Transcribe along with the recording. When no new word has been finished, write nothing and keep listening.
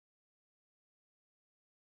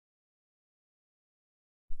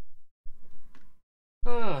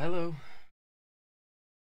Oh, hello.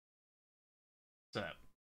 What's up?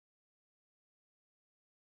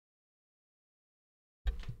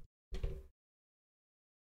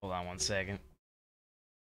 Hold on one second.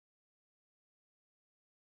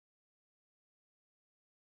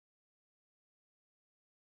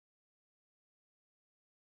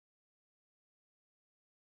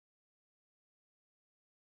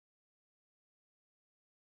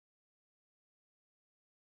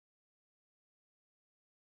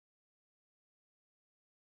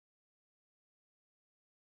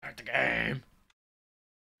 Start the game.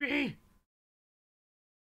 Me.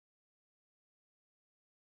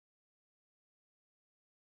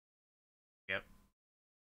 Yep.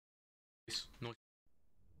 No.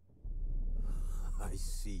 I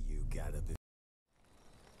see you gathered this.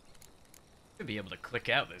 Should be able to click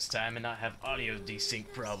out this time and not have audio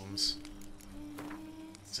desync problems.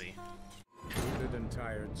 Let's see. Wounded and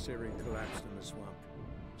tired, Ciri collapsed in the swamp.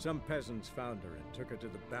 Some peasants found her and took her to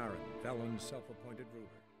the Baron, Velen's self-appointed ruler.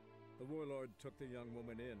 The warlord took the young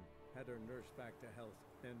woman in, had her nursed back to health,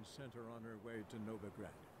 and sent her on her way to Novigrad.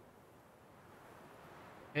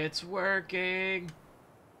 It's working.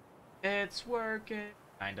 It's working.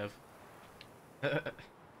 Kind of.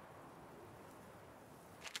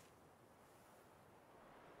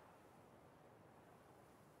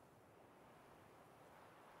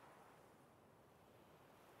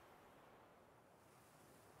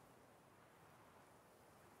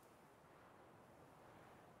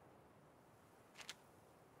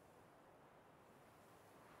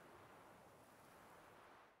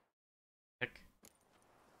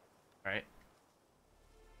 Right.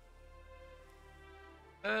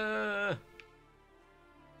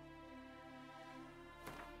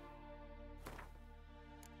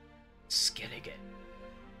 Skellige.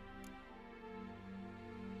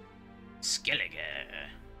 Skellige.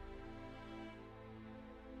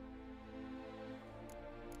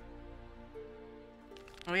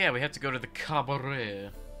 Oh yeah, we have to go to the cabaret.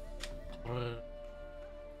 Alright.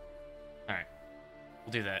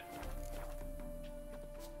 We'll do that.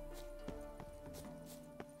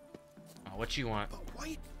 Oh, what you want? But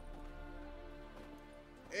why?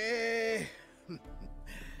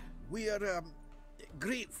 We are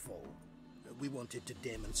grateful. We wanted to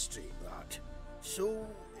demonstrate that. So,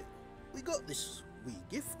 we got this wee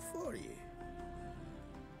gift for you.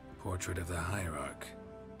 Portrait of the Hierarch.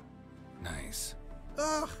 Nice.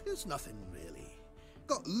 It's nothing really.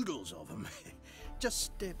 Got oodles of them.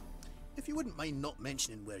 Just, if you wouldn't mind not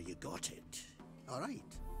mentioning where you got it.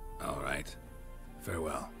 Alright? Alright.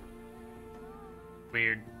 Farewell.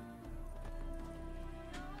 Weird.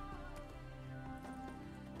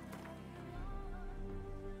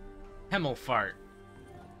 Hemmelfart.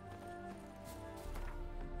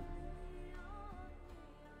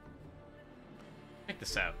 Check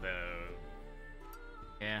this out, though.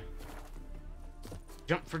 Yeah.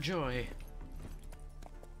 Jump for joy.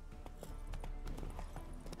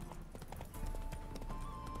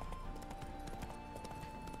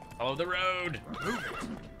 Follow the road. Move it.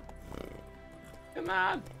 Come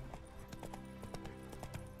on.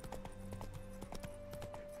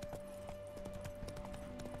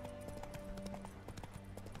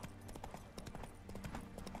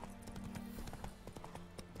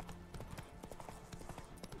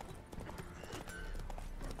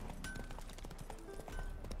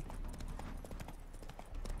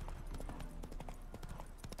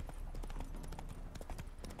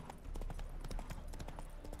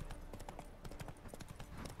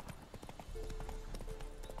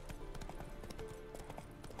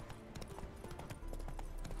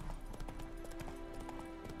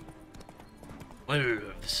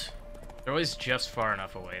 Moves. They're always just far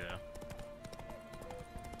enough away, though.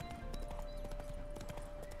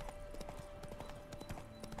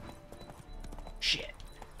 Shit.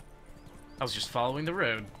 I was just following the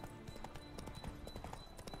road.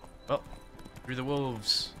 Oh, through the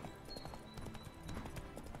wolves.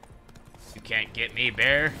 You can't get me,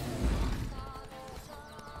 bear.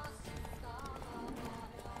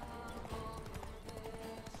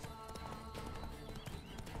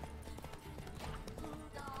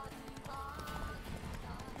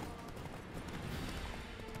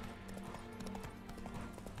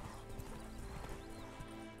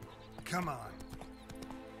 Come on.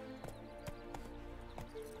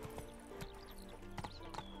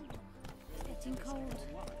 It's getting cold.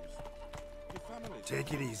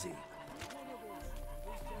 Take it easy.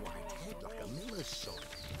 White head like a miller's son.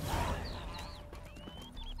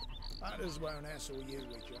 Others won't hassle you,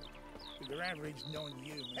 Witcher. With your average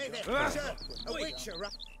non-human. Hey there, Witcher! A Witcher,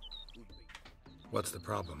 right? What's the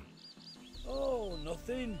problem? Oh,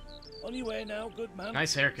 nothing. On your way now, good man.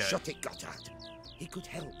 Nice haircut. Shut it, Gotthard. He could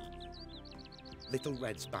help. Little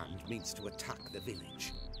Red's band means to attack the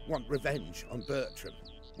village. Want revenge on Bertram.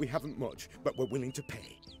 We haven't much, but we're willing to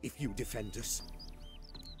pay if you defend us.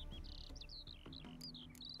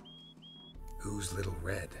 Who's Little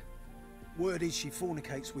Red? Word is she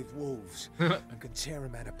fornicates with wolves and can tear a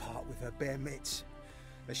man apart with her bare mitts.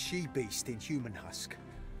 A she-beast in human husk,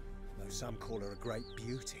 though some call her a great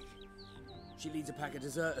beauty. She leads a pack of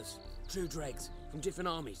deserters, true dregs, from different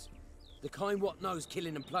armies. The kind what knows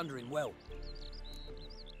killing and plundering well.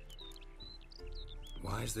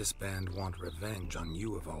 Why does this band want revenge on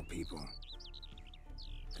you of all people?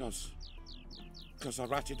 Cause I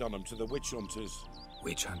ratted on them to the witch hunters.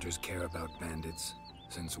 Witch hunters care about bandits?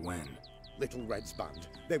 Since when? Little Red's band.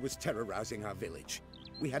 They was terrorizing our village.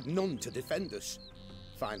 We had none to defend us.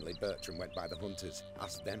 Finally, Bertram went by the hunters,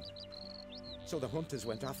 asked them. So the hunters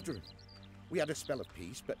went after him. We had a spell of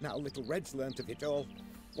peace, but now Little Red's learnt of it all.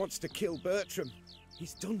 Wants to kill Bertram.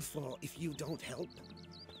 He's done for if you don't help.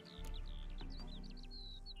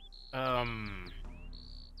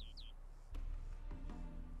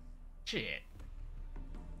 Shit.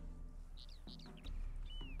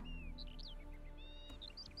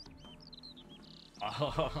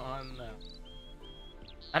 Oh, no.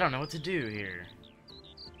 I don't know what to do here.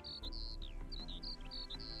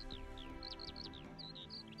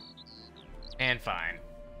 And fine.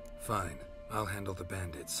 Fine. I'll handle the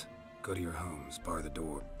bandits. Go to your homes, bar the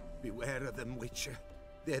door. Beware of them, Witcher.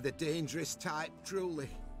 They're the dangerous type, truly.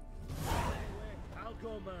 I'll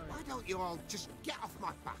go, man. Why don't you all just get off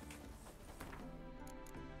my back?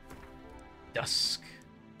 Dusk.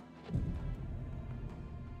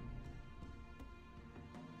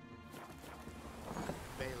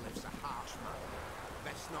 Bailiff's a harsh man.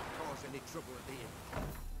 Best not cause any trouble at the inn.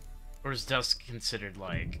 Or is Dusk considered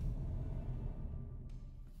like...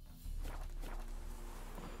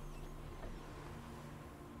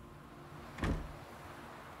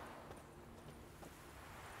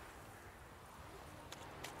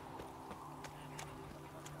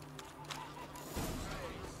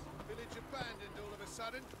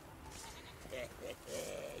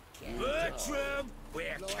 Bertram,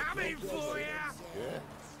 we're coming for you!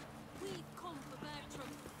 We've come for Bertram.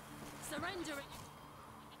 Surrender it.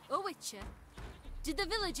 Oh, Witcher, did the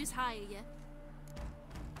villagers hire you?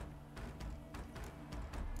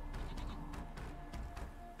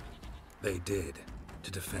 They did,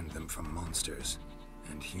 to defend them from monsters,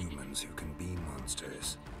 and humans who can be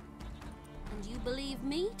monsters. And you believe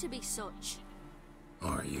me to be such?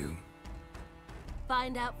 Are you?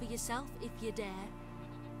 Find out for yourself if you dare.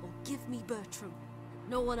 Or give me Bertram.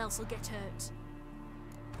 No one else will get hurt.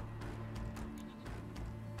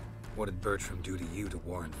 What did Bertram do to you to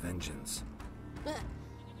warrant vengeance?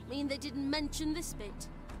 Mean they didn't mention this bit?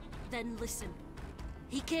 Then listen.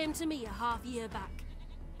 He came to me a half-year back.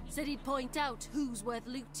 Said he'd point out who's worth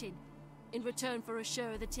looting, in return for a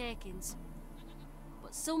share of the takings.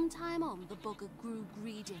 But sometime on, the bugger grew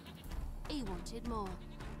greedy. He wanted more.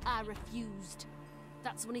 I refused.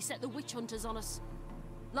 That's when he set the witch hunters on us.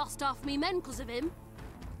 Lost half me men 'cause of him.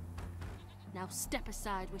 Now step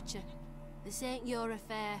aside, Witcher. This ain't your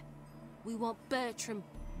affair. We want Bertram,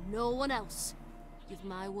 no one else. Give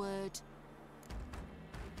my word.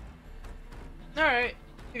 Alright,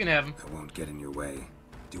 you can have him. I won't get in your way.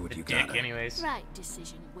 Do what you Dick, gotta. anyways. Right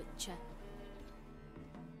decision, Witcher.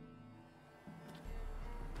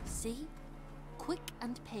 See? Quick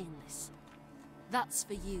and painless. That's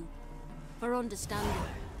for you. For understanding.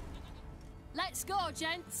 Let's go,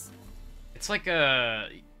 gents! It's like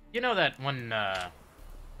you know that one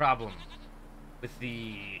problem with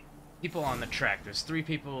the people on the track. There's 3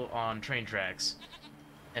 people on train tracks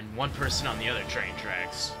and 1 person on the other train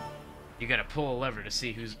tracks. You gotta pull a lever to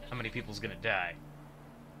see how many people's gonna die.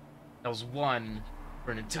 That was 1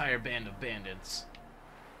 for an entire band of bandits.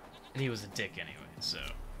 And he was a dick anyway, so...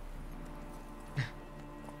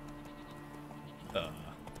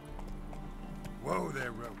 Whoa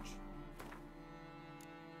there, Roach.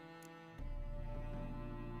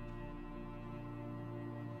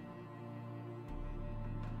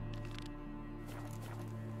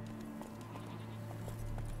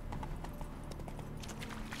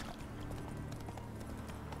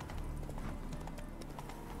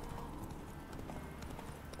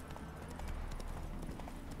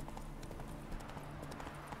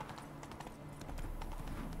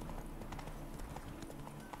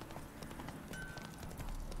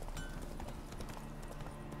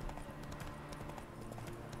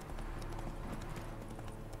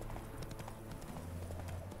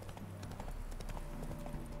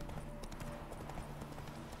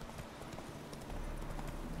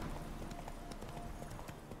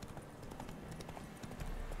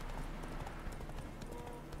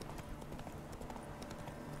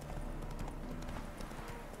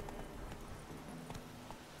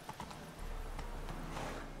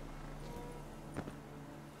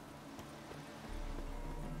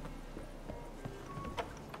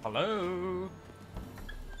 Hello?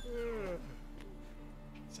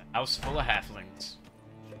 It's a house full of halflings.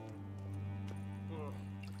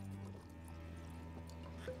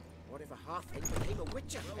 What if a halfling became a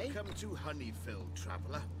witcher, eh? Welcome to Honeyfield,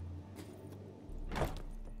 traveller.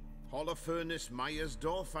 Holofernes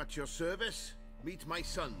Myersdorf at your service. Meet my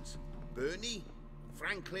sons, Bernie,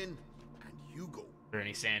 Franklin, and Hugo.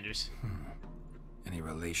 Bernie Sanders. Any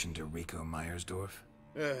relation to Rico Myersdorf?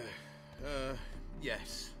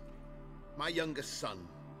 Yes. My youngest son.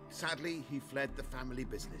 Sadly, he fled the family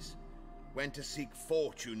business. Went to seek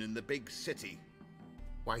fortune in the big city.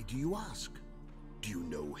 Why do you ask? Do you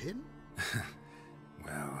know him?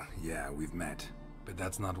 Well, yeah, we've met. But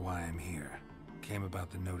that's not why I'm here. Came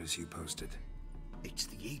about the notice you posted. It's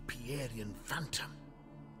the Apiarian Phantom.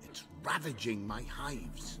 It's ravaging my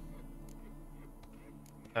hives.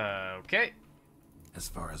 Okay. As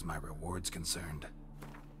far as my reward's concerned.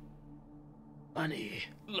 Money.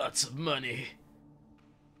 Lots of money.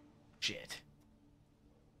 Shit.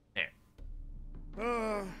 There.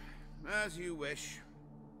 As you wish.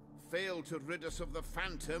 Fail to rid us of the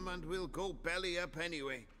Phantom and we'll go belly up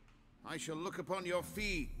anyway. I shall look upon your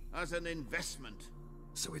fee as an investment.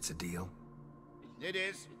 So it's a deal? It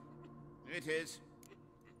is. It is.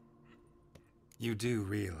 You do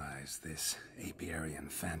realize this Apiarian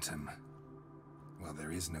Phantom. Well,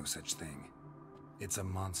 there is no such thing. It's a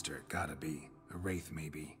monster, gotta be. A wraith,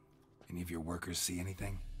 maybe. Any of your workers see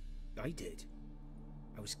anything? I did.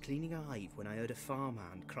 I was cleaning a hive when I heard a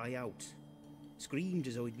farmhand cry out. Screamed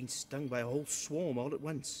as though he'd been stung by a whole swarm all at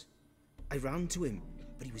once. I ran to him,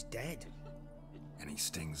 but he was dead. Any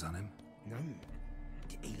stings on him? None.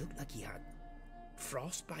 He looked like he had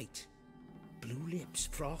frostbite. Blue lips,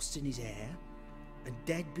 frost in his hair, and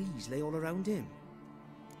dead bees lay all around him.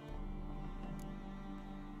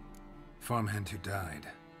 Farmhand who died.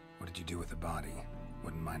 What did you do with the body?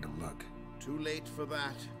 Wouldn't mind a look. Too late for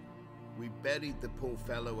that. We buried the poor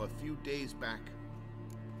fellow a few days back.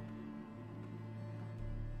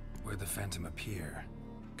 Where'd the Phantom appear?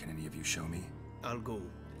 Can any of you show me? I'll go.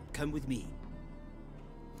 Come with me.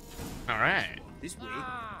 Alright. This way.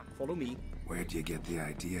 Follow me. Where'd you get the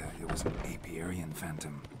idea it was an Apiarian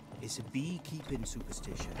Phantom? It's a beekeeping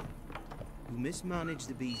superstition. You mismanage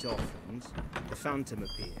the bees' offerings, the Phantom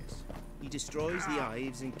appears. He destroys the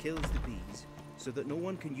hives and kills the bees, so that no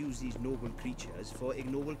one can use these noble creatures for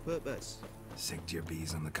ignoble purpose. Sicked your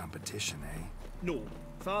bees on the competition, eh? No.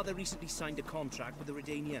 Father recently signed a contract with the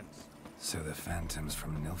Redanians. So the Phantom's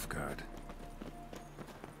from Nilfgaard.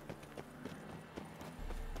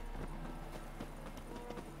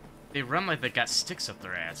 They run like they got sticks up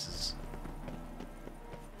their asses.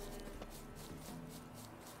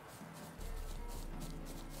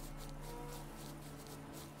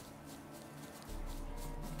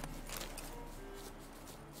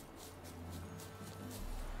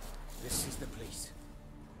 This is the place.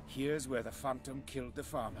 Here's where the Phantom killed the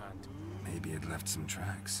farmhand. Maybe it left some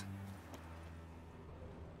tracks.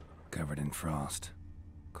 Covered in frost.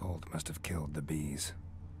 Cold must have killed the bees.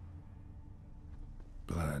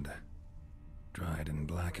 Blood. Dried and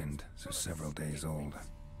blackened, so several days old.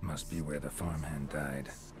 Must be where the farmhand died.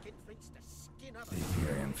 The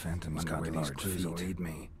Apiarian Phantom's got large feet. Will eat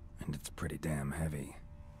me, and it's pretty damn heavy.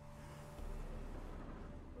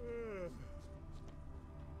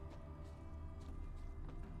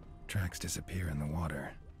 Tracks disappear in the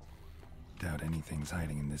water. Doubt anything's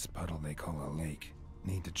hiding in this puddle they call a lake.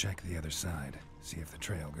 Need to check the other side, see if the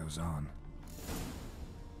trail goes on.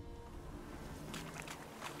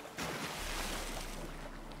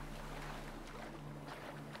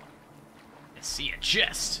 I see a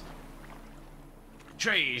chest.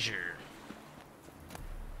 Treasure.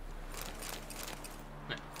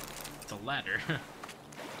 It's a ladder.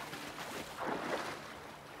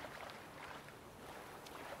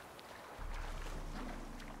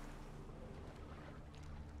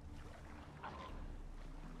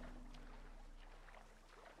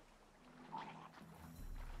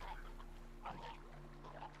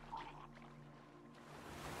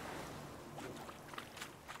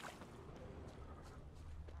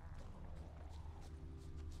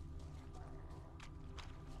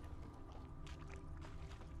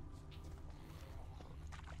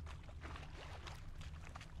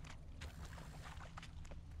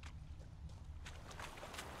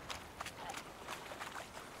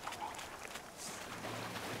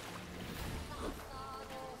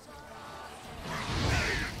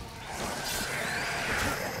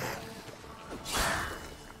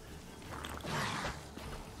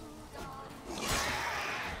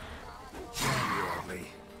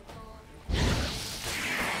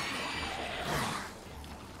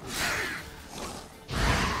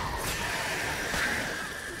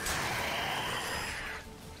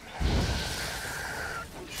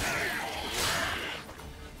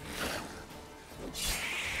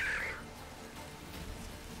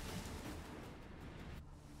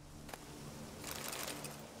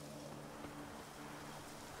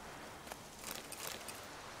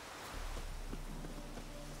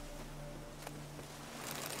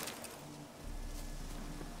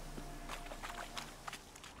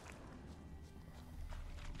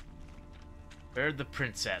 Where'd the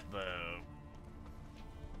prince at, though?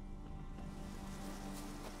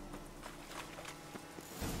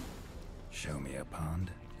 Show me a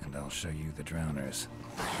pond, and I'll show you the drowners.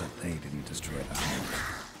 But they didn't destroy the home.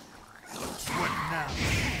 What now?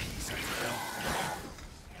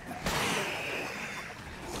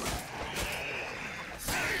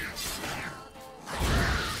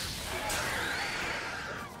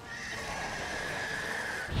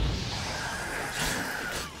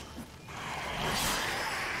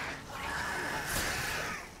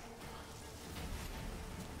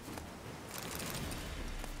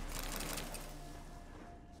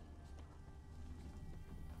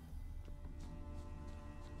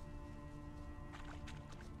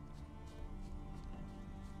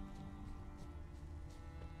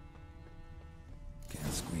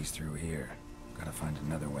 Can't squeeze through here. Gotta find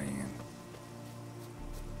another way in.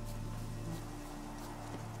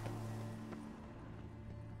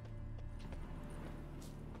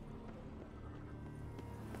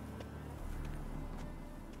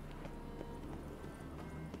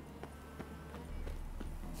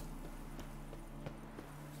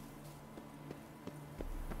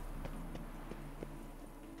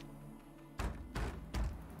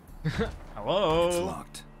 Hello? It's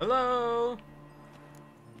locked. Hello?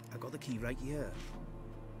 I got the key right here.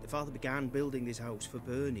 The father began building this house for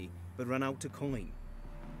Bernie, but ran out of coin.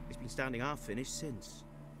 It's been standing half finished since.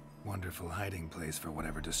 Wonderful hiding place for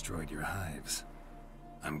whatever destroyed your hives.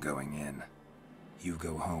 I'm going in. You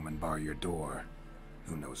go home and bar your door.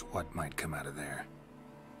 Who knows what might come out of there.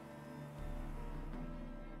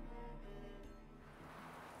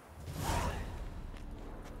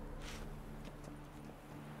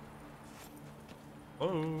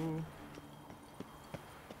 Oh.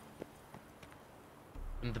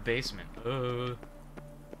 In the basement.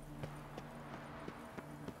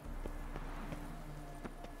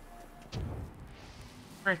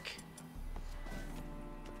 Frick.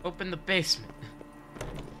 Open the basement.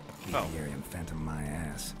 Helium Phantom my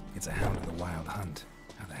ass. It's a hound of the Wild Hunt.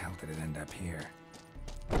 How the hell did it end up here?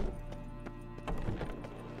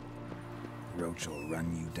 Roach will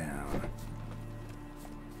run you down.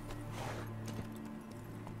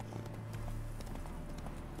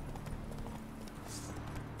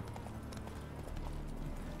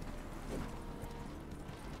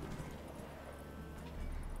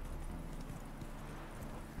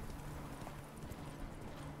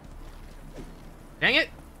 Dang it!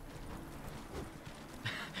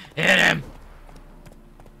 Hit him!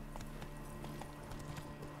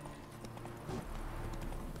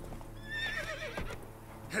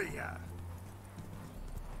 Hey-ya!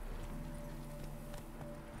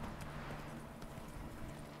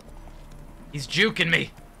 He's juking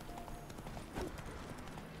me!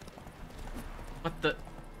 What the?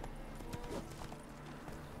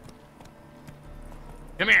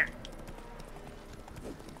 Come here!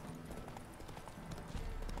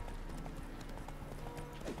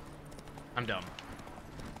 I'm dumb.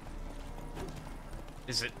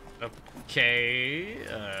 Is it okay?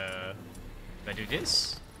 If I do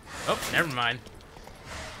this? Oh, never mind.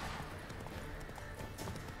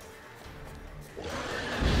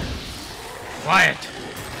 Quiet!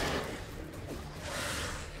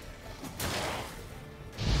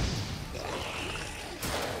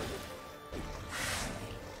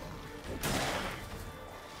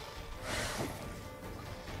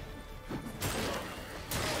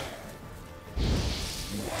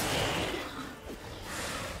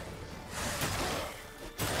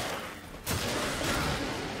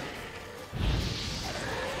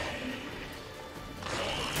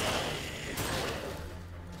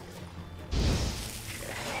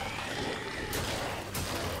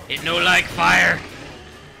 It no like fire.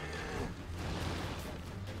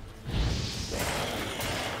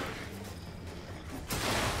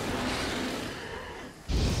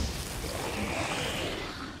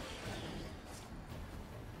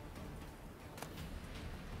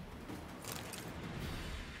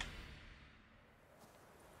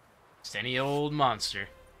 Just any old monster.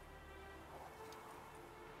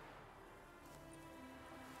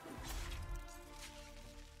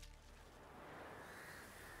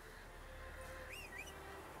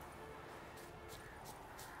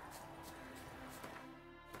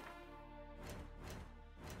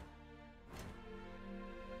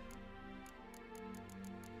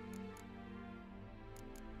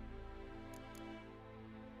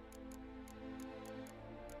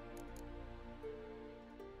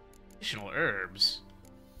 Additional herbs.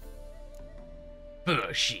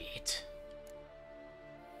 Bullshit.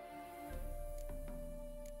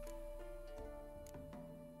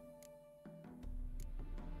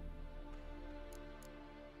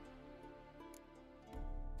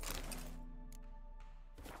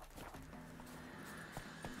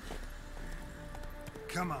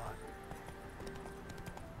 Come on.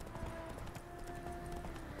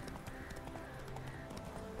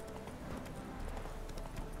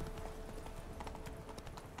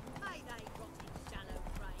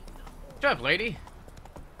 Good job, lady.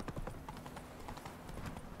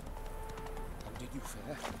 How did you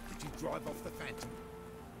fare? Did you drive off the Phantom?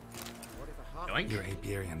 Yoink. Your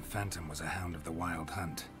Apiarian Phantom was a hound of the Wild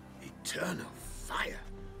Hunt. Eternal fire.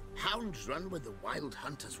 Hounds run with the Wild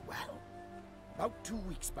Hunt as well. About 2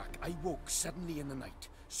 weeks back, I woke suddenly in the night,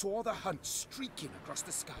 saw the hunt streaking across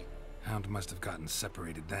the sky. Hound must have gotten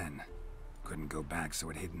separated then. Couldn't go back,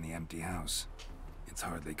 so it hid in the empty house. It's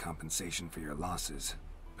hardly compensation for your losses,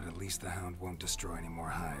 but at least the hound won't destroy any more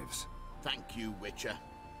hives. Thank you, Witcher.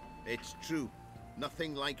 It's true.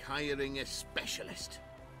 Nothing like hiring a specialist.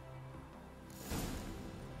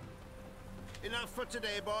 Enough for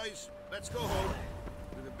today, boys. Let's go home.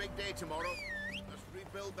 With a big day tomorrow. Let's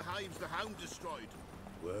rebuild the hives the hound destroyed.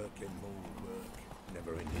 Work and more work.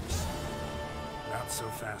 Never ending. Not so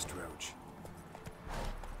fast, Roach.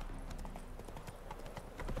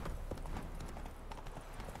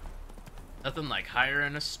 Nothing like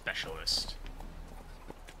hiring a specialist.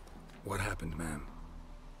 What happened, ma'am?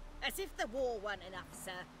 As if the war weren't enough,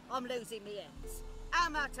 sir. I'm losing me ends. How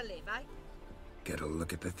am I to live, eh? Get a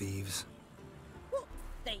look at the thieves? What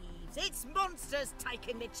thieves? It's monsters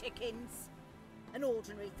taking me chickens. An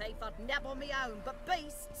ordinary thief I'd nab on my own, but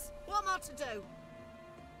beasts? What am I to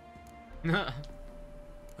do?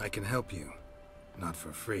 I can help you. Not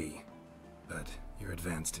for free. But you're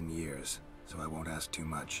advanced in years, so I won't ask too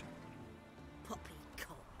much.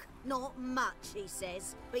 Poppycock. Not much, he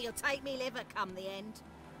says, but you'll take me liver come the end.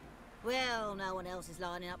 Well, no one else is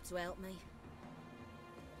lining up to help me.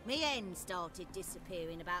 Me hen started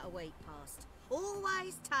disappearing about a week past.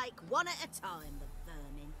 Always take one at a time, the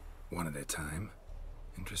vermin. One at a time?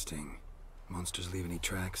 Interesting. Monsters leave any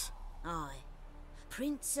tracks? Aye.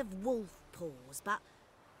 Prints of wolf paws, but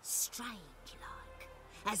strange-like.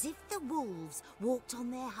 As if the wolves walked on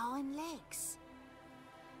their hind legs.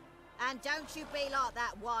 And don't you be like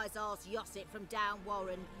that wise-ass Yossit from down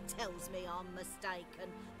Warren tells me I'm mistaken.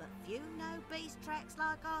 But few know beast tracks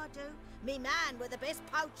like I do. Me man were the best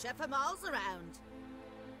poacher for miles around.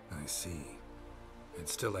 I see. I'd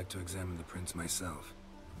still like to examine the prints myself.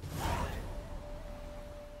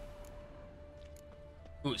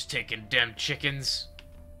 Who's taking dem chickens?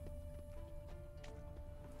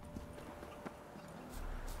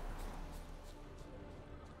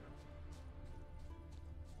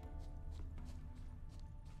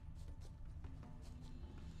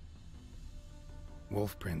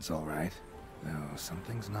 Wolf prints, all right. Though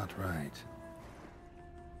something's not right.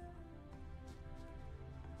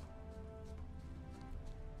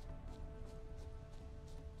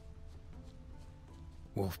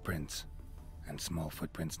 Wolf prints, and small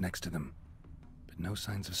footprints next to them, but no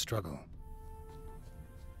signs of struggle.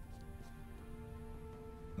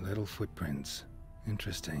 Little footprints.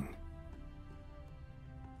 Interesting.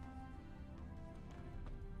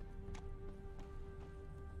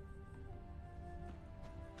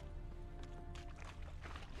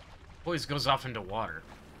 Always goes off into water.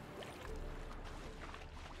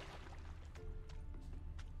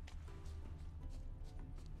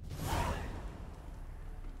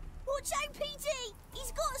 Watch out, PD!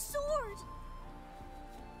 He's got a sword!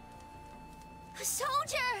 A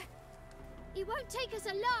soldier! He won't take us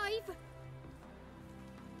alive!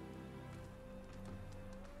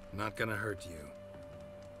 Not gonna hurt you.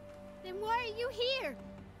 Then why are you here?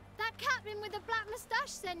 That captain with the black mustache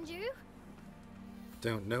send you?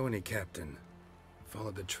 Don't know any captain.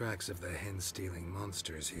 Followed the tracks of the hen-stealing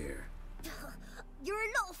monsters here. You're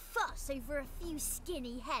a lot of fuss over a few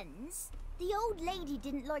skinny hens. The old lady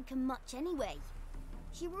didn't like 'em much anyway.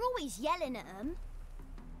 She were always yelling at 'em.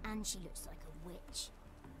 And she looks like a witch.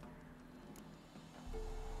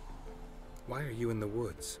 Why are you in the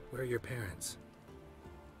woods? Where are your parents?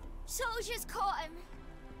 Soldiers caught him.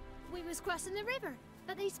 We was crossing the river,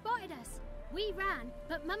 but they spotted us. We ran,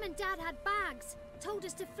 but Mum and Dad had bags. Told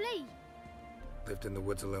us to flee. Lived in the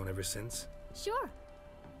woods alone ever since? Sure.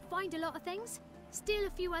 Find a lot of things, steal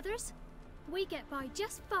a few others. We get by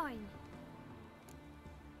just fine.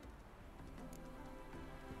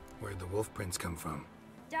 Where'd the wolf prints come from?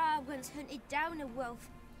 Dad once hunted down a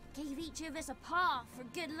wolf. Gave each of us a paw for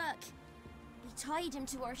good luck. We tied him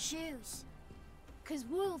to our shoes. 'Cause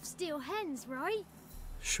wolves steal hens, right?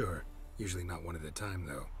 Sure. Usually not one at a time,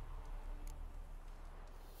 though.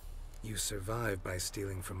 You survive by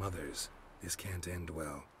stealing from others. This can't end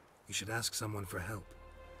well. You should ask someone for help.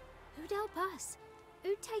 Who'd help us?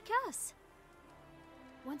 Who'd take us?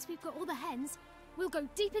 Once we've got all the hens, we'll go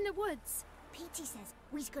deep in the woods. Petey says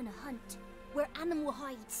we's gonna hunt. We're animal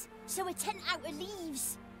hides, so a tent out of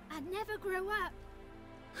leaves. I'd never grow up.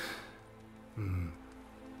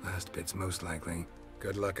 Last bit's most likely.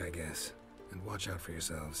 Good luck, I guess. And watch out for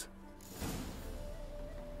yourselves.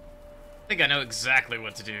 I think I know exactly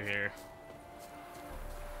what to do here.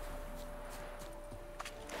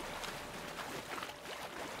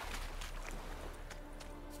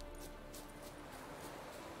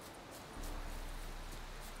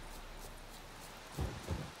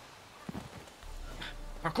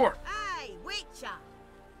 Parkour! Hey, Witcher!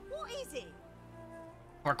 What is it?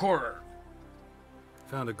 Parkourer!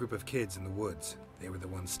 Found a group of kids in the woods. They were the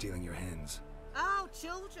ones stealing your hens. Oh,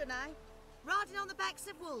 children, eh? Riding on the backs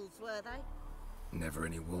of wolves, were they? Never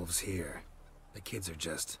any wolves here. The kids are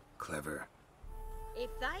just clever. If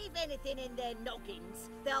they've anything in their noggins,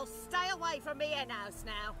 they'll stay away from me hen house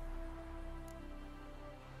now.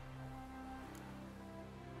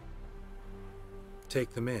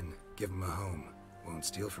 Take them in. Give them a home. Won't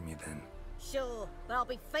steal from you then. Sure, but I'll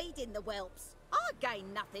be feeding the whelps. I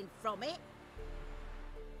gain nothing from it.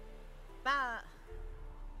 But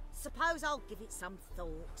suppose I'll give it some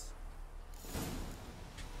thought.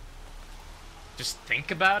 Just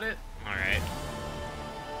think about it? Alright.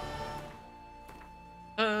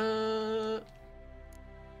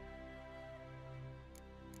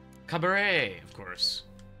 Cabaret, of course.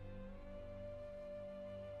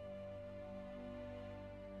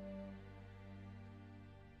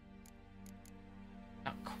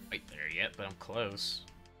 Not quite there yet, but I'm close.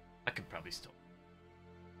 I could probably still.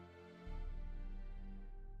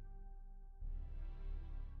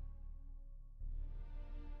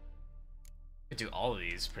 Could do all of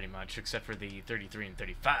these pretty much, except for the 33 and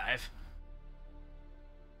 35.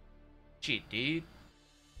 Cheat, dude.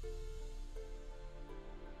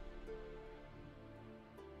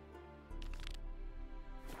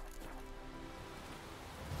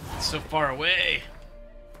 It's so far away.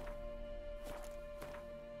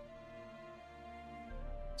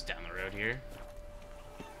 It's down the road here.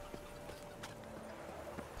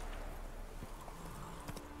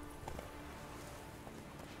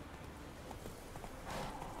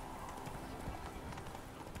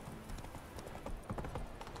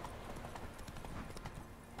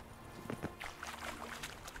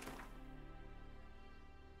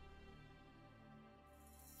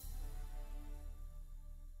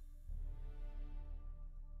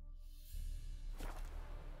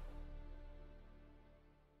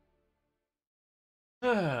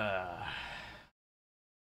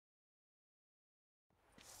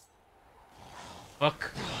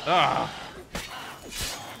 Fuck. Ah.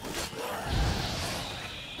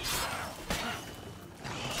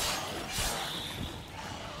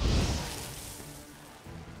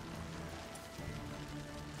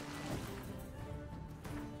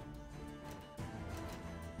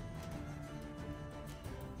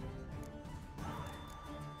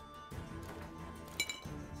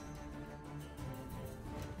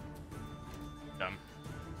 Dumb.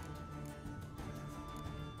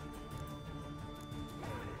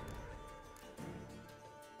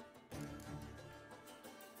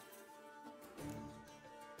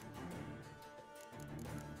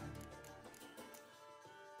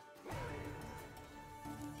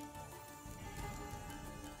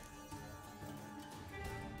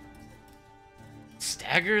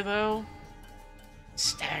 Stagger, though?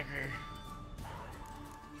 Stagger.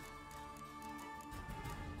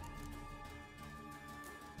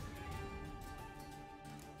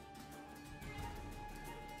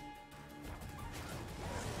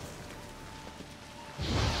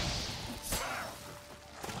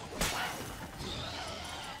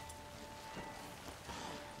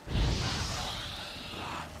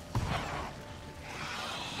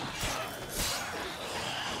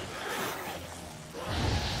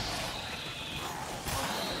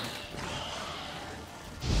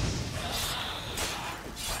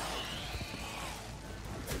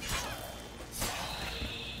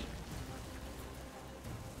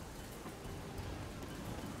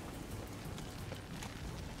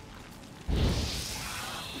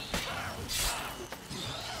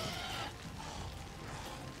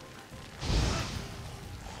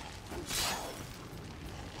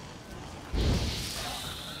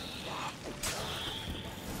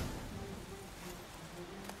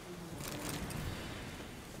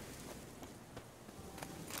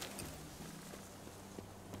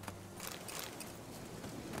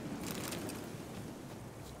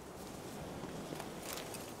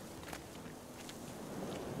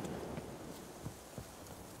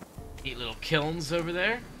 Neat little kilns over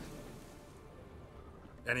there.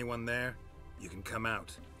 Anyone there? You can come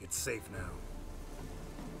out. It's safe now.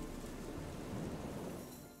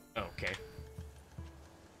 Okay.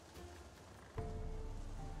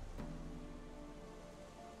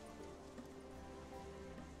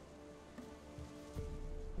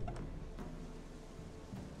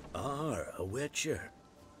 A Witcher.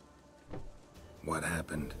 What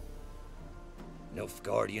happened?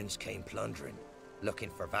 Nilfgaardians came plundering, looking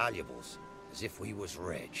for valuables, as if we was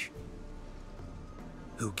rich.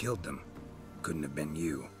 Who killed them? Couldn't have been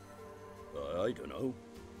you. I don't know.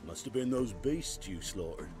 Must have been those beasts you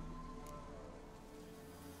slaughtered.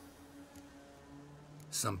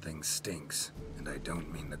 Something stinks, and I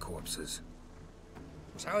don't mean the corpses.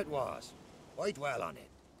 So it was. Why dwell on it?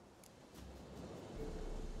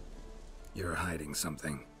 You're hiding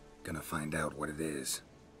something. Gonna find out what it is.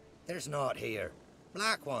 There's naught here.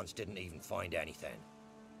 Black Ones didn't even find anything.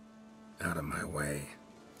 Out of my way.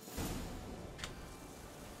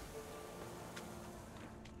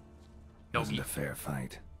 Wasn't a fair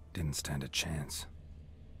fight. Didn't stand a chance.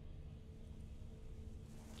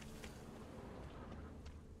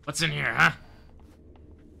 What's in here, huh?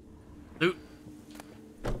 Loot.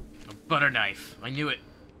 A butter knife. I knew it.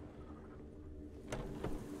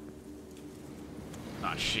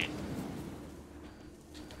 Ah, shit.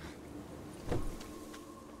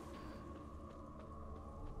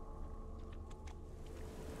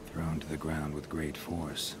 Thrown to the ground with great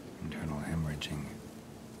force. Internal hemorrhaging.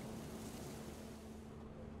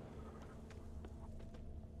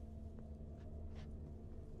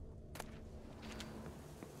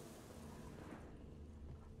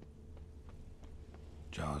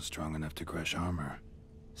 Jaws strong enough to crush armor.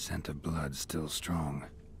 Scent of blood still strong.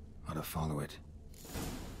 Ought to follow it.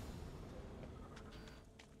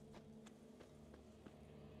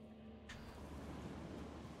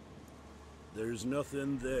 There's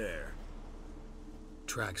nothing there.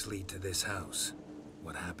 Tracks lead to this house.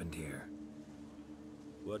 What happened here?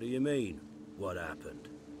 What do you mean, what happened?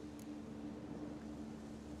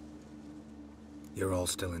 You're all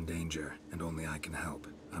still in danger, and only I can help.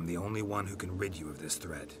 I'm the only one who can rid you of this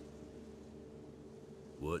threat.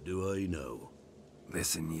 What do I know?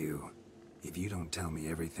 Listen, you. If you don't tell me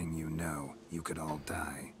everything you know, you could all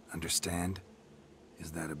die. Understand?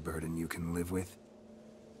 Is that a burden you can live with?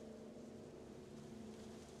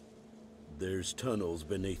 There's tunnels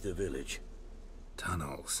beneath the village.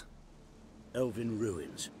 Tunnels? Elven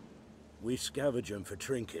ruins. We scavenge them for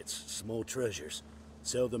trinkets, small treasures.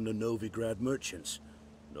 Sell them to Novigrad merchants.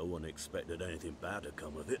 No one expected anything bad to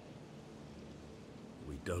come of it.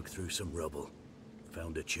 We dug through some rubble.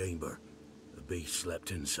 Found a chamber. The beast slept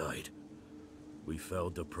inside. We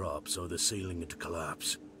felled the prop so the ceiling had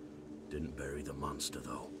collapsed. Didn't bury the monster,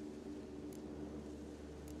 though.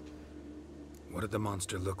 What did the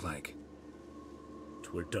monster look like?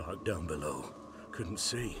 'Twere dark down below. Couldn't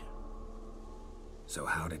see. So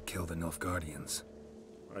how'd it kill the Nilfgaardians?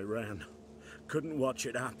 I ran. Couldn't watch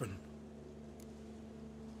it happen.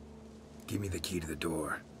 Give me the key to the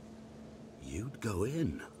door. You'd go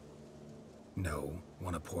in? No.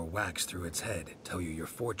 Want to pour wax through its head, tell you your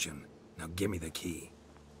fortune. Now give me the key.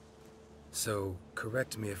 So,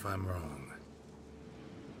 correct me if I'm wrong.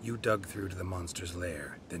 You dug through to the monster's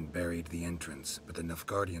lair, then buried the entrance, but the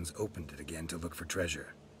Nilfgaardians opened it again to look for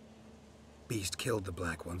treasure. Beast killed the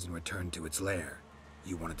Black Ones and returned to its lair.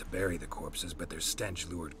 You wanted to bury the corpses, but their stench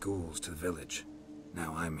lured ghouls to the village.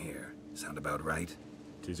 Now I'm here. Sound about right?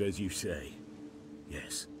 'Tis as you say.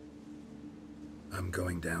 Yes. I'm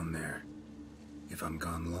going down there. If I'm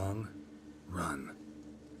gone long, run.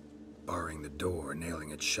 Barring the door, nailing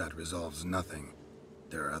it shut resolves nothing.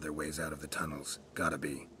 There are other ways out of the tunnels. Gotta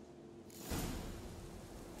be.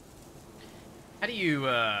 How do you,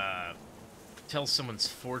 tell someone's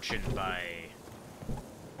fortune by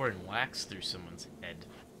pouring wax through someone's head?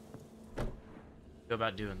 Go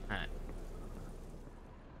about doing that.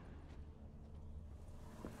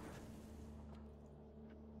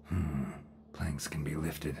 Planks can be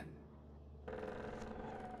lifted.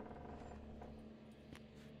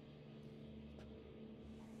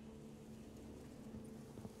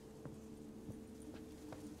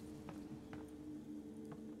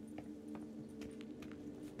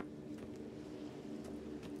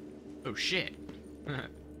 Oh shit.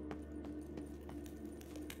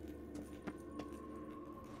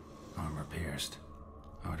 Armor pierced.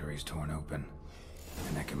 Arteries torn open.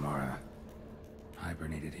 An Ekimara.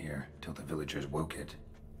 Hibernated here till the villagers woke it.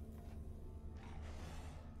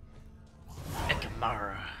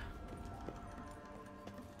 Ekimara.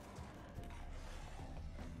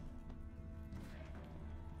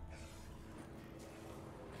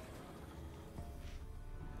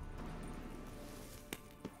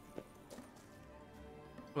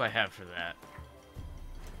 What do I have for that?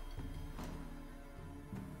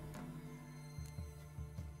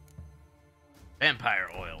 Vampire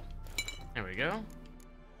oil. There we go.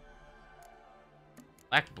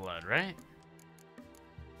 Black blood, right?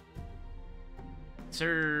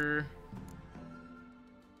 Sir.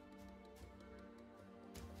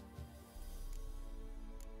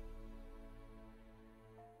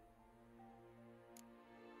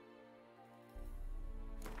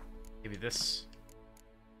 Maybe this.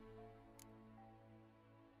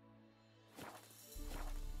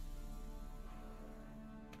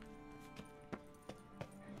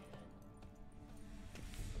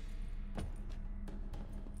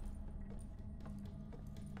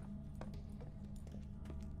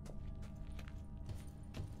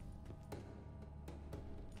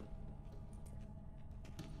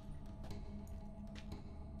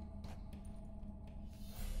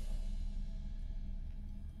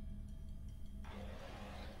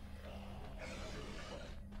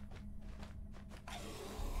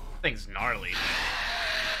 Thing's gnarly.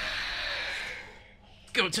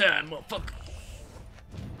 Go time, motherfucker.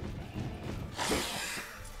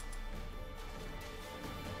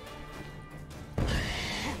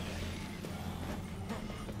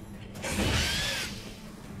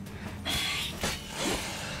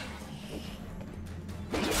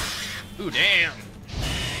 Ooh, damn.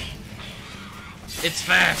 It's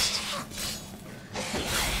fast.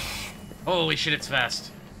 Holy shit, it's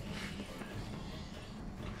fast.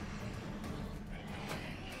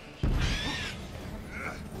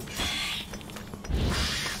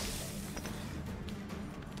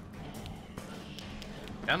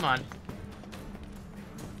 Come on.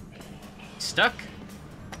 Stuck?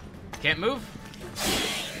 Can't move?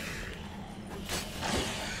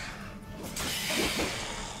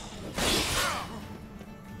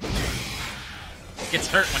 Gets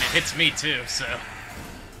hurt when it hits me too, so.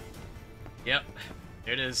 Yep,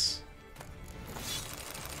 there it is.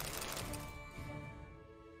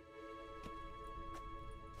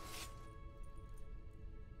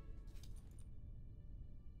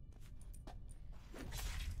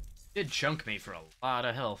 Did chunk me for a lot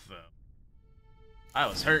of health, though. I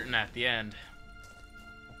was hurting at the end.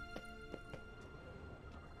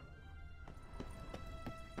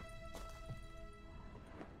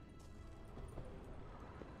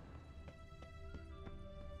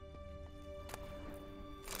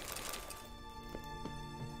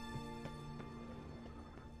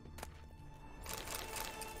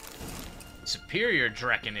 Superior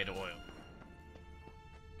Draconid oil.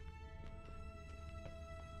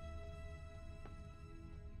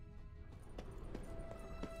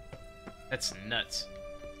 That's nuts.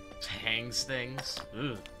 Hangs things.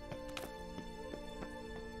 Ugh.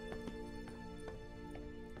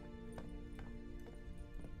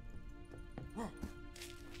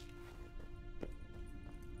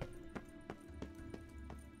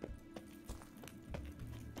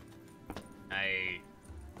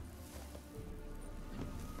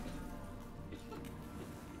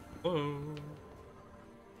 Whoa.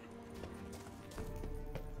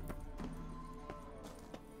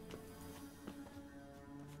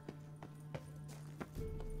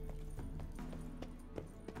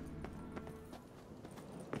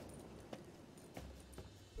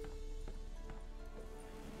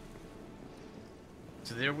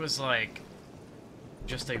 So there was like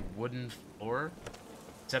just a wooden floor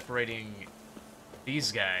separating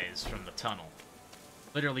these guys from the tunnel.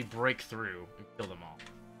 Literally break through and kill them all.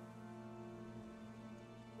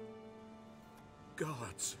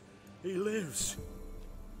 Gods, he lives.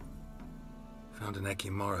 Found an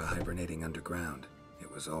Ekimara hibernating underground.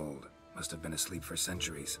 It was old. Must have been asleep for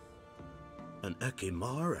centuries. An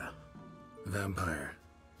Ekimara? Vampire.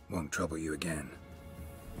 Won't trouble you again.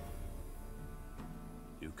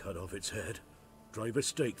 You cut off its head, drive a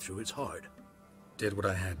stake through its heart. Did what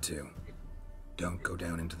I had to. Don't go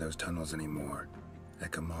down into those tunnels anymore.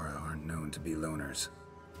 Ekimara aren't known to be loners.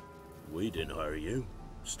 We didn't hire you.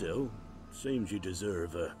 Still, seems you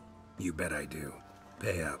deserve a... You bet I do.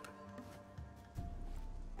 Pay up.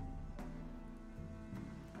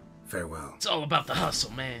 Farewell. It's all about the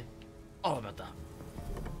hustle, man. All about the...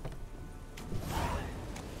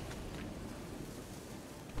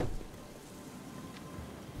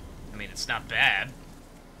 I mean, it's not bad.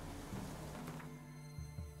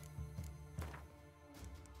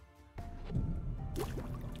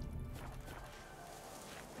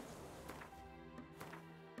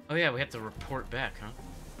 Oh yeah, we have to report back, huh?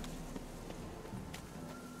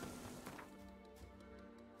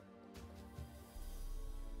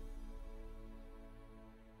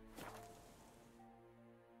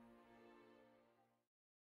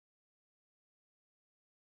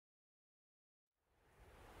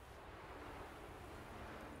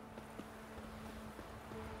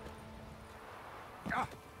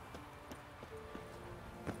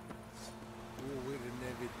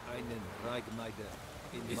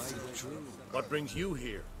 Is it true? What brings you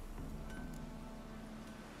here?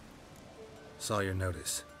 Saw your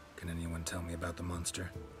notice. Can anyone tell me about the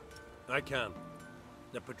monster? I can.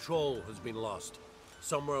 The patrol has been lost.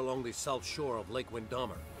 Somewhere along the south shore of Lake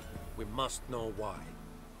Windammer. We must know why.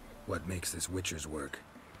 What makes this Witcher's work?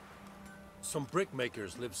 Some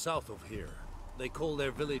brickmakers live south of here. They call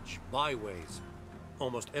their village Byways.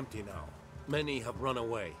 Almost empty now. Many have run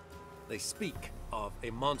away. They speak of a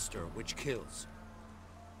monster which kills.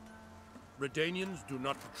 Redanians do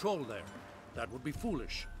not patrol there. That would be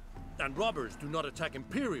foolish. And robbers do not attack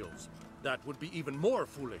Imperials. That would be even more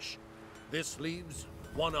foolish. This leaves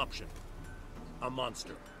one option. A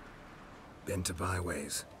monster. Been to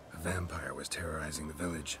Byways. A vampire was terrorizing the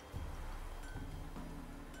village.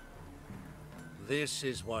 This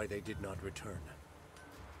is why they did not return.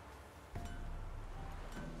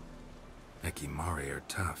 Ekimari are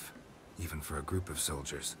tough, even for a group of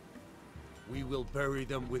soldiers. We will bury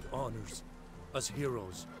them with honors, as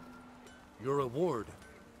heroes. Your reward,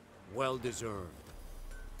 well deserved.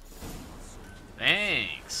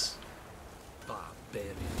 Thanks.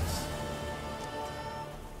 Barbarians.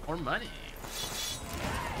 More money.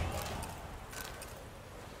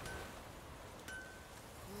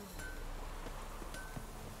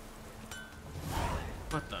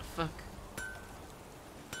 What the fuck?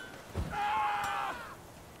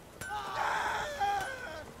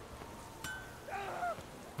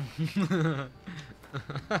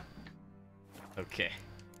 Okay.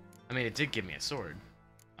 I mean, it did give me a sword.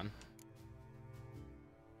 Fun.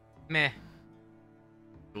 Meh.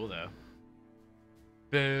 Cool though.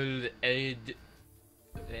 Blood. Id.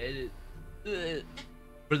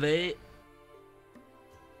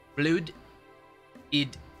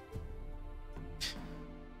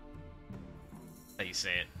 How you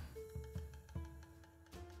say it?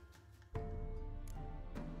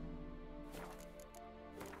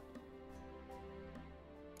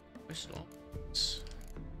 Crystals.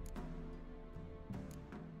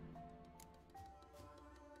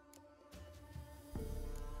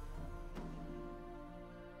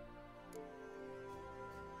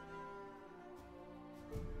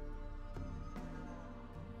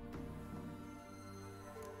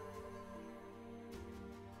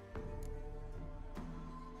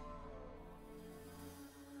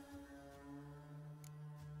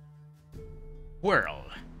 World.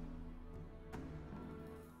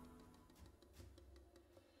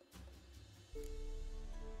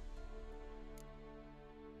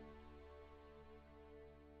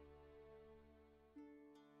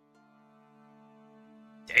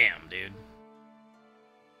 Damn, dude.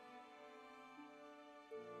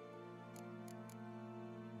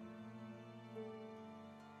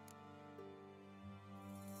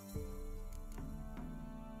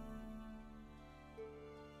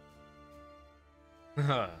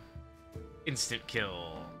 Instant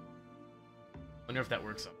kill. Wonder if that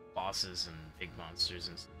works on bosses and big monsters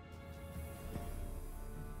and stuff.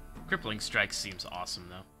 Crippling Strike seems awesome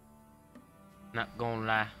though. Not gonna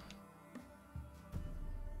lie.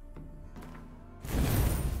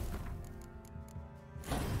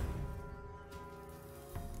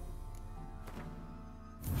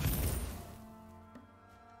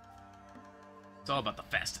 It's all about the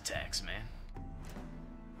fast attacks, man.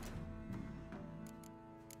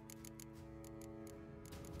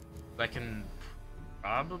 I can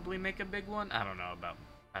probably make a big one. I don't know.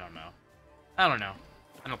 I don't know.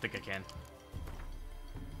 I don't think I can.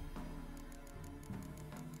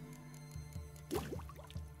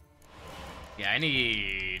 Yeah, I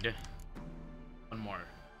need one more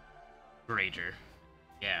Rager.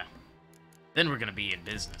 Yeah. Then we're gonna be in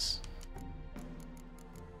business.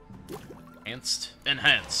 Enhance.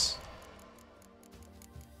 Enhance.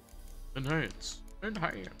 Enhance.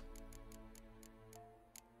 Enhance.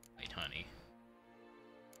 Right, honey.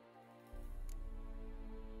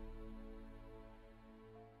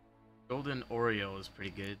 Golden Oreo is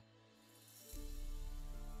pretty good.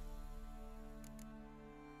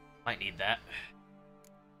 Might need that.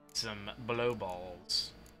 Some blow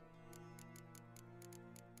balls.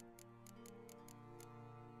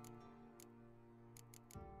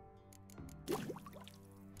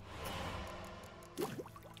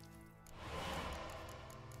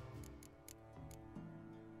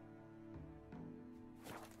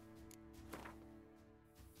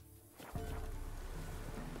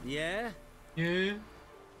 Yeah? Yeah.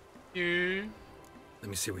 Yeah. Let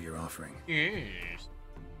me see what you're offering. Yes.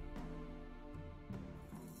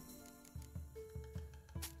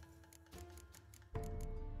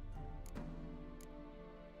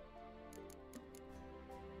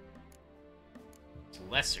 It's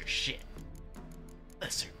lesser shit.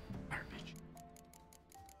 Lesser garbage.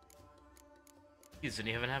 He doesn't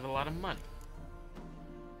even have a lot of money.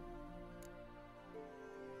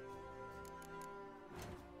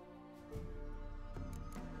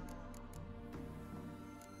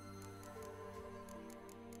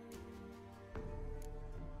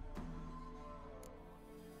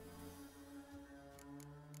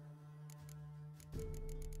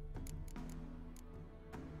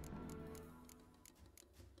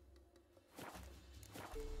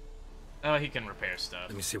 Oh, he can repair stuff.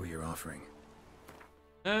 Let me see what you're offering.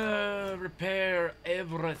 Repair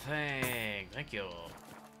everything. Thank you.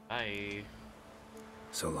 Bye.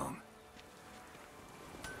 So long.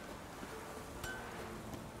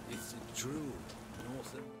 Is it true?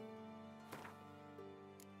 Northern?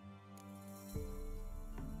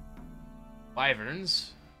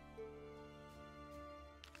 Wyverns.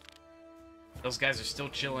 Those guys are still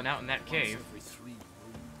chilling out in that cave.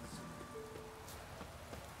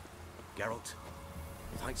 Geralt,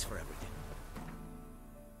 thanks for everything.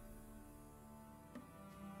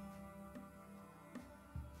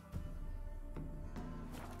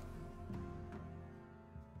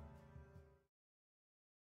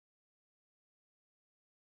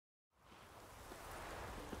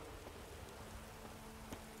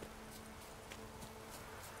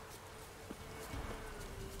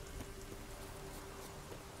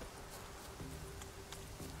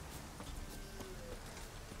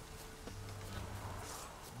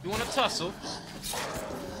 You want to tussle?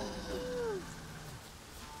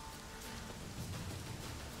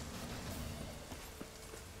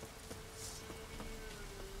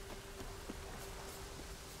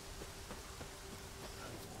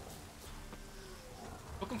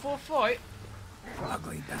 Looking for a fight?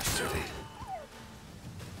 Ugly bastard.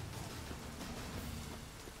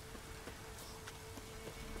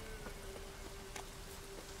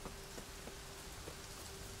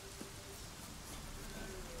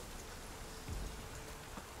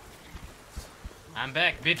 I'm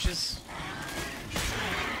back, bitches.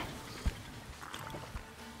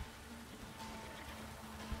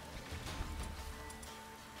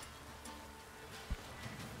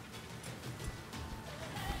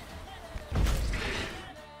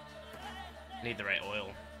 Need the right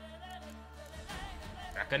oil.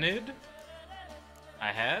 Draconid? I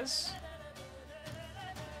has?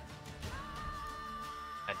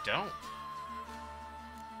 I don't.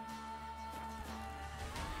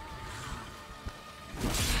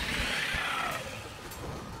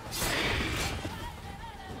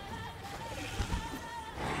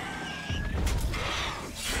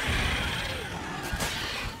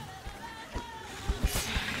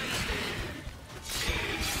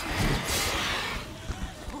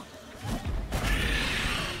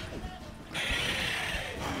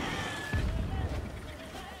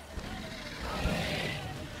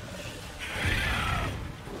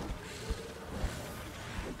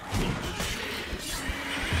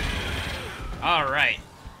 Alright.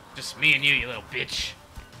 Just me and you little bitch.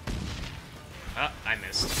 Oh, I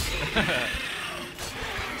missed.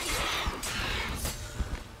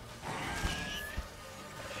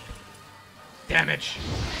 Damage!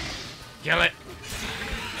 Kill it!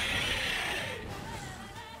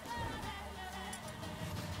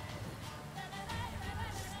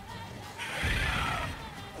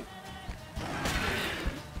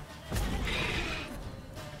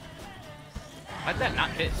 Why'd that not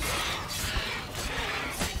hit?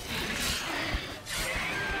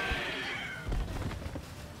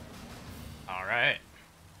 Alright.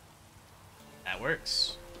 That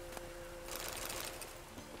works.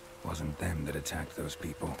 Wasn't them that attacked those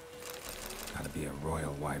people. Gotta be a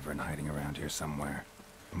royal wyvern hiding around here somewhere.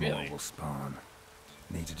 More Really? will spawn.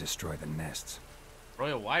 Need to destroy the nests.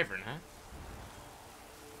 Royal Wyvern, huh?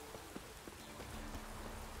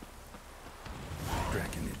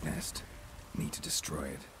 Draconid nest. Need to destroy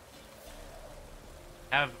it.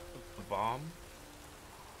 Have a bomb?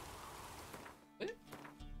 What?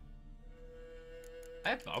 I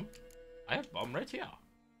have bomb. I have bomb right here.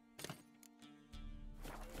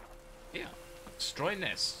 Yeah. Destroy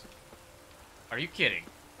nest. Are you kidding?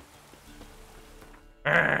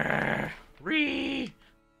 Ree!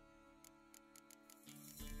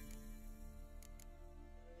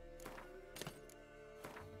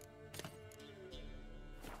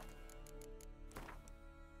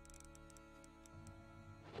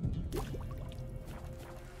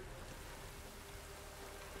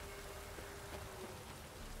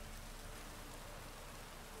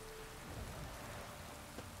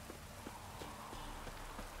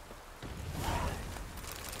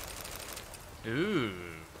 Ooh.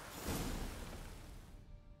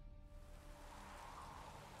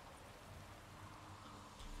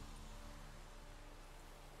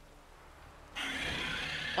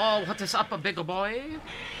 Yo, what is up, big boy?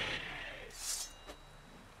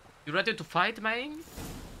 You ready to fight, man?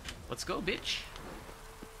 Let's go, bitch.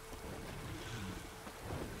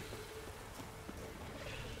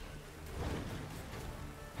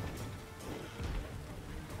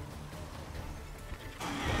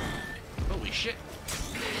 Holy shit.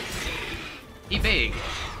 He big.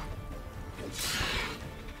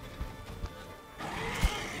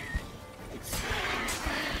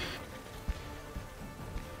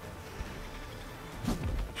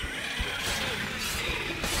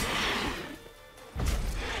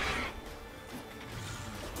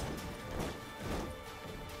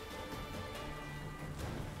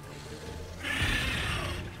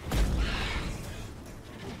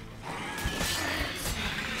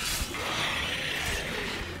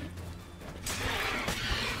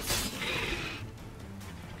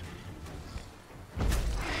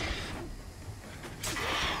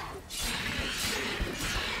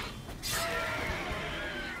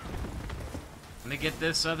 Get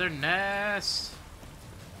this other nest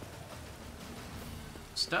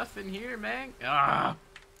stuff in here, man. Ah,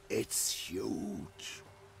 it's huge.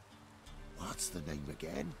 What's the name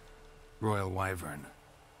again? Royal Wyvern.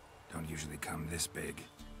 Don't usually come this big.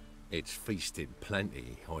 It's feasted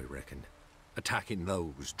plenty, I reckon. Attacking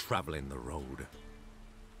those traveling the road.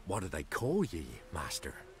 What do they call ye,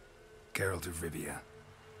 master? Geralt of Rivia.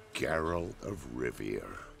 Geralt of Rivia.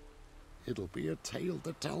 It'll be a tale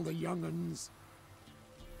to tell the young'uns.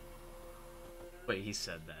 Wait, he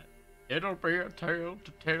said that. It'll be a tale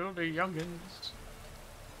to tell the youngins.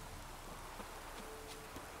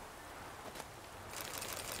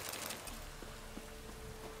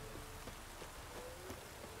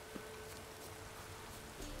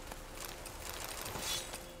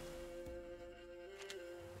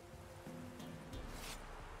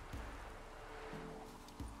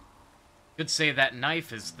 Could say that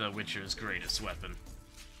knife is the Witcher's greatest weapon.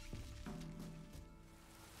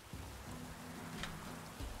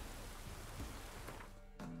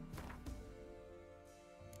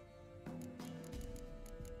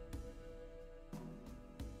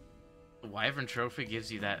 Wyvern Trophy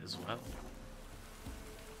gives you that as well.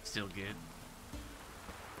 Still good.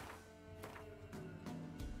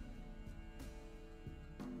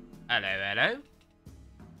 Hello, hello.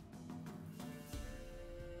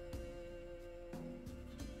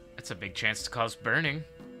 That's a big chance to cause burning.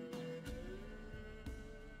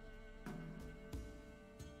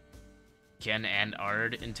 Ken and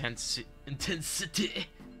Ard intensity.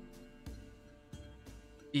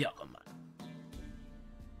 Yeah, man.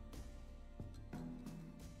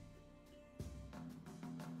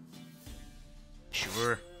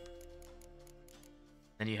 Sure.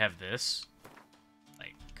 Then you have this.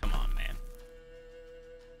 Like, come on, man.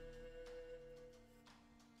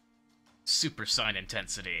 Super sign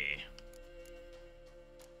intensity.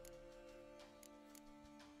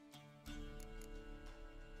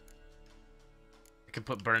 I could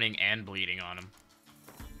put burning and bleeding on him.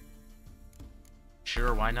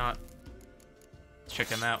 Sure, why not? Let's check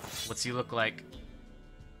him out. What's he look like?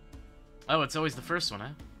 Oh, it's always the first one, huh?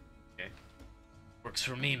 Okay. Works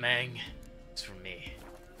for me, Mang. Works for me.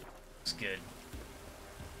 Looks good.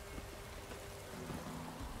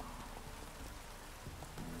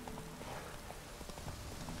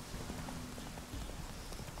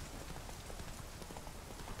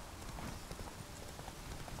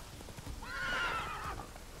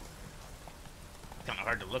 Kind of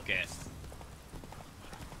hard to look at.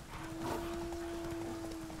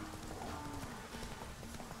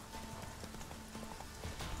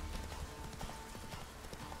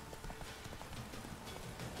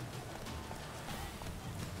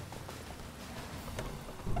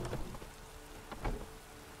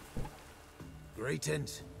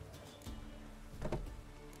 Greetings.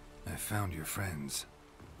 I found your friends.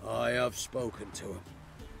 I have spoken to them.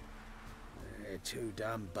 They're too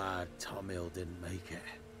damn bad Tom Hill didn't make it.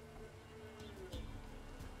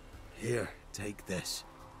 Here, take this.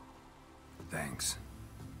 Thanks.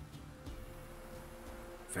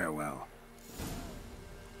 Farewell.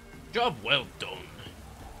 Job well done.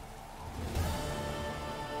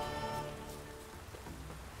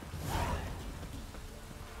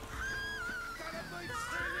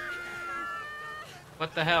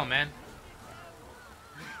 What the hell, man?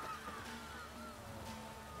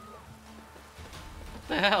 What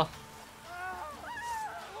the hell?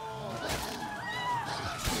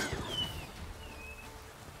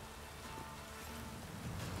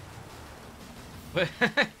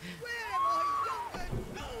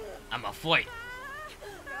 I'm a fight.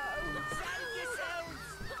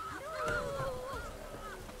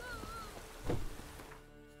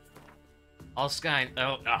 All signs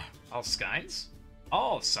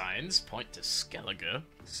point to Skellige,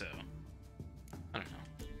 so I don't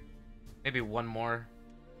know. Maybe one more.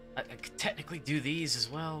 I could technically do these as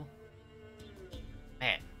well.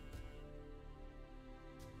 Man.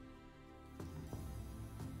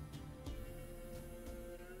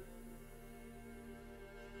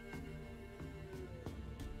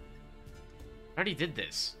 I already did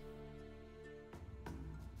this.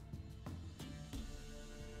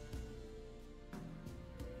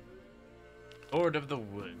 Lord of the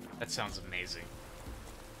Wood. That sounds amazing.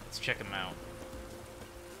 Let's check him out.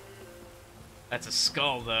 That's a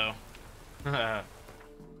skull, though.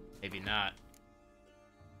 Maybe not.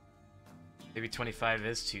 Maybe 25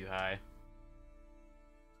 is too high.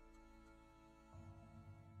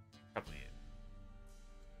 Probably it.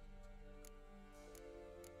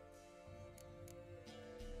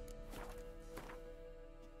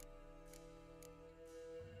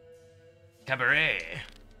 Cabaret.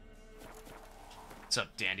 What's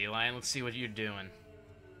up, Dandelion? Let's see what you're doing.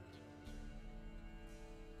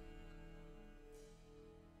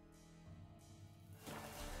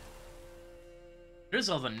 There's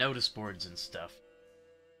all the notice boards and stuff.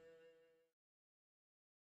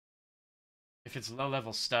 If it's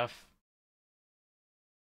low-level stuff,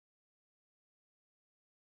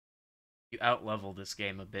 you out-level this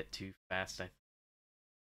game a bit too fast, I think.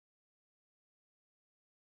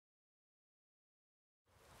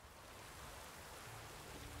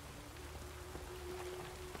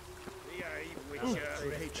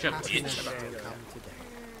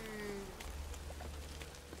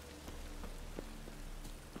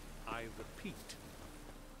 I repeat.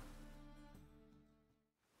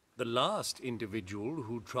 The last individual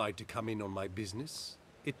who tried to come in on my business,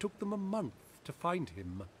 it took them a month to find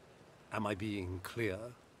him. Am I being clear,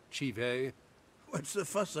 Chive? What's the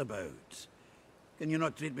fuss about? Can you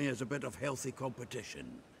not treat me as a bit of healthy competition?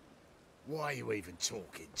 Why are you even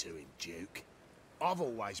talking to him, Duke? I've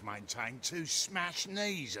always maintained 2 smashed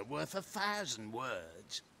knees are worth 1,000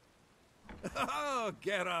 words. Oh,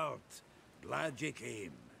 Geralt. Glad you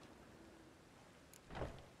came.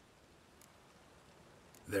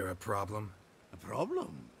 There a problem? A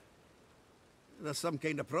problem? There's some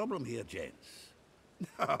kind of problem here, gents.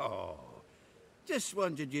 No. Just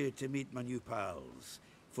wanted you to meet my new pals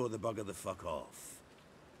before they bugger the fuck off.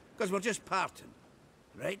 Because we're just parting,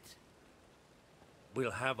 right?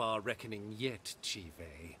 We'll have our reckoning yet,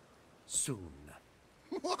 Chive. Soon.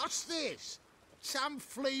 What's this? Some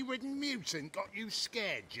flea-ridden mutant got you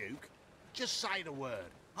scared, Duke? Just say the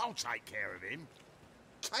word. I'll take care of him.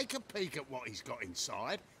 Take a peek at what he's got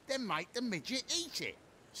inside, then make the midget eat it.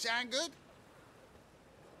 Sound good?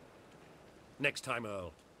 Next time,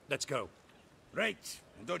 Earl. Let's go. Right.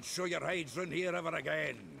 And don't show your hides round here ever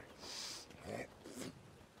again.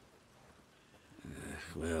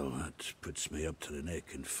 Well, that puts me up to the neck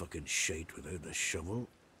in fucking shite without a shovel.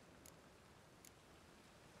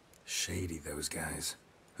 Shady, those guys.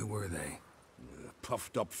 Who were they?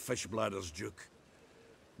 Puffed up fish bladders, Duke.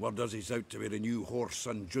 Word does he's out to be the new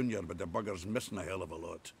Whoreson Jr., but the bugger's missing a hell of a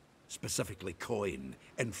lot. Specifically coin,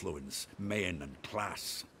 influence, men, and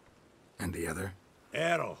class. And the other?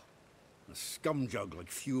 Earl. A scumjug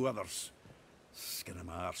like few others. Skin of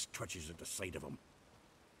my arse twitches at the sight of him.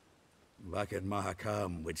 Back in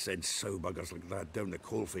Mahakam, we'd send sow buggers like that down the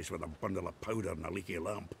coalface with a bundle of powder and a leaky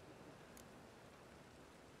lamp.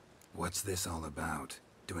 What's this all about?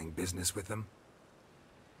 Doing business with them?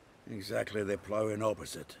 Exactly the ploughing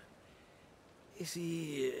opposite. You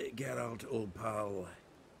see, Geralt, old pal...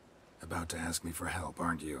 About to ask me for help,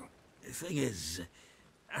 aren't you? The thing is,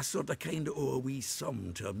 I sort of kinda owe a wee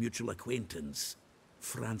sum to a mutual acquaintance.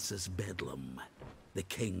 Francis Bedlam, the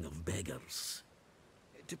king of beggars.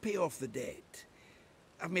 To pay off the debt,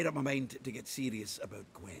 I've made up my mind to get serious about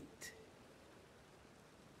Gwent.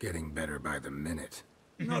 Getting better by the minute.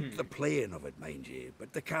 Not the playing of it, mind you,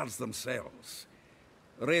 but the cards themselves.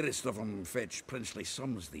 The rarest of them fetch princely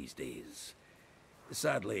sums these days.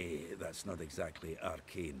 Sadly, that's not exactly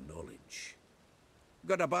arcane knowledge.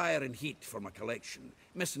 Got a buyer in heat for my collection,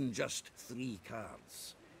 missing just 3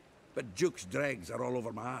 cards. But Duke's dregs are all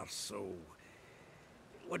over my arse, so...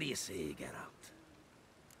 What do you say, Geralt?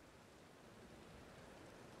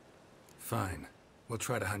 Fine. We'll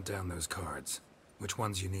try to hunt down those cards. Which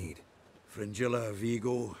ones you need? Fringilla,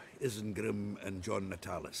 Vigo, Isengrim, and John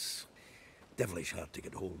Natalis. Devilish hard to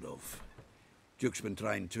get hold of. Duke's been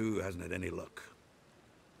trying too, hasn't had any luck.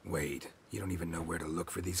 Wait, you don't even know where to look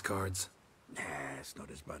for these cards? Nah, it's not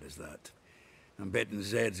as bad as that. I'm betting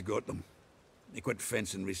Zed's got them. He quit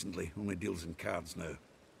fencing recently, only deals in cards now.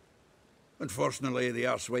 Unfortunately, the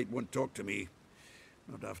arsewite won't talk to me.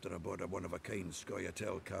 Not after I bought a one-of-a-kind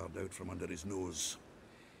Scoia'tael card out from under his nose.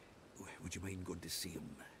 Would you mind going to see him?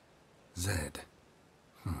 Zed.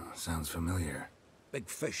 Sounds familiar. Big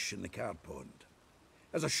fish in the card pond.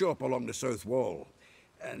 There's a shop along the south wall.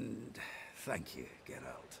 And thank you,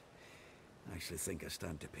 Geralt. I actually think I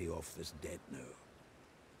stand to pay off this debt now.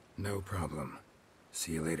 No problem.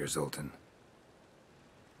 See you later, Zoltan.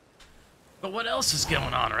 But what else is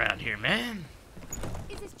going on around here, man?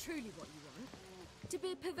 Is this truly what you want? To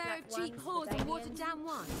be a purveyor of cheap whores and watered down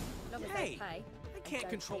wine? Hey, I can't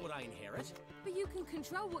control what I inherit. But you can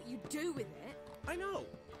control what you do with it. I know,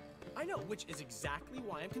 which is exactly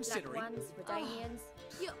why I'm considering. Black ones, Redanians.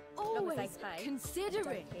 You're Long as always they pay, considering.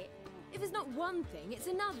 don't hit. If it's not one thing, it's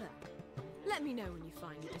another. Let me know when you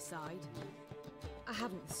finally decide. I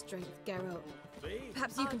haven't the strength, Geralt.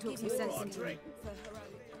 Perhaps you can talk some sense into me.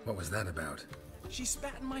 What was that about? She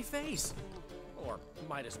spat in my face. Or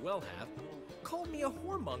might as well have. Called me a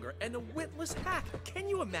whoremonger and a witless hack. Can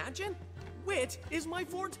you imagine? Wit is my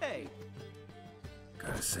forte.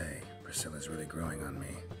 Gotta say, Priscilla's really growing on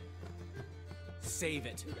me. Save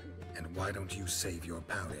it. And why don't you save your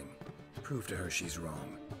pouting? Prove to her she's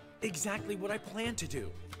wrong. Exactly what I plan to do.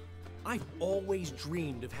 I've always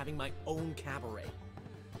dreamed of having my own cabaret.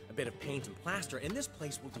 A bit of paint and plaster, and this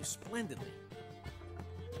place will do splendidly.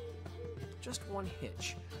 Just one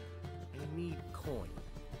hitch. I need coin.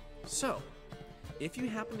 So, if you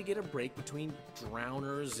happen to get a break between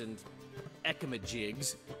drowners and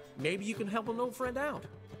ekamajigs, maybe you can help an old friend out.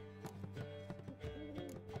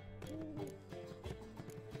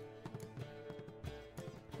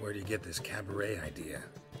 Where do you get this cabaret idea?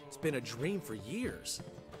 It's been a dream for years.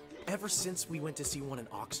 Ever since we went to see one in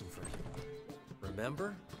Oxenford.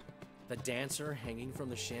 Remember? The dancer hanging from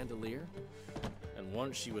the chandelier? And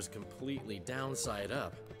once she was completely downside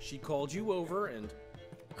up, she called you over and...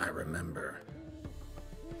 I remember.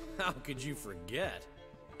 How could you forget?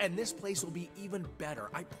 And this place will be even better,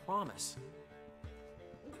 I promise.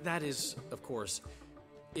 That is, of course,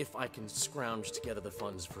 if I can scrounge together the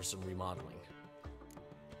funds for some remodeling.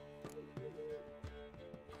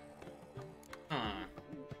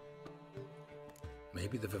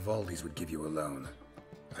 Maybe the Vivaldis would give you a loan.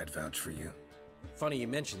 I'd vouch for you. Funny you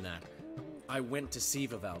mention that. I went to see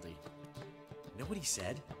Vivaldi. Know what he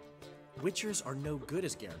said? Witchers are no good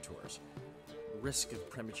as guarantors. Risk of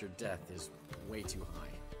premature death is way too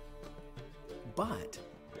high. But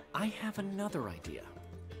I have another idea.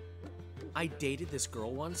 I dated this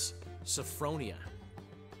girl once, Sophronia.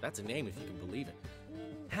 That's a name if you can believe it.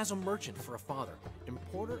 Has a merchant for a father,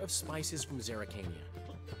 importer of spices from Zerrikania.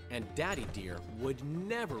 And Daddy Dear would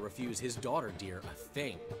never refuse his daughter Dear a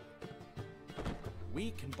thing.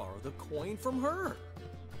 We can borrow the coin from her.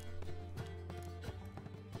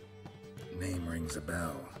 Name rings a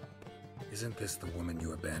bell. Isn't this the woman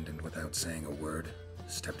you abandoned without saying a word?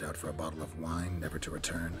 Stepped out for a bottle of wine, never to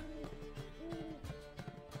return?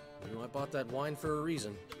 You know, I bought that wine for a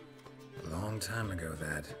reason. Long time ago,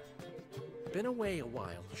 that. Been away a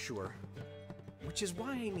while, sure. Which is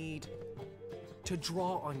why I need to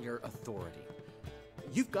draw on your authority.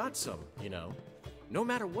 You've got some, you know. No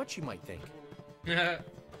matter what you might think.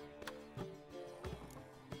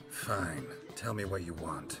 Fine. Tell me what you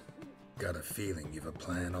want. Got a feeling you've a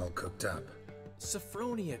plan all cooked up.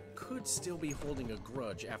 Sophronia could still be holding a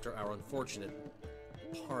grudge after our unfortunate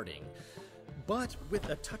parting. But with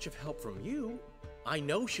a touch of help from you, I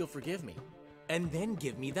know she'll forgive me. And then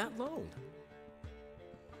give me that loan.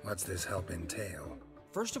 What's this help entail?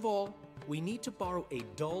 First of all, we need to borrow a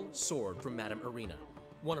dull sword from Madame Irina.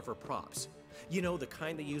 One of her props. You know, the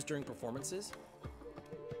kind they use during performances?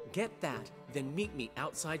 Get that, then meet me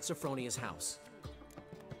outside Sophronia's house.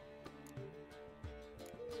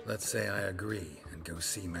 Let's say I agree and go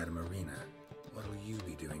see Madame Irina. What'll you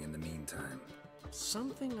be doing in the meantime?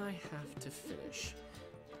 Something I have to finish.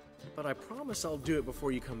 But I promise I'll do it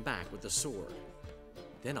before you come back with the sword.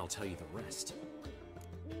 Then I'll tell you the rest.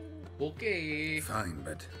 Okay. Fine,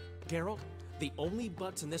 but... Geralt, the only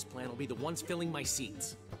buts in this plan will be the ones filling my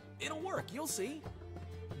seats. It'll work, you'll see.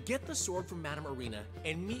 Get the sword from Madame Irina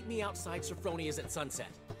and meet me outside Sophronia's at sunset.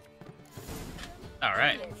 All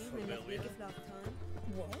right.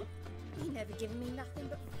 What? He never given me nothing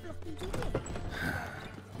but floppy, did he?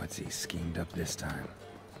 What's he schemed up this time?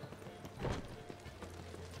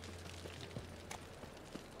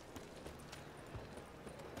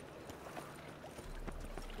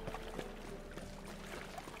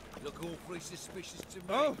 Look awfully suspicious to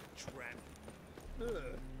me, tramp.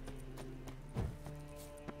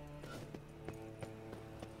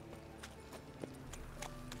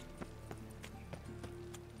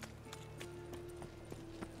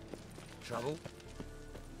 Trouble?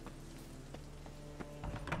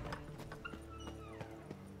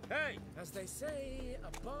 Hey! As they say,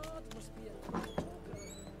 a bard must be a talker.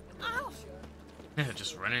 Ow!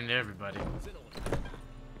 Just run into everybody.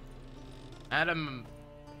 Adam,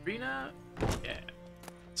 Rena? Yeah.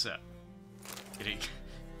 What's up?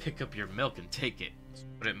 Pick up your milk and take it. Just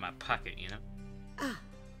put it in my pocket, you know? Ah,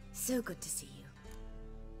 so good to see you.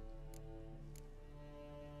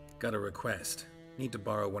 Got a request. Need to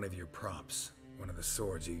borrow one of your props. One of the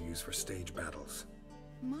swords you use for stage battles.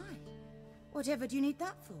 My, whatever do you need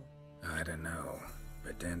that for? I don't know,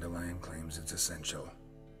 but Dandelion claims it's essential.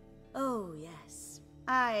 Oh, yes.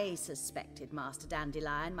 I suspected Master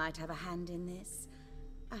Dandelion might have a hand in this.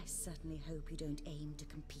 I certainly hope you don't aim to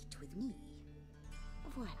compete with me.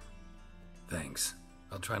 Voila. Thanks.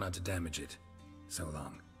 I'll try not to damage it. So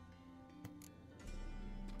long.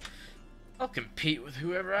 I'll compete with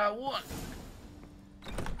whoever I want.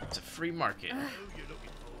 It's a free market.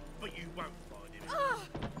 But you won't find him.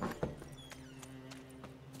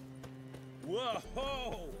 Whoa!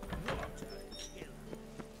 What a killer.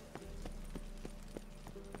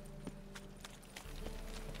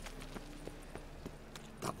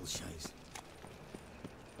 Double chase.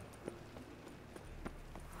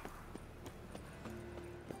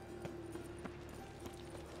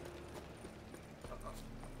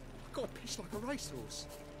 I've got a pitch like a racehorse.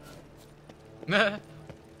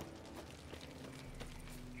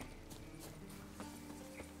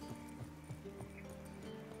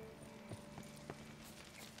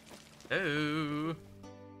 Oh.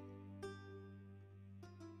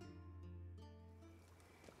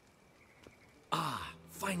 Ah,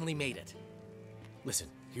 finally made it. Listen,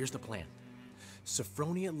 here's the plan.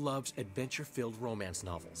 Sophronia loves adventure-filled romance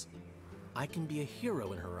novels. I can be a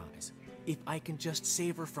hero in her eyes if I can just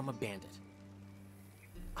save her from a bandit.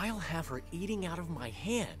 I'll have her eating out of my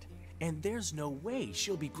hand, and there's no way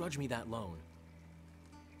she'll begrudge me that loan.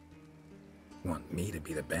 Want me to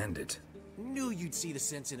be the bandit? Knew you'd see the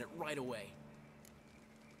sense in it right away.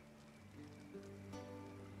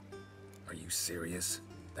 Are you serious?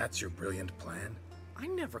 That's your brilliant plan? I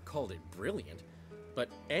never called it brilliant, but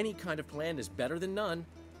any kind of plan is better than none.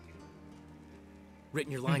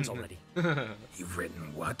 Written your lines already. You've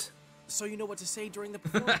written what? So you know what to say during the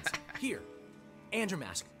performance. Here,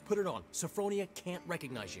 Andromask, put it on. Sophronia can't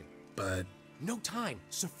recognize you. But... No time.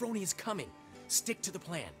 Sophronia's coming. Stick to the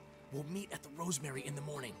plan. We'll meet at the Rosemary in the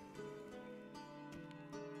morning.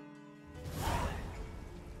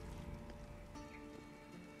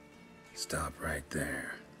 Stop right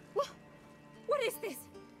there. What is this?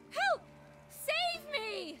 Help! Save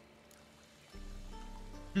me!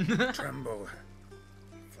 Tremble,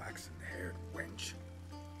 flaxen-haired wench.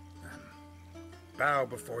 Bow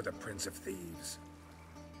before the Prince of Thieves.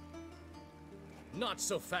 Not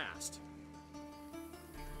so fast.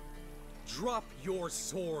 Drop your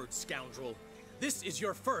sword, scoundrel. This is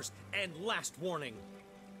your first and last warning.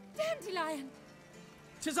 Dandelion!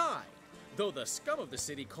 'Tis I, though the scum of the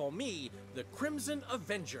city call me the Crimson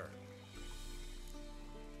Avenger.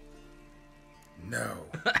 No,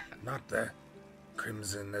 not the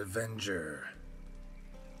Crimson Avenger.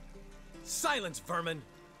 Silence, vermin!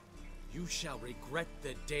 You shall regret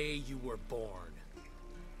the day you were born.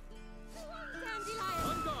 Dandelion!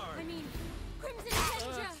 On guard! I mean, Crimson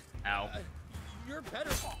Avenger! Ow. You're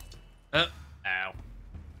better. Ow.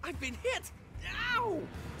 I've been hit! Ow!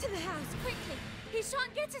 To the house, quickly! He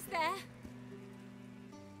shan't get us there!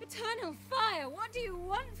 Eternal fire, what do you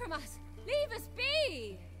want from us? Leave us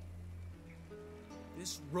be!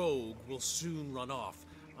 This rogue will soon run off.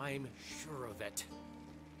 I'm sure of it.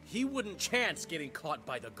 He wouldn't chance getting caught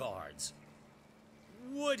by the guards.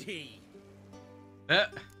 Would he?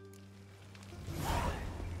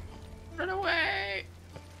 Run away!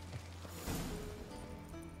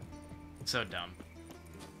 So dumb.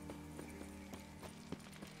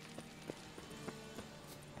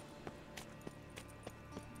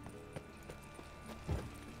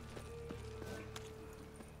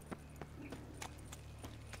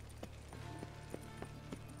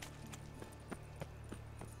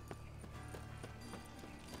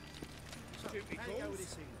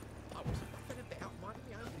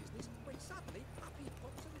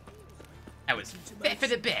 I was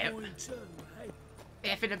faffing about.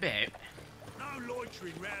 Faffing about. No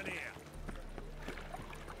loitering round here.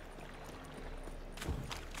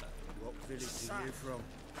 What village are you from?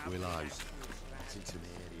 Willows. It's into the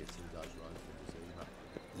area till does run for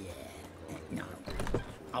the Yeah, no.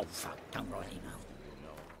 Oh, fuck, don't really know.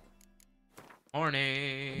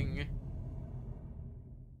 Morning.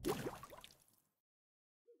 What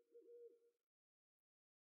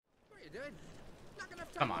are you doing? Not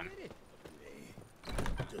enough time. Come on.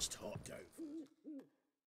 Just hot dope.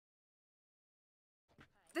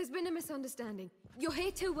 There's been a misunderstanding. You're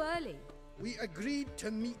here too early. We agreed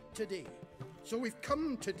to meet today, so we've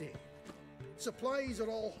come today. Supplies are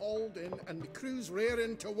all hauled in and the crew's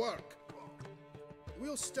raring to work.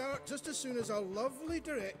 We'll start just as soon as our lovely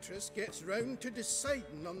directress gets round to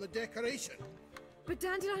deciding on the decoration. But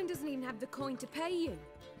Dandelion doesn't even have the coin to pay you.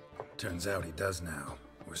 Turns out he does now,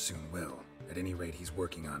 or soon will. At any rate, he's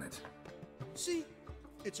working on it. See?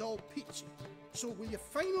 It's all peachy. So will you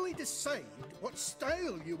finally decide what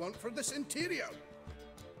style you want for this interior?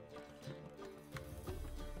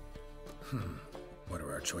 What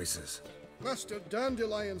are our choices? Master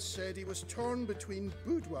Dandelion said he was torn between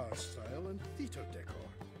boudoir style and theatre decor.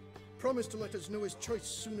 Promised to let us know his choice as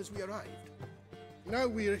soon as we arrived. Now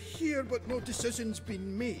we're here, but no decision's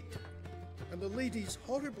been made. And the lady's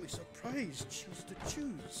horribly surprised she's to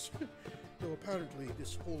choose. Though apparently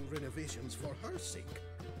this whole renovation's for her sake.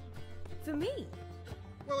 For me?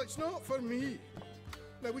 Well, it's not for me.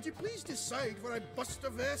 Now, would you please decide where I bust a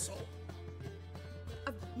vessel?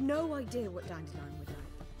 I've no idea what Dandelion would like.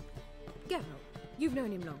 Geralt, you've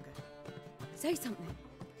known him longer. Say something.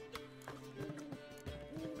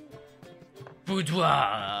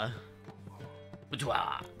 Boudoir.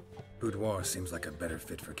 Boudoir. Boudoir seems like a better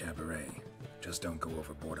fit for cabaret. Just don't go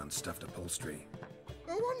overboard on stuffed upholstery.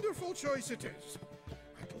 A wonderful choice it is.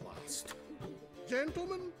 At last.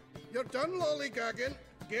 Gentlemen, you're done lollygagging.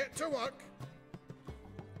 Get to work.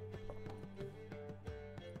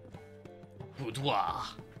 Boudoir.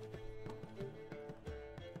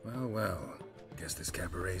 Well, well. Guess this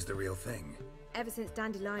cabaret's the real thing. Ever since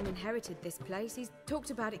Dandelion inherited this place, he's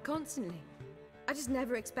talked about it constantly. I just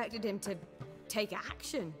never expected him to take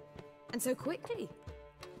action. And so quickly.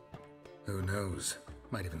 Who knows?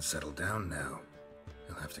 Might even settle down now.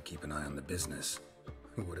 He'll have to keep an eye on the business.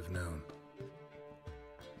 Who would have known?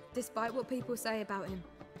 Despite what people say about him,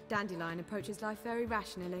 Dandelion approaches life very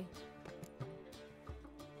rationally.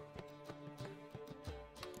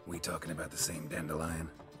 We talking about the same Dandelion?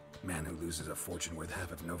 Man who loses a fortune worth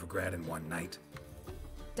half of Novigrad in one night?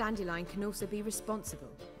 Dandelion can also be responsible.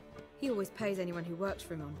 He always pays anyone who works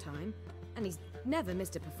for him on time, and he's never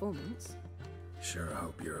missed a performance. Sure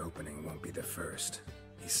hope your opening won't be the first.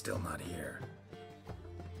 He's still not here.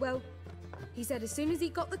 Well, he said as soon as he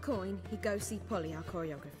got the coin, he'd go see Polly, our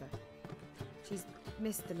choreographer. She's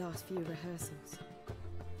missed the last few rehearsals.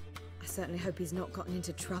 I certainly hope he's not gotten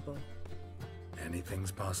into trouble.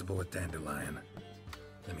 Anything's possible with Dandelion.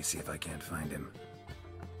 Let me see if I can't find him.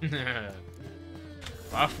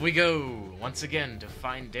 Off we go, once again, to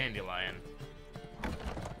find Dandelion.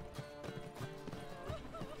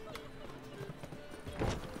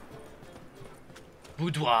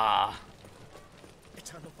 Boudoir.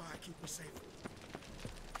 Eternal fire, keep me safe.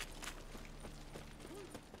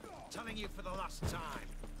 Telling you for the last time,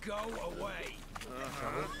 go away.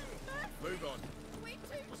 Move on. We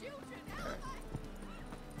two children,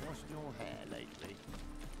 Washed your hair lately?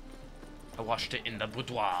 I washed it in the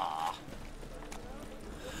boudoir.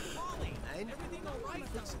 Molly, everything all right?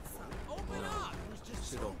 Open up.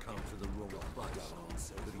 Said I'll come for the wrong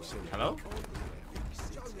price. But he said Hello?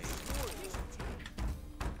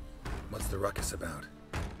 What's the ruckus about?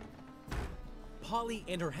 Polly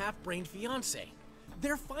and her half-brained fiancé.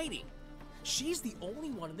 They're fighting. She's the only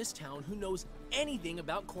one in this town who knows anything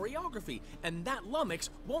about choreography, and that lummox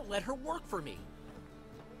won't let her work for me.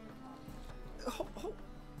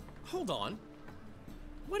 Hold on.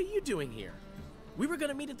 What are you doing here? We were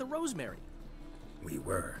gonna meet at the Rosemary. We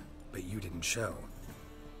were, but you didn't show.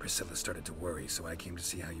 Priscilla started to worry, so I came to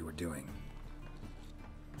see how you were doing.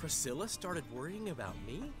 Priscilla started worrying about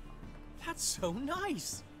me? That's so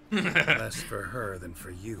nice. Less for her than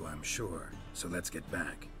for you, I'm sure. So let's get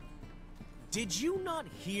back. Did you not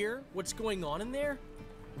hear what's going on in there?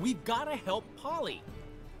 We've gotta help Polly.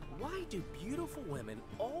 Why do beautiful women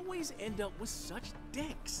always end up with such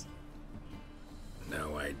dicks?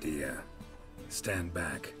 No idea. Stand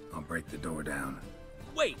back. I'll break the door down.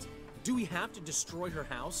 Wait! Do we have to destroy her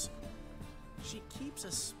house? She keeps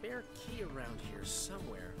a spare key around here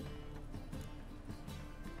somewhere.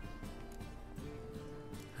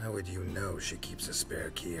 How would you know she keeps a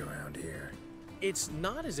spare key around here? It's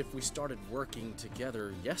not as if we started working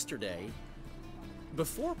together yesterday.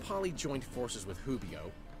 Before Polly joined forces with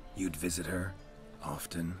Hubio, You'd visit her?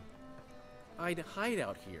 Often? I'd hide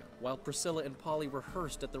out here while Priscilla and Polly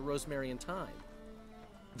rehearsed at the Rosemary in Time.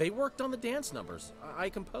 They worked on the dance numbers. I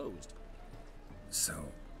composed. So,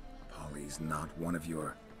 Polly's not one of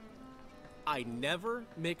your... I never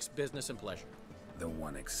mix business and pleasure. The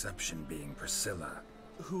one exception being Priscilla.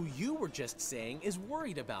 Who you were just saying is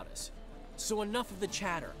worried about us. So enough of the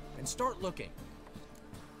chatter, and start looking.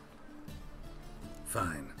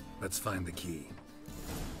 Fine. Let's find the key.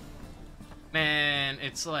 Man,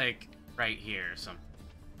 it's like right here or something.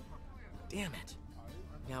 Damn it.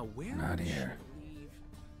 Now where Not would here. she leave?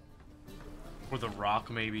 Or the rock,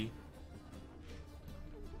 maybe.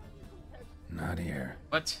 Not here.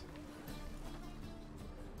 What?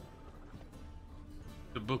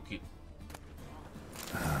 The bookie.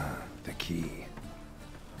 Ah, the key.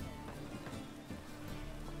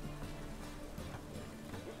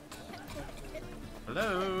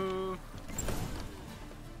 Hello?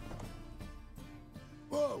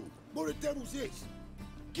 Whoa! What the devil's this?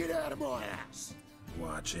 Get out of my house!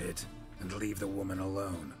 Watch it, and leave the woman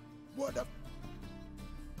alone. What the...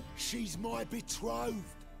 She's my betrothed.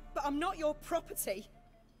 But I'm not your property.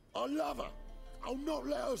 I love her. I'll not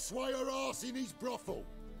let her sway her ass in his brothel.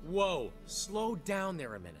 Whoa, slow down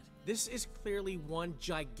there a minute. This is clearly one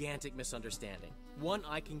gigantic misunderstanding. One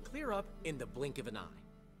I can clear up in the blink of an eye.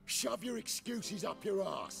 Shove your excuses up your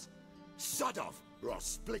ass. Sod off, or I'll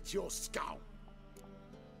split your skull.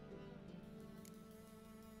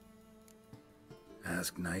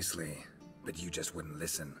 Ask nicely, but you just wouldn't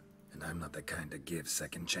listen, and I'm not the kind to give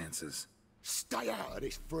second chances. Stay out of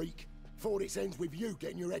this, freak, before this ends with you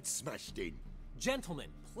getting your head smashed in. Gentlemen,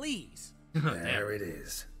 please. There it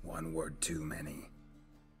is. One word too many.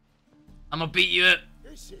 I'm gonna beat you up.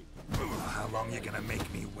 How long you gonna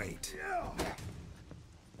make me wait?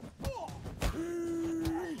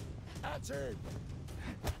 That's it.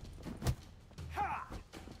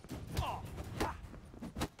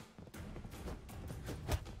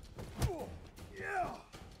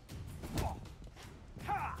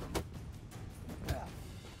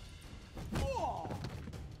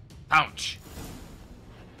 Ouch.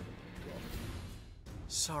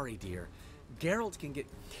 Sorry, dear. Geralt can get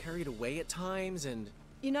carried away at times and...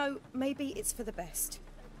 You know, maybe it's for the best.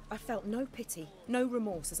 I felt no pity, no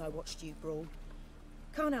remorse as I watched you brawl.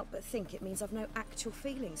 Can't help but think it means I've no actual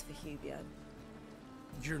feelings for Hubio.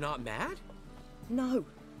 You're not mad? No.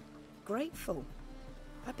 Grateful.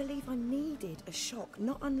 I believe I needed a shock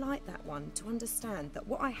not unlike that one to understand that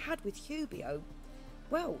what I had with Hubio,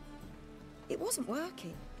 well, it wasn't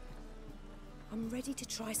working. I'm ready to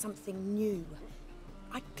try something new.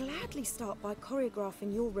 I'd gladly start by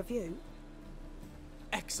choreographing your review.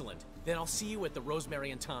 Excellent. Then I'll see you at the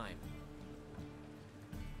Rosemary and Thyme.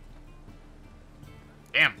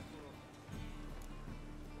 Damn.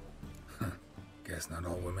 Guess not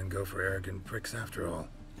all women go for arrogant pricks after all.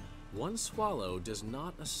 One swallow does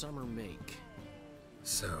not a summer make.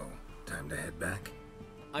 So, time to head back?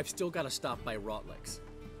 I've still got to stop by Rotlick's.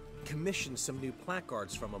 Commissioned some new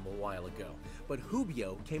placards from him a while ago, but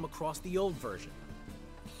Hubio came across the old version.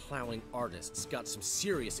 Plowing artists got some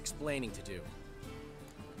serious explaining to do.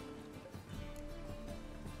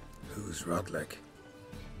 Who's Rotlick?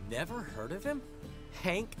 Never heard of him?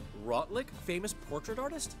 Hank Rotlick, famous portrait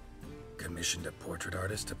artist? Commissioned a portrait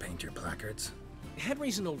artist to paint your placards?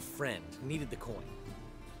 Henry's an old friend, needed the coin.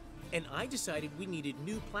 And I decided we needed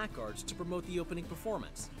new placards to promote the opening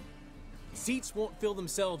performance. Seats won't fill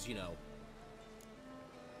themselves, you know.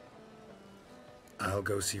 I'll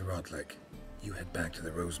go see Rotlick. You head back to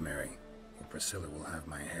the Rosemary, or Priscilla will have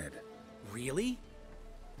my head. Really?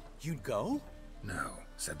 You'd go? No,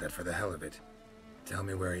 said that for the hell of it. Tell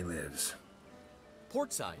me where he lives.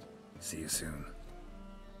 Portside. See you soon.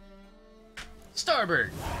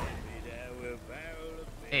 Starboard!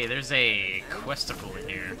 Hey, there's a questicle in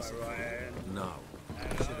here. No.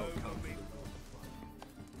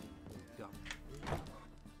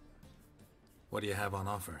 What do you have on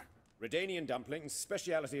offer? Redanian dumplings,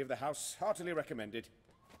 speciality of the house, heartily recommended.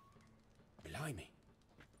 Blimey.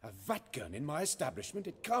 A vatgun in my establishment?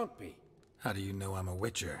 It can't be. How do you know I'm a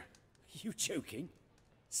witcher? You joking?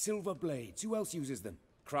 Silver blades, who else uses them?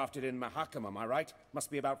 Crafted in Mahakam, am I right? Must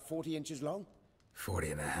be about 40 inches long?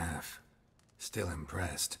 40 and a half. Still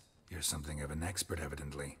impressed. You're something of an expert,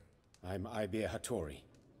 evidently. I'm Ibir Hattori,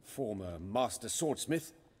 former master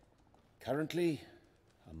swordsmith. Currently,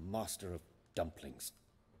 a master of dumplings.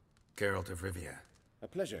 Geralt of Rivia. A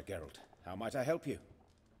pleasure, Geralt. How might I help you?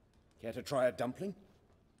 Care to try a dumpling?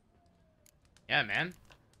 Yeah, man.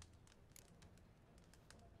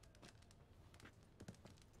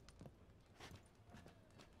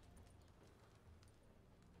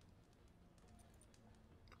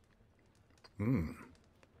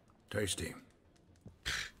 Tasty.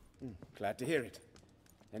 Glad to hear it.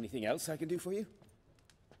 Anything else I can do for you?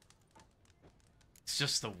 It's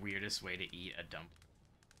just the weirdest way to eat a dump.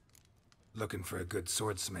 Looking for a good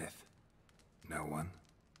swordsmith. No one?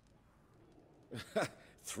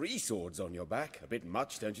 3 swords on your back. A bit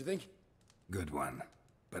much, don't you think? Good one.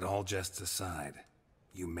 But all jests aside,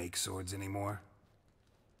 you make swords anymore?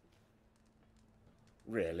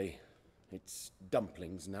 really. It's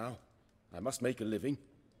dumplings now. I must make a living.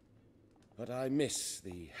 But I miss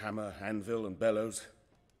the hammer, anvil, and bellows.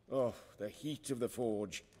 Oh, the heat of the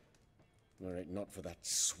forge. Were it not for that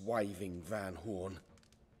swiving Van Horn.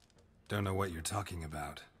 Don't know what you're talking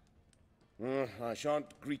about. I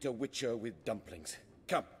shan't greet a witcher with dumplings.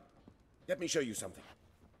 Come, let me show you something.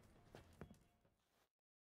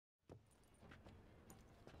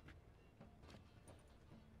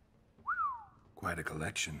 Quite a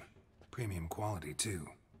collection. Premium quality, too.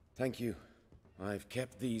 Thank you. I've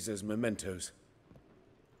kept these as mementos.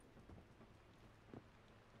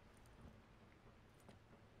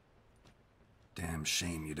 Damn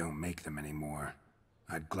shame you don't make them anymore.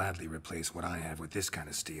 I'd gladly replace what I have with this kind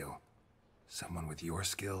of steel. Someone with your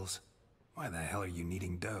skills? Why the hell are you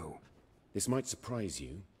needing dough? This might surprise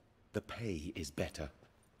you. The pay is better.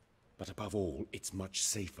 But above all, it's much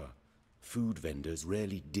safer. Food vendors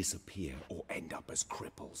rarely disappear or end up as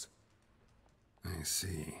cripples. I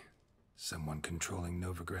see. Someone controlling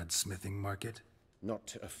Novigrad's smithing market?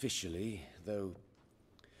 Not officially, though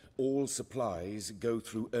all supplies go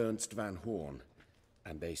through Ernst Van Horn.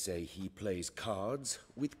 And they say he plays cards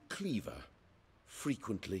with Cleaver.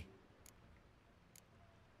 Frequently.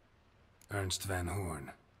 Ernst Van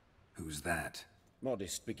Horn? Who's that?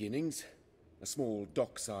 Modest beginnings. A small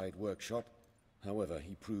dockside workshop. However,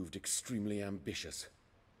 he proved extremely ambitious.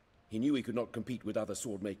 He knew he could not compete with other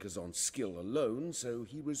swordmakers on skill alone, so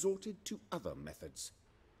he resorted to other methods.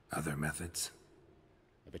 Other methods?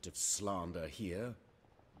 A bit of slander here,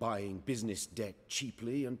 buying business debt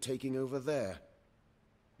cheaply and taking over there.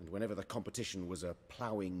 And whenever the competition was a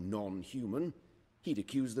ploughing non-human, he'd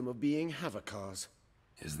accuse them of being Havocars.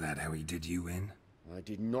 Is that how he did you in? I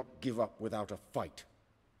did not give up without a fight.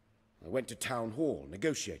 I went to Town Hall,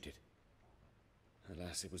 negotiated.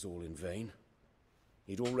 Alas, it was all in vain.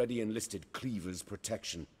 He'd already enlisted Cleaver's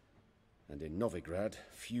protection, and in Novigrad,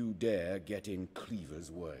 few dare get in Cleaver's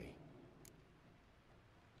way.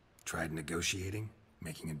 Tried negotiating?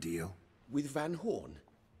 Making a deal? With Van Horn?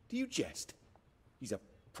 Do you jest? He's a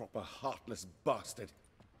proper heartless bastard.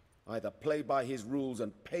 Either play by his rules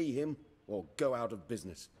and pay him, or go out of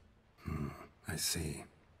business. I see.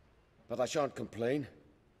 But I shan't complain.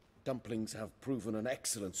 Dumplings have proven an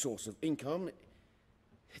excellent source of income.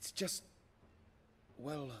 It's just...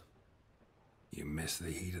 well... You miss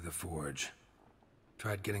the heat of the forge.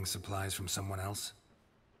 Tried getting supplies from someone else?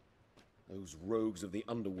 Those rogues of the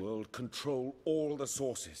underworld control all the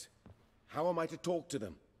sources. How am I to talk to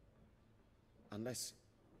them? Unless...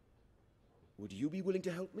 would you be willing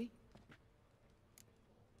to help me?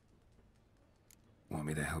 Want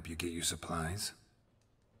me to help you get you supplies?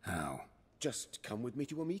 How? Just come with me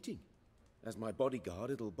to a meeting. As my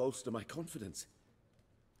bodyguard, it'll bolster my confidence.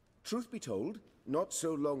 Truth be told, not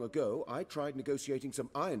so long ago, I tried negotiating some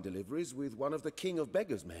iron deliveries with one of the King of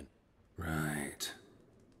Beggars' men. Right.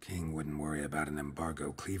 King wouldn't worry about an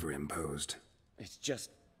embargo Cleaver imposed. It's just...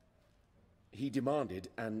 he demanded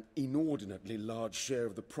an inordinately large share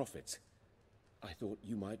of the profits. I thought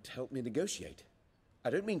you might help me negotiate. I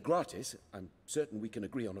don't mean gratis. I'm certain we can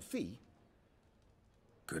agree on a fee.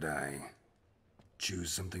 Could I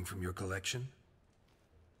choose something from your collection?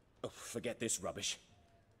 Oh, forget this rubbish.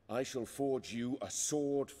 I shall forge you a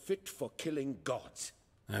sword fit for killing gods.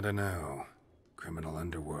 I don't know. Criminal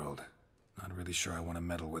underworld. Not really sure I want to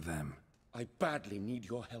meddle with them. I badly need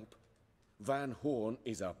your help. Van Horn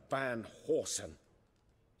is a Van Horsen.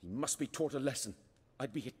 He must be taught a lesson.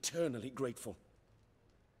 I'd be eternally grateful.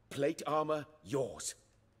 Plate armor, yours.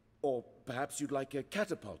 Or perhaps you'd like a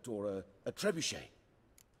catapult or a trebuchet.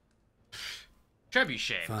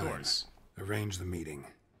 Trebuchet, Fine. of course. Arrange the meeting.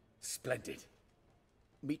 Splendid.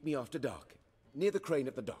 Meet me after dark, near the crane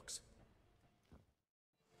at the docks.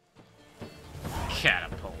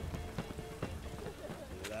 Catapult.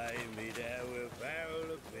 Lie me there with a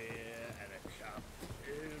barrel of beer and a cup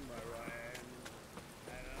in my right hand,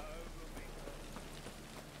 and over me.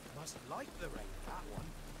 Must like the rain, that one.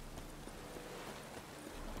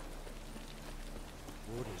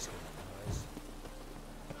 Wood is gonna rise.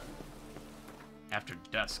 After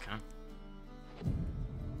dusk, huh?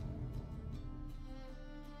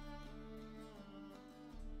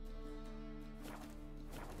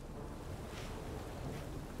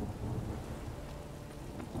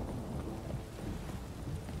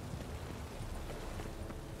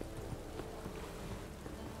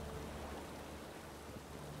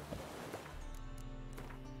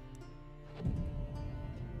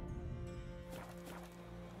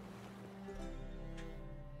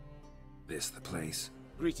 This the place?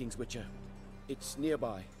 Greetings, Witcher. It's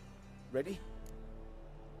nearby. Ready?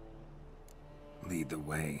 Lead the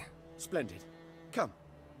way. Splendid. Come.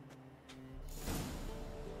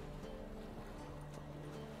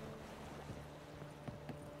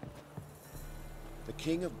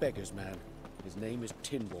 king of beggars, man. His name is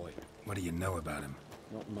Tin Boy. What do you know about him?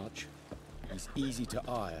 Not much. He's easy to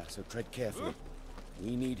ire, so tread carefully.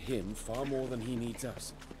 We need him far more than he needs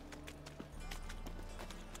us.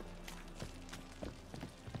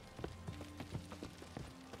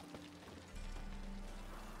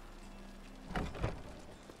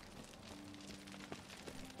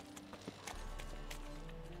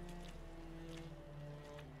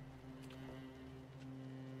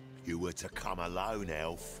 You were to come alone,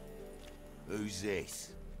 elf. Who's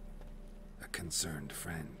this? A concerned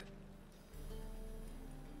friend.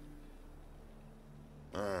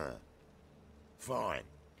 Ah. Fine.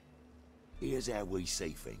 Here's how we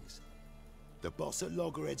see things. The boss at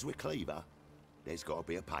Loggerheads with Cleaver, there's got to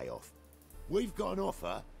be a payoff. We've got an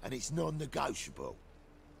offer, and it's non-negotiable.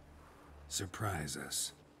 Surprise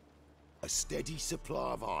us. A steady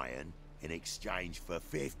supply of iron in exchange for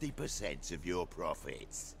 50% of your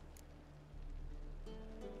profits.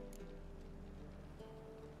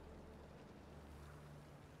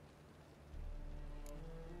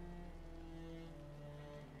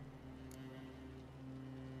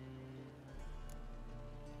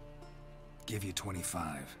 Give you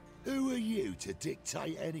 25. Who are you to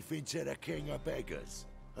dictate anything to the king of beggars?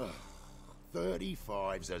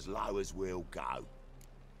 35's as low as we'll go.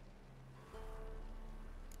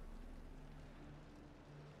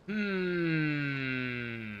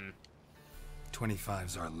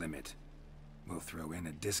 25's our limit. We'll throw in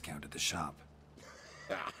a discount at the shop.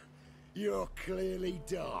 You're clearly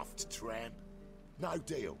daft, tramp. No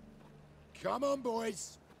deal. Come on,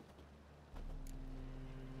 boys.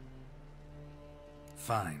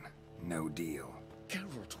 Fine. No deal.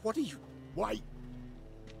 Geralt, what are you... Wait.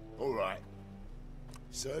 All right.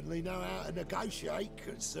 Certainly know how to negotiate,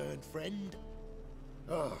 concerned friend.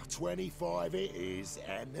 25 it is,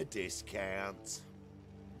 and the discount.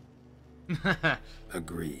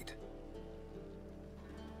 Agreed.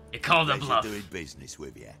 You called a Pleasure bluff. doing business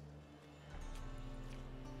with you.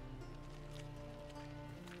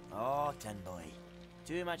 Oh, Tin Boy.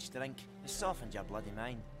 Too much drink. It's softened your bloody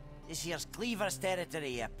mind. This here's Cleaver's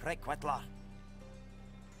territory, you prick whittler.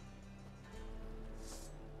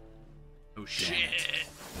 Oh shit!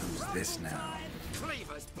 Who's this now?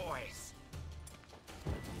 Cleaver's boys.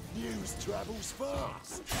 News travels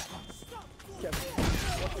fast.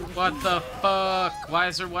 What the fuck? Why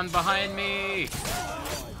is there one behind me?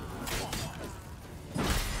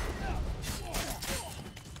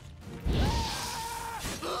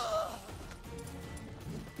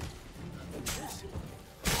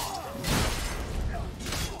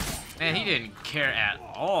 Man, he didn't care at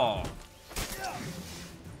all.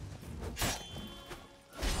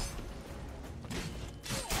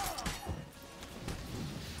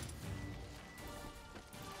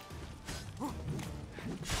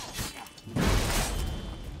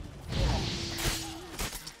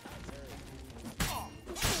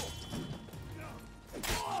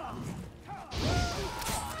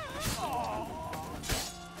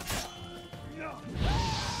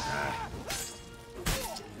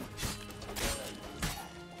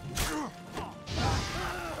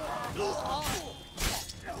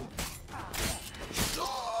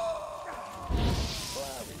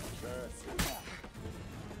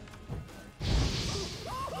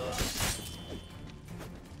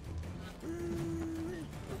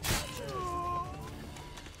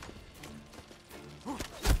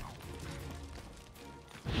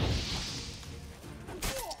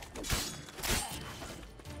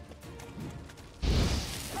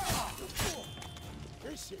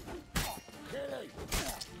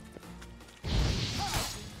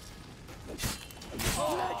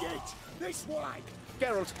 Leg it! This way!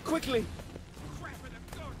 Geralt, quickly!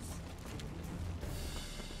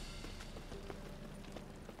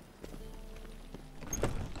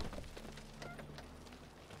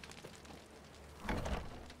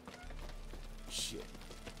 Shit.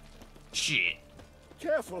 Shit.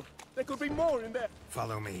 Careful! There could be more in there!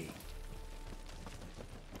 Follow me.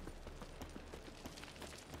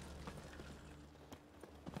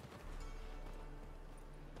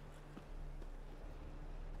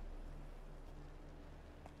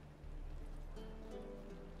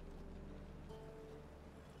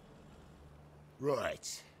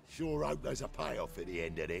 Right. Sure hope there's a payoff at the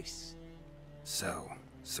end of this. So,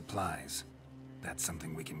 supplies. That's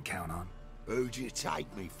something we can count on? Who'd you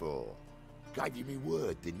take me for? Gave you me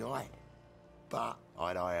word, didn't I? But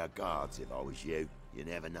I'd hire guards if I was you. You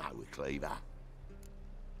never know with Cleaver.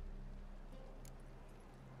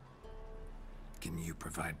 Can you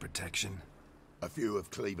provide protection? A few of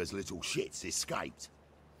Cleaver's little shits escaped.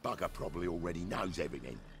 Bugger probably already knows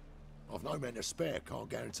everything. I've no men to spare, can't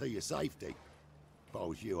guarantee your safety. If I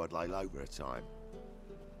was you, I'd lay low for a time.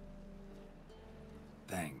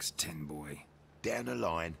 Thanks, Tin Boy. Down the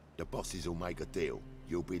line, the bosses will make a deal.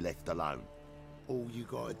 You'll be left alone. All you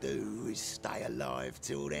gotta do is stay alive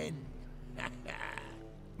till then.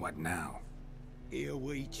 What now? Here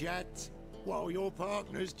we chat, while your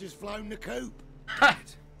partner's just flown the coop.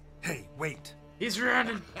 Hey, wait. He's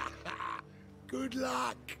running. Good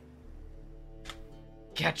luck.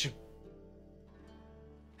 Catch him.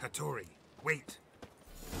 Hattori, wait.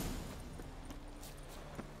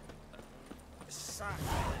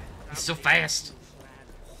 He's so fast.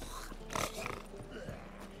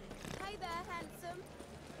 Hey there, handsome.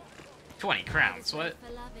 20 crowns, what?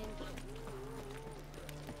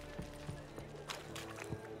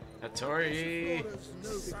 Hattori.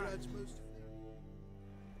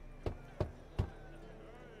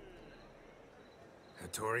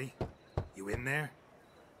 Hattori, you in there?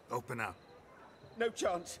 Open up. No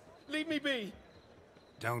chance. Leave me be.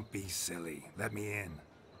 Don't be silly. Let me in.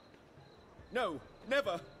 No,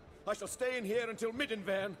 never. I shall stay in here until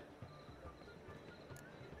Middenvern.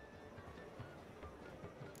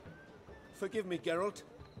 Forgive me, Geralt.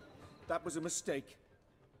 That was a mistake.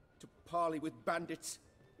 To parley with bandits,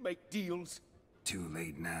 make deals. Too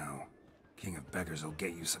late now. King of Beggars will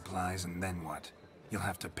get you supplies, and then what? You'll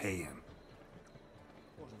have to pay him.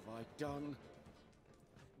 What have I done?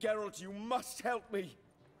 Geralt, you must help me.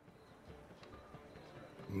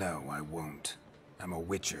 No, I won't. I'm a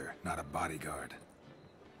witcher, not a bodyguard.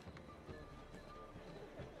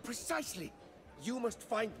 Precisely. You must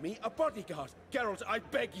find me a bodyguard. Geralt, I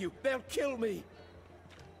beg you. They'll kill me.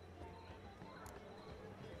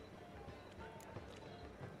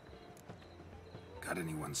 Got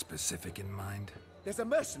anyone specific in mind? There's a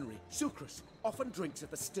mercenary, Sucrus. Often drinks at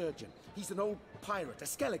the Sturgeon. He's an old pirate, a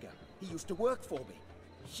Skelliger. He used to work for me.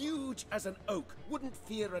 Huge as an oak. Wouldn't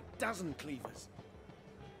fear a dozen cleavers.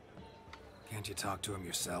 Can't you talk to him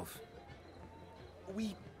yourself?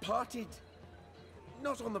 We parted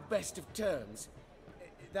not on the best of terms.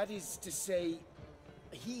 That is to say,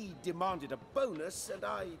 he demanded a bonus and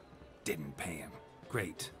I... Didn't pay him.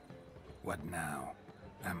 Great. What now?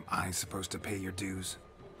 Am I supposed to pay your dues?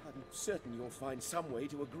 I'm certain you'll find some way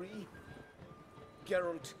to agree.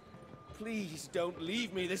 Geralt, please don't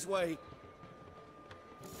leave me this way.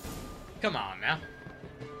 Come on now.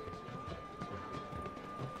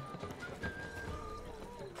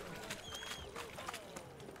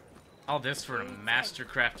 All this for a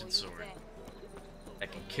master-crafted sword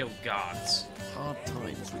that can kill gods. Hard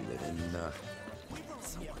times we live in,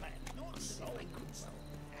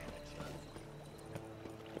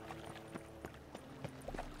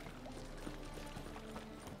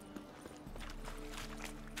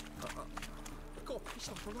 God, piece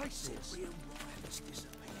of braces.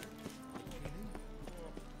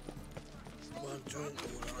 One drink,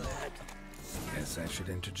 all I had. Guess I should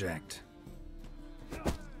interject.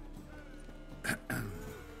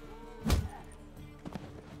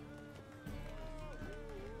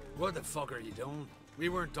 What the fuck are you doing? We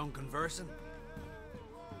weren't done conversing.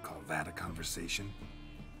 Call that a conversation?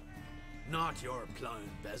 Not your plowing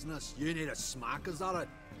business. You need a smack us at it.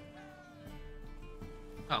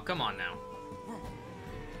 Oh, come on now.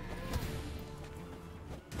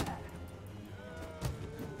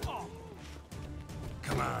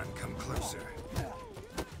 Come on, come closer.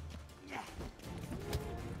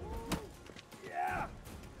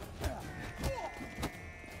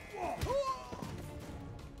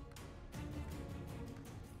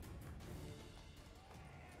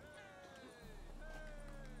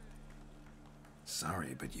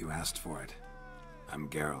 Sorry, but you asked for it. I'm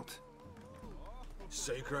Geralt.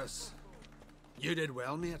 Sucrus, you did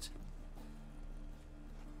well, mate.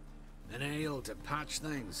 An ale to patch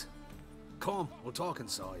things. Come, we'll talk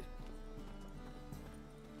inside.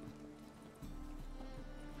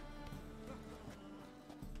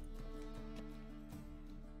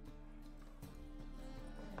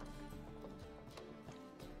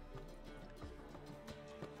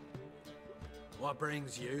 What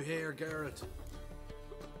brings you here, Geralt?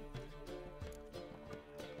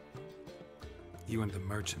 You and the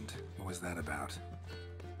merchant, what was that about?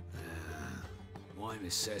 Why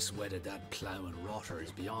Miss Sis wedded that ploughing rotter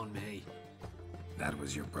is beyond me. That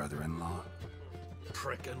was your brother-in-law?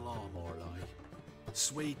 Prick-in-law, more like.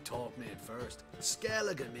 Sweet talk me at first.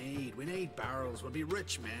 Skelligan mead, we need barrels, we'll be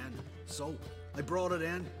rich men. So, I brought it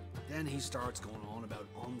in. Then he starts going on about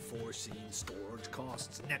unforeseen storage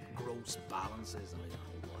costs, net gross balances, and I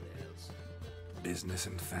don't know what else. Business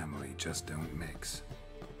and family just don't mix.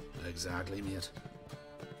 Exactly, mate.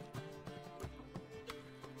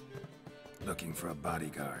 Looking for a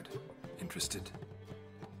bodyguard. Interested?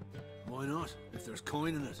 Why not, if there's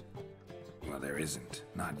coin in it? Well, there isn't.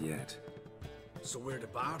 Not yet. So we're to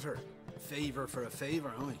barter. Favor for a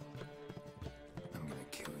favor, aye? I'm gonna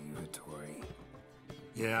kill you, Hattori.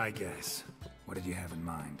 Yeah, I guess. What did you have in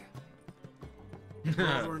mind?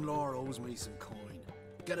 Brother-in-law owes me some coin.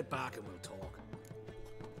 Get it back and we'll talk.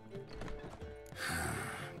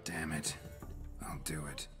 Damn it. I'll do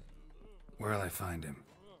it. Where'll I find him?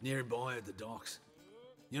 Nearby at the docks.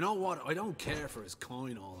 You know what? I don't care for his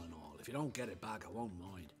coin all in all. If you don't get it back, I won't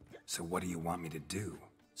mind. So what do you want me to do?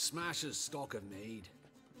 Smash his stock of mead.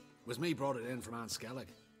 Was me brought it in from Aunt Skellig.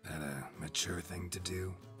 That a mature thing to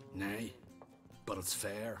do? Nay, but it's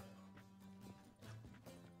fair.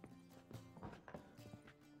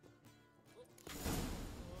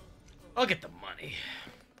 I'll get the money.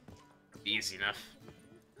 Easy enough.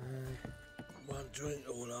 One drink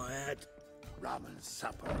all I had. Rum and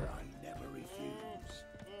supper I never refuse.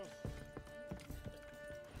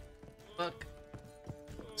 Look.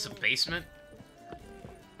 It's a basement.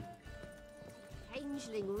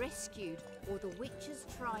 Changeling rescued, or the Witcher's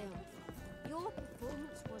triumph. Your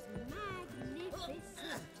performance was magnificent.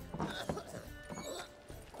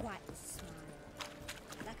 Quite the smile.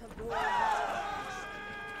 Like a roar.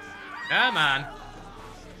 Come on.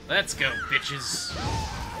 Let's go, bitches.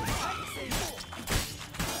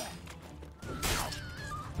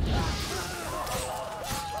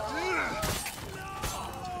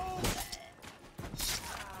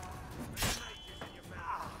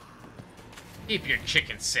 Keep your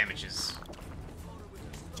chicken sandwiches.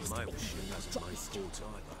 My ship hasn't made fault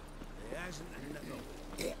either. It hasn't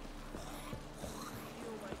another.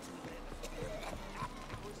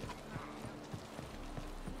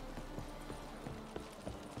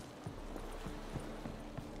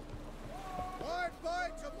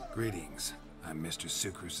 Greetings. I'm Mr.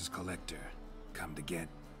 Sucrus's collector. Come to get...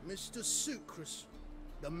 Mr. Sucrus,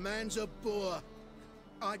 the man's a boor.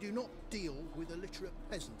 I do not deal with illiterate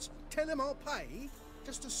peasants. Tell him I'll pay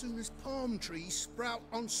just as soon as palm trees sprout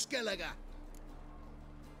on Skellige.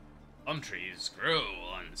 Palm trees grow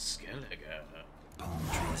on Skellige. Palm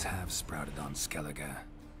trees have sprouted on Skellige.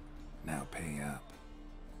 Now pay up.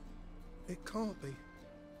 It can't be.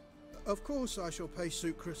 Of course I shall pay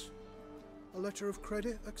Sucrus. A letter of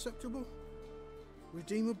credit acceptable?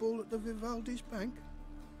 Redeemable at the Vivaldi's bank?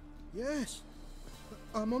 Yes.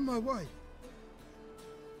 I'm on my way.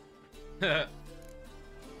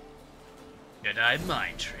 Jedi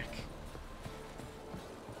mind trick.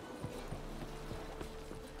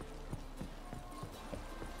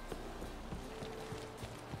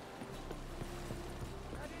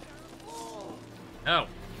 No.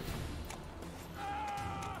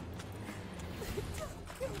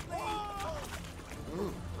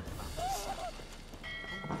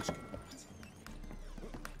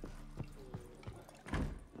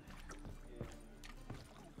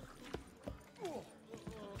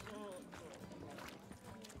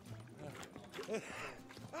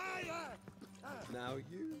 Now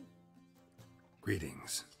you.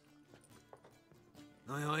 Greetings.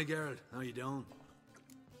 Aye, Geralt. How you doing?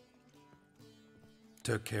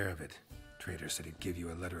 Took care of it. Trader said he'd give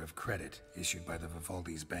you a letter of credit issued by the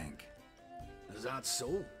Vivaldi's bank. Is that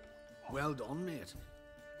so? Well done, mate.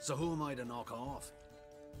 So who am I to knock off?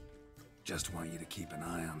 Just want you to keep an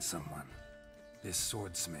eye on someone. This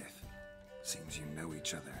swordsmith. Seems you know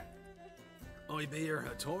each other. I be your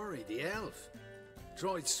Hattori, the elf.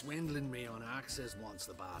 Tried swindling me on axes once,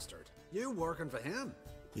 the bastard. You working for him?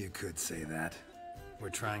 You could say that. We're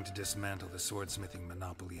trying to dismantle the swordsmithing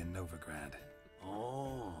monopoly in Novigrad.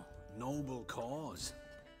 Oh, noble cause.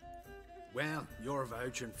 Well, you're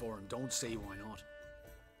vouching for him, don't see why not.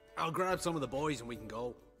 I'll grab some of the boys and we can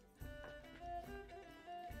go.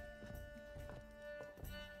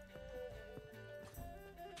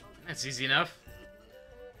 That's easy enough.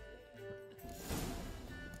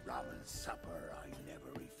 Rum and supper I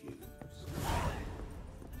never refuse.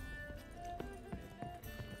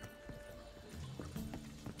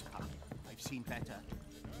 I've seen better.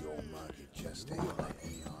 Your market just ain't like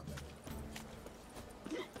any other.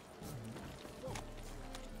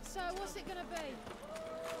 So, what's it gonna be?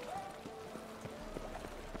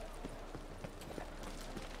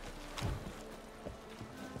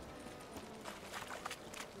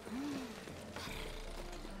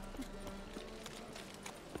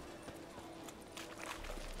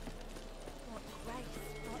 What grace,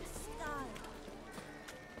 what style.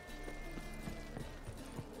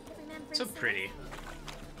 Every man for So himself. pretty.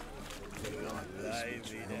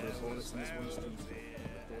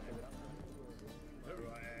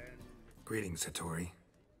 Greetings, Hattori.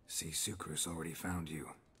 See, Sucrus already found you.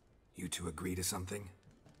 You two agree to something?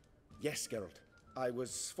 Yes, Geralt. I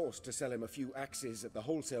was forced to sell him a few axes at the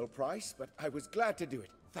wholesale price, but I was glad to do it.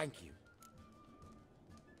 Thank you.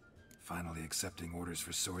 Finally accepting orders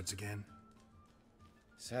for swords again?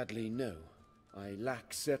 Sadly, no. I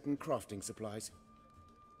lack certain crafting supplies.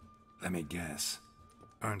 Let me guess.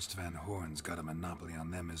 Ernst van Horn's got a monopoly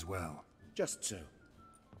on them as well. Just so.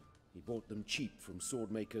 He bought them cheap from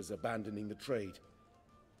sword makers abandoning the trade.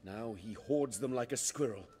 Now he hoards them like a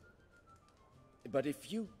squirrel. But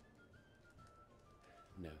if you...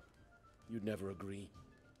 No, you'd never agree.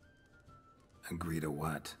 Agree to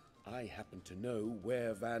what? I happen to know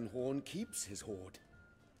where Van Horn keeps his hoard.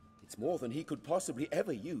 It's more than he could possibly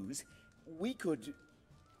ever use. We could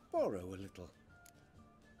borrow a little.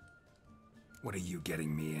 What are you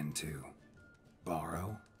getting me into?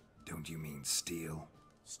 Borrow? Don't you mean steal?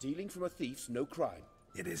 Stealing from a thief's no crime.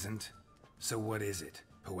 It isn't? So what is it?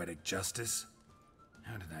 Poetic justice?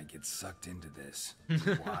 How did I get sucked into this?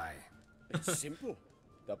 Why? It's simple.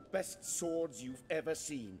 The best swords you've ever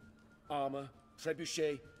seen. Armor,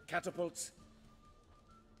 trebuchet, catapults.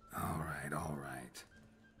 All right.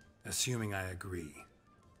 Assuming I agree,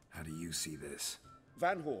 how do you see this?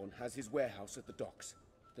 Van Horn has his warehouse at the docks.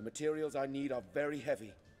 The materials I need are very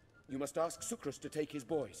heavy. You must ask Sukrus to take his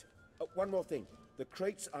boys. One more thing. The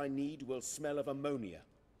crates I need will smell of ammonia.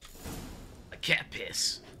 A cat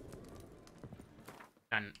piss.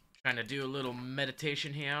 Trying to do a little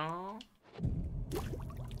meditation here.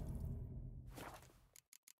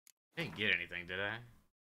 Didn't get anything, did I?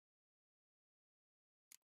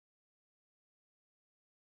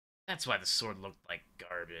 That's why the sword looked like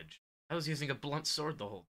garbage. I was using a blunt sword the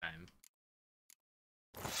whole time.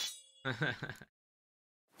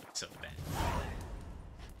 So bad.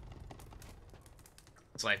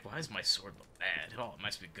 It's like, why does my sword look bad? Oh, it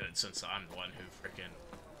must be good since I'm the one who frickin'...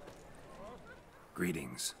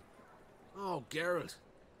 Greetings. Oh, Geralt.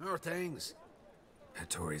 How are things?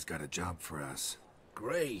 Hattori's got a job for us.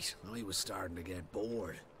 Great. I was starting to get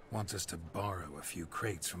bored. Wants us to borrow a few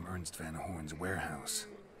crates from Ernst van Horn's warehouse.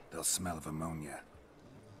 They'll smell of ammonia.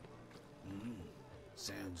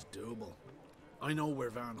 Sounds doable. I know where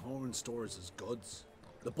Van Horn stores his goods.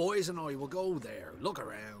 The boys and I will go there, look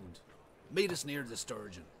around. Meet us near the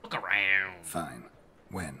Sturgeon. Look around. Fine.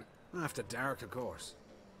 When? After dark, of course.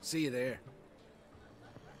 See you there.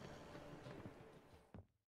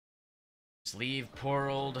 Just leave poor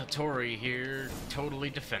old Hattori here, totally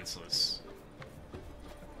defenseless.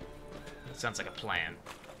 Sounds like a plan.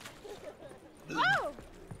 Oh!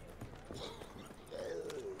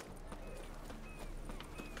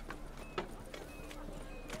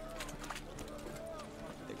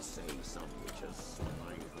 They say some witches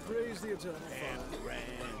survive. Praise the eternal Pam.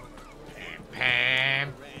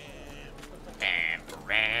 Pam.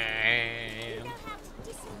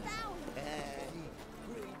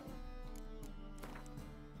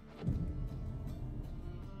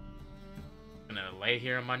 I'm gonna lay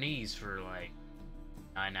here on my knees for like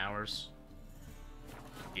 9 hours.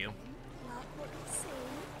 You?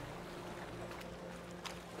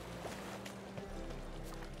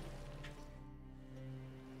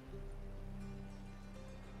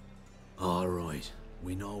 All right.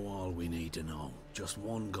 We know all we need to know. Just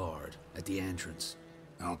one guard at the entrance.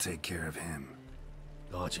 I'll take care of him.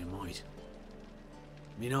 Thought you might.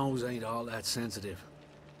 Me nose ain't all that sensitive.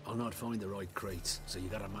 I'll not find the right crates, so you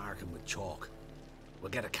gotta mark them with chalk. We'll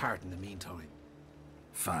get a cart in the meantime.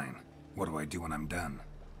 Fine. What do I do when I'm done?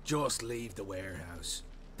 Just leave the warehouse.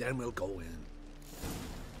 Then we'll go in.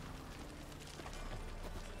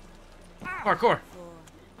 Parkour!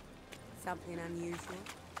 Something unusual?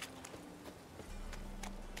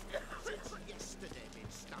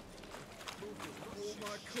 All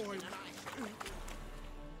my coin.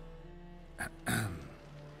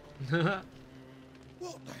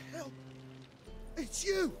 What the hell? It's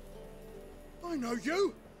you! I know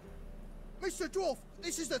you! Mr. Dwarf,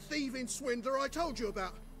 this is the thieving swindler I told you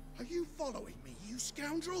about. Are you following me, you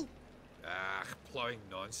scoundrel? Ah, plowing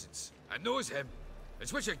nonsense. I knows him.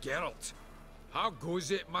 It's Witcher Geralt. How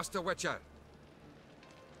goes it, Master Witcher?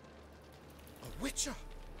 A witcher?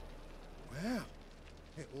 Well,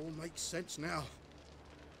 it all makes sense now.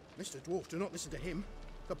 Mr. Dwarf, do not listen to him.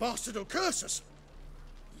 The bastard will curse us.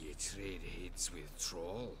 Ye trade heads with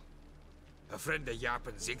Troll. A friend of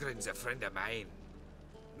Yappin Zigrin's a friend of mine.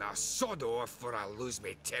 Now sod off or I'll lose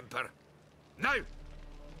my temper. Now!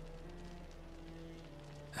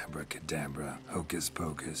 Abracadabra, hocus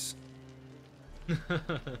pocus.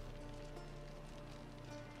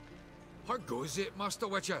 How goes it, Master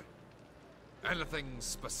Witcher? Anything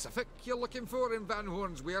specific you're looking for in Van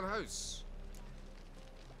Horn's warehouse?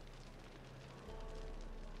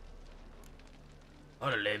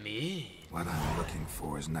 Oughta let me in. What I'm looking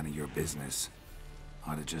for is none of your business.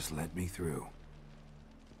 Oughta just let me through.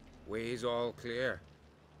 Way's all clear.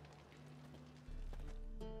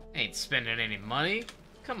 Ain't spending any money.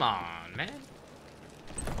 Come on, man.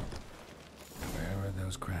 Where are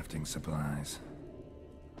those crafting supplies?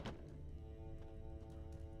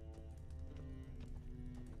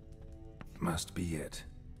 Must be it.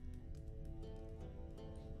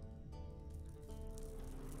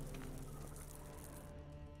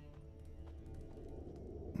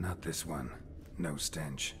 Not this one. No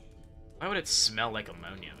stench. Why would it smell like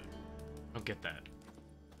ammonia? I don't get that.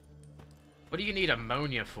 What do you need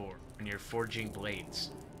ammonia for when you're forging blades?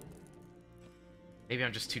 Maybe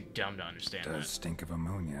I'm just too dumb to understand that. Does stink of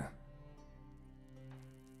ammonia.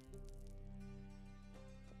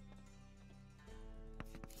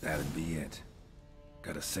 That'd be it.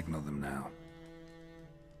 Gotta signal them now.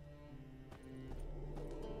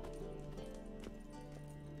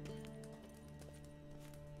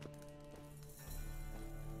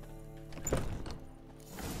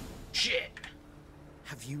 Shit!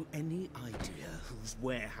 Have you any idea whose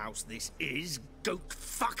warehouse this is, goat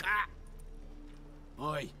fucker?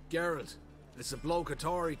 Aye, Geralt. It's the bloke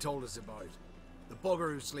Atari told us about. The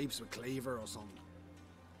bugger who sleeps with Cleaver or something.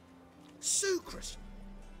 Sucrus,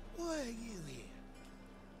 why are you here?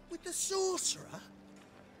 With the sorcerer?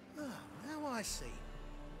 Oh, now I see.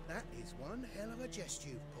 That is one hell of a jest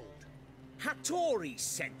you've pulled. Hattori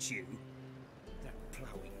sent you? That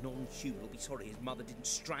ploughing non-human will be sorry his mother didn't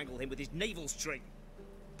strangle him with his navel string.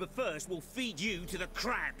 But first, we'll feed you to the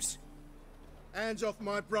crabs. Hands off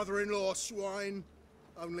my brother-in-law, swine.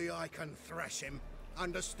 Only I can thrash him.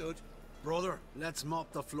 Understood? Brother, let's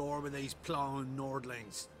mop the floor with these ploughing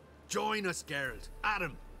Nordlings. Join us, Geralt.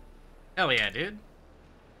 Adam. Hell yeah, dude.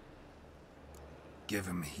 Give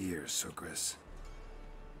him here, Sucrus.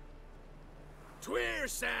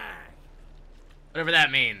 Tweersag! Whatever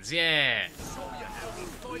that means, yeah. Show you how we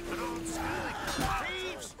fight with old Skellig.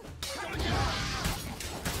 Thieves!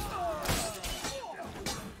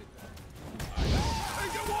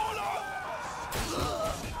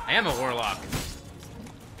 I am a warlock.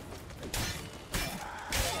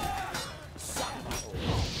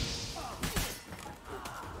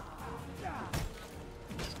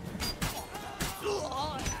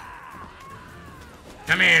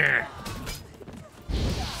 Come here!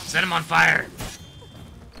 Set him on fire!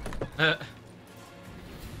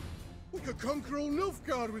 We could conquer all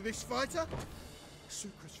Nilfgaard with this fighter.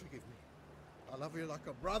 Sucrus, forgive me. I love you like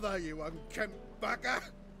a brother, you unkempt bugger.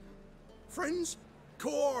 Friends?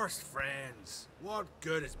 Course, friends. What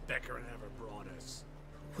good has Beckerin ever brought us?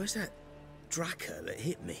 Where's that Draka that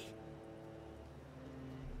hit me?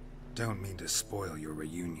 Don't mean to spoil your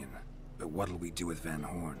reunion, but what'll we do with Van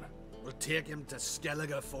Horn? We'll take him to Skellige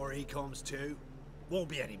before he comes to. Won't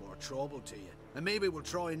be any more trouble to you. And maybe we'll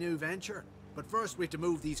try a new venture. But first we have to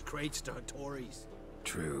move these crates to Hattori's.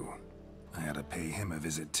 True. I ought to pay him a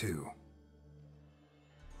visit too.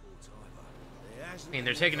 I mean,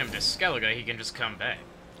 they're taking him to Skellige, he can just come back.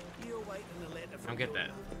 I don't get that.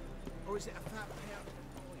 Or is it a fat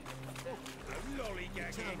pair?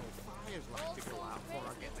 Lollygagging. Fires like to go out before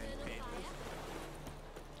I get them papers.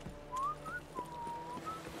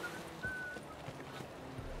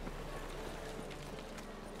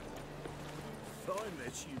 I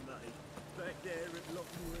met you, mate. Back there at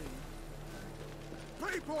Loch Marine.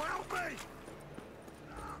 People, help me!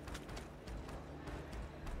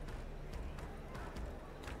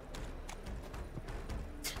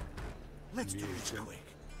 Let's do this quick.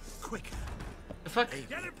 Quicker. The fuck?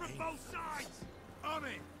 Get it from both sides! On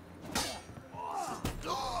it!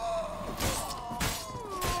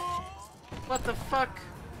 What the fuck?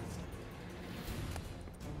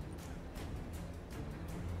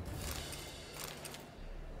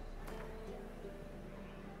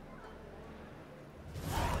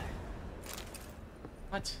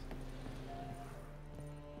 What?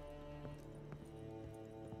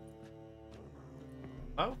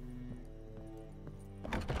 Oh?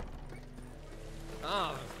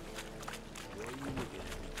 Ah.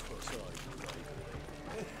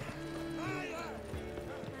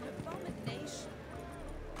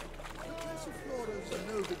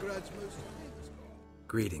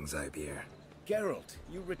 Greetings, Ibeer. Geralt,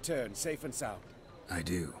 you return safe and sound. I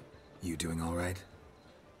do. You doing all right?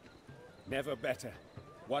 Never better.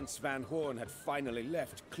 Once Van Horn had finally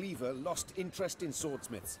left, Cleaver lost interest in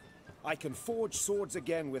swordsmiths. I can forge swords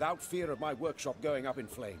again without fear of my workshop going up in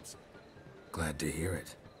flames. Glad to hear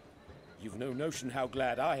it. You've no notion how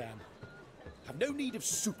glad I am. Have no need of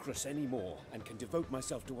Sucrus anymore, and can devote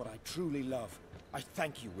myself to what I truly love. I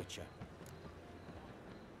thank you, Witcher.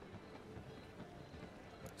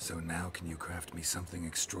 So now can you craft me something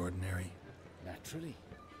extraordinary? Naturally.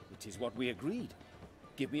 It is what we agreed.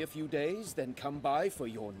 Give me a few days, then come by for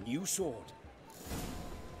your new sword.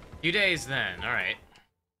 Few days then, alright.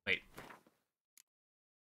 Wait.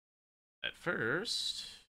 At first...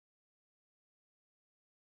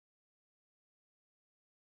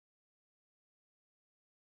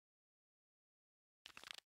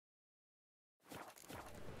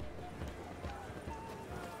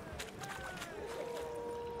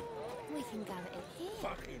 We can go at it here.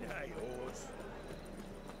 Fucking hey, horse.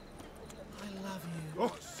 I love you.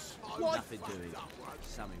 What? Nothing doing.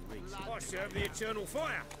 Something reeks. I serve the eternal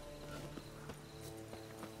fire.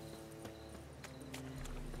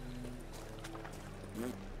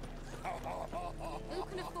 Who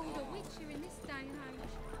can afford a witcher in this day and age?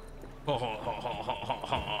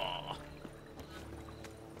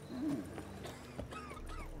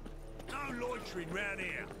 No loitering round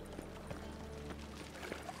here.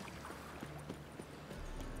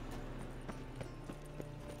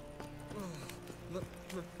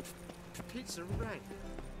 Pizza rank.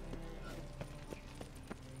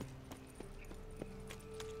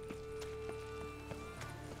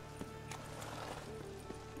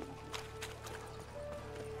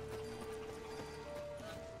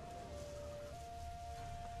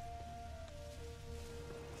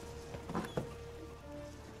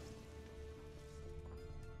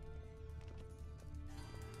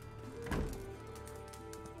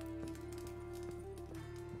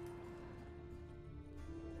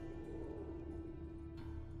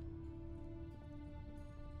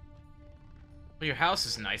 Well, your house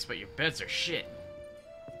is nice, but your beds are shit.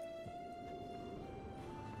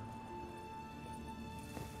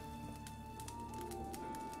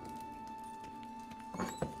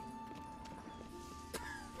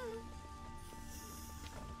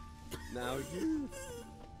 Now you...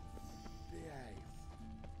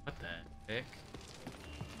 What the heck?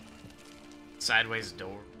 Sideways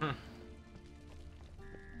door. Huh.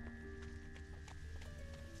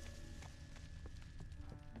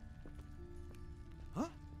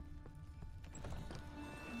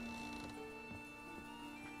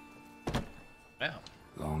 Well.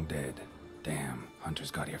 Long dead. Damn, Hunters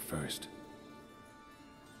got here first.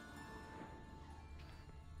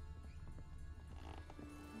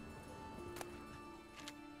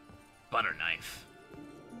 Butter knife.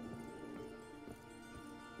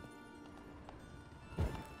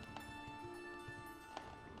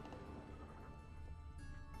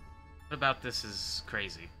 What about this is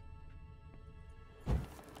crazy?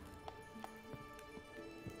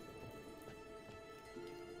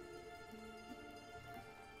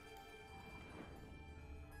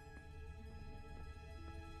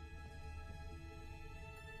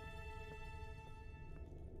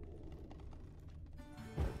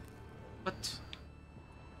 What?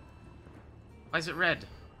 Why is it red?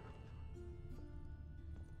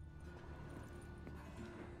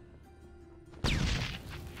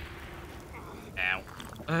 Ow.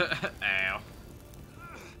 Ow.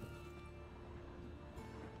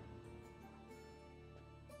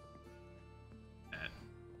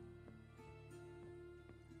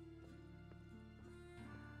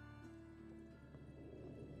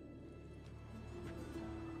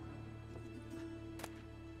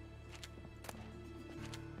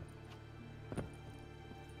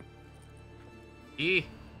 E.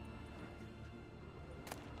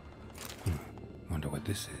 Wonder what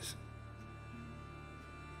this is.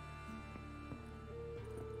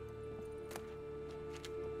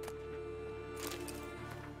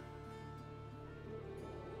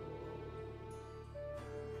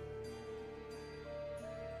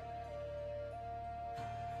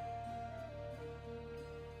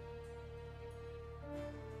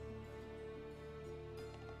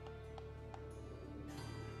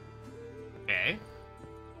 Okay.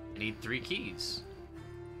 I need 3 keys.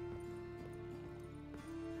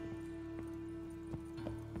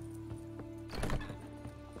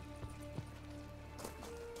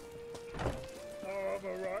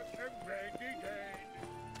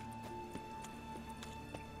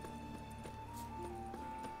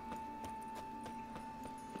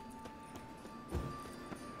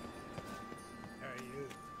 Hey, you.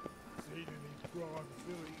 Seen any prime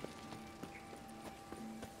filly?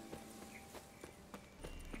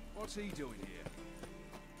 What's he doing here?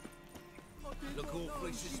 Look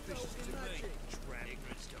awfully suspicious to me.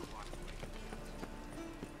 Ignorance to what?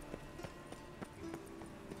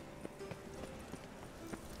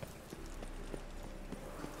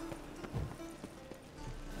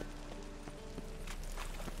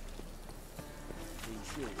 In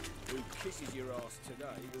short, who kisses your ass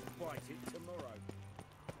today will bite it tomorrow.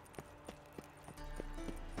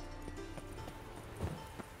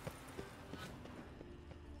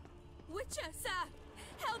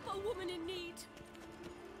 in need.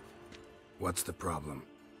 What's the problem?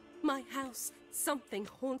 My house. Something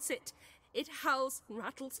haunts it. It howls and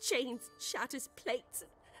rattles chains, shatters plates.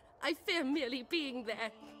 I fear merely being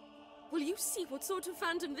there. Will you see what sort of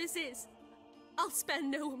phantom this is? I'll spare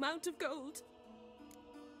no amount of gold.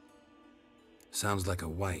 Sounds like a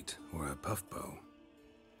white or a puffbow.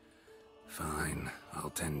 Fine,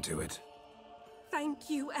 I'll tend to it. Thank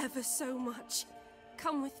you ever so much.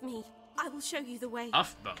 Come with me. I will show you the way.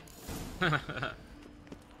 Puffbow.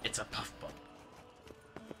 It's a puffbow.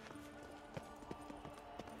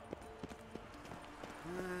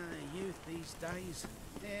 Youth these days,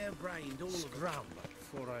 hair-brained all of it. Scram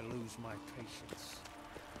before I lose my patience.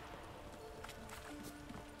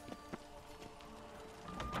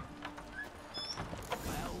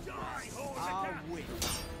 Our wit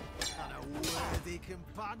and a worthy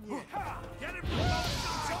companion. Get him!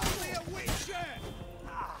 It's only a witcher!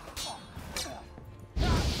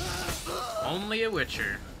 Only a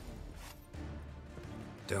witcher.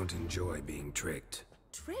 Don't enjoy being tricked.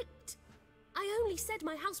 Tricked? I only said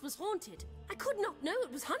my house was haunted. I could not know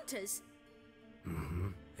it was hunters. Mm-hmm.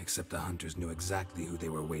 Except the hunters knew exactly who they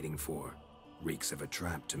were waiting for. Reeks of a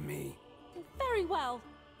trap to me. Very well.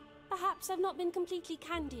 Perhaps I've not been completely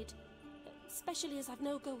candid. Especially as I've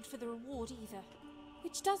no gold for the reward either.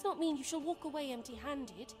 Which does not mean you shall walk away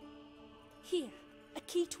empty-handed. Here, a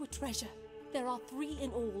key to a treasure. There are 3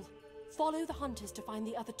 in all. Follow the hunters to find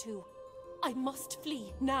the other 2. I must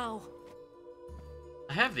flee now.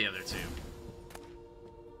 I have the other 2.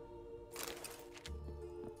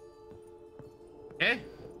 Okay.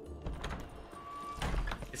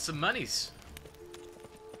 It's some monies.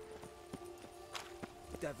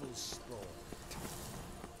 Devil's Spawn.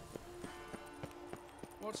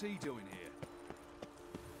 What's he doing here?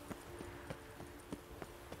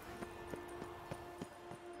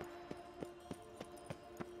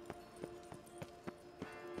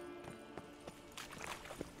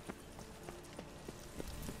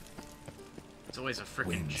 It's always a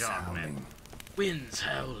freaking job, man. Winds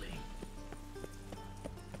howling.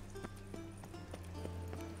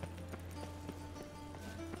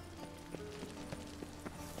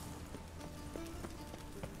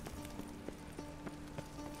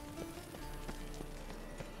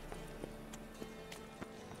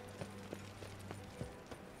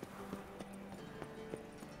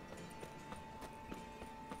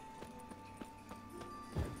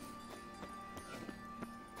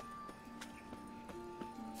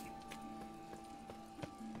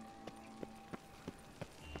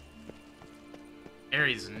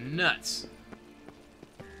 Area's nuts.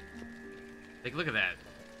 Like, look at that.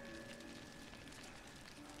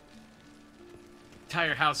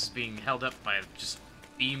 Entire house is being held up by just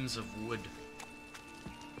beams of wood.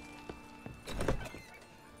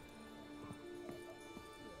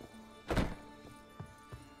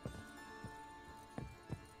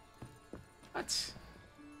 What?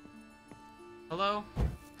 Hello?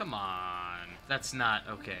 Come on. That's not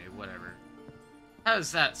okay, whatever. How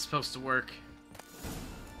is that supposed to work?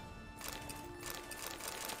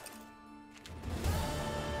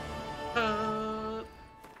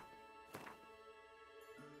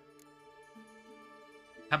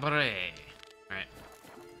 Cabaret. Alright.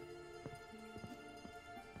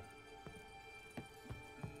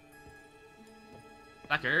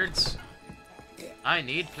 Placards. I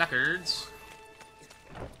need placards.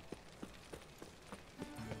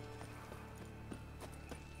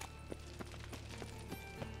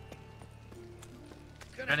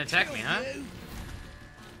 Trying to attack me, huh?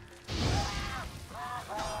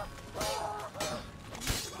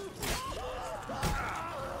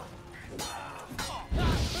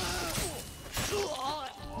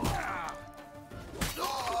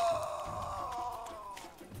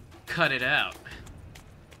 Cut it out.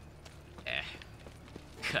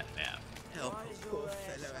 Cut it out. Help a poor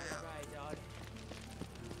fellow out.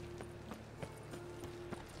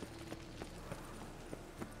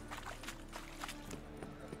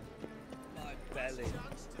 My belly.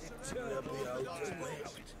 Terribly out.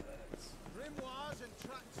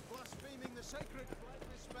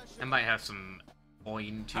 I might have some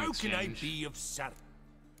coin to exchange. How can I be of service?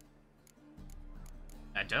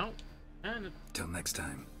 I don't. Till next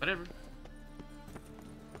time. Whatever.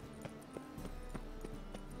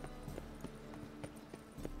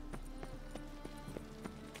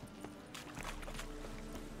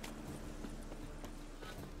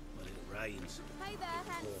 But it rains. Hey there,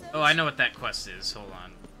 handsome. Oh, I know what that quest is. Hold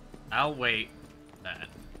on. I'll wait. That.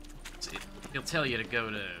 He'll tell you to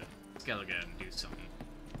go to Skellige and do something.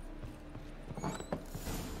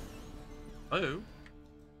 Oh.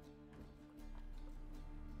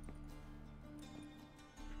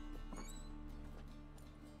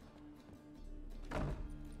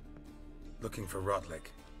 Looking for Rotlick.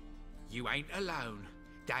 You ain't alone.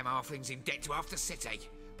 Damn halfling's in debt to half the city,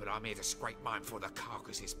 but I'm here to scrape mine before the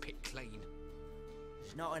carcass is picked clean.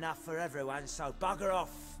 There's not enough for everyone, so bugger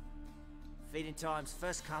off. Feeding time's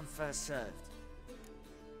first come, first served.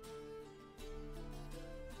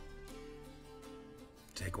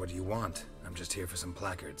 Take what you want. I'm just here for some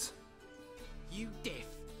placards. You deaf?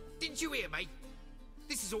 Didn't you hear me?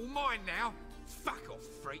 This is all mine now. Fuck off,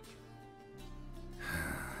 freak.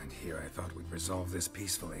 And here I thought we'd resolve this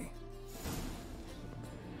peacefully.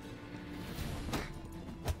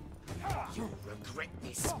 You'll regret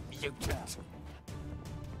this, mutant.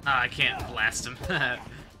 I can't blast him.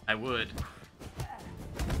 I would.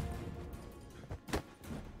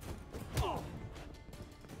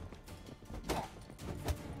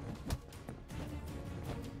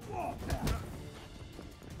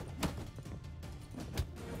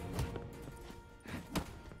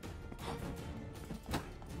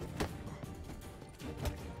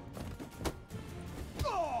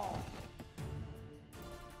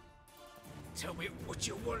 Tell me what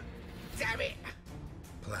you want, damn it!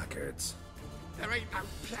 Placards. There ain't no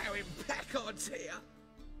ploughing placards here.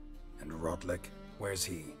 And Rotlick, where's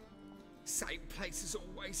he? Same place as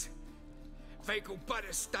always. Vehicle Bud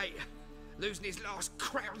Estate. Losing his last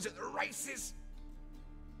crowns at the races.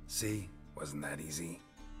 See? Wasn't that easy?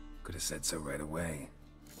 Could have said so right away.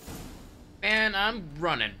 Man, I'm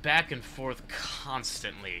running back and forth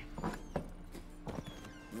constantly.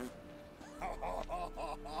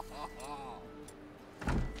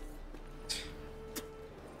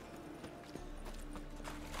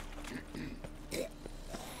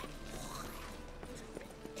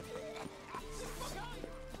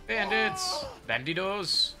 Bandits!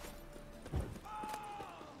 Bandidos!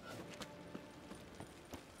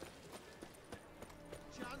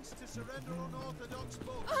 Chance to surrender unorthodox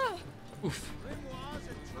boats. Oof. Grimoires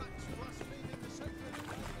and tracts blaspheming the sacred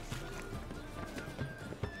purpose.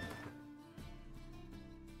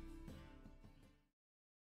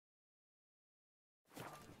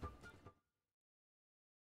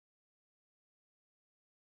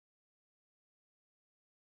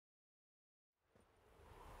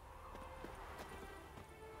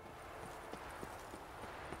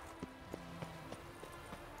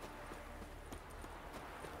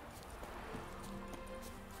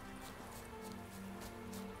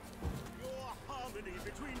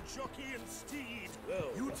 Between jockey and steed,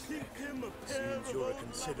 you'd think him a pair Seems of you're a old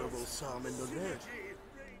considerable lovers. psalm in the lead.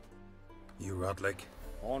 You Rotlick?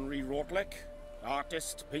 Henri Rotlick,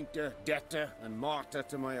 artist, painter, debtor, and martyr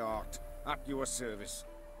to my art, at your service.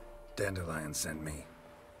 Dandelion sent me.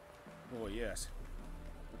 Oh, yes.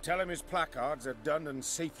 Tell him his placards are done and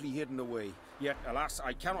safely hidden away. Yet, alas,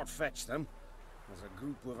 I cannot fetch them, as a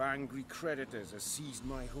group of angry creditors has seized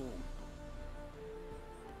my home.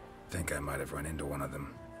 Think I might have run into one of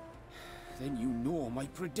them. Then you know my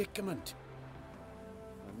predicament.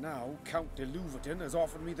 And now, Count de Louverton has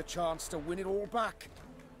offered me the chance to win it all back.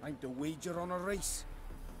 I'm to wager on a race.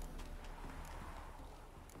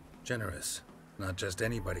 Generous. Not just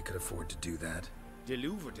anybody could afford to do that. De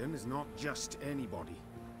Louverton is not just anybody.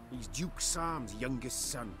 He's Duke Sam's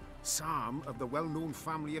youngest son. Sam of the well-known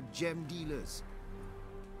family of gem dealers.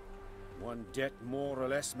 One debt more or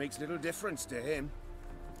less makes little difference to him.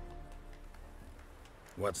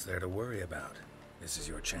 What's there to worry about? This is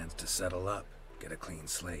your chance to settle up, get a clean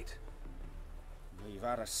slate. We've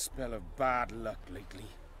had a spell of bad luck lately.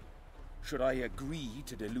 Should I agree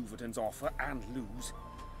to de Louverton's offer and lose,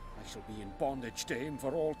 I shall be in bondage to him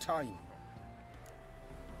for all time.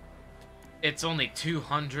 It's only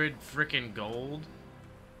 200 frickin' gold?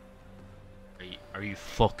 Are you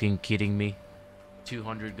fucking kidding me?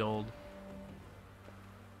 200 gold?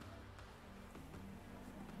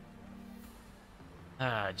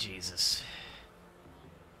 Ah, Jesus.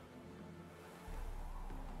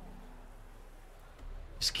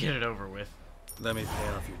 Just get it over with. Let me pay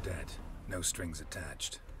off your debt. No strings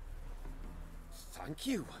attached. Thank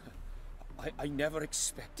you. I never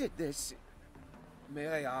expected this. May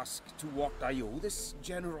I ask to what I owe this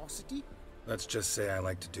generosity? Let's just say I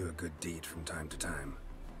like to do a good deed from time to time.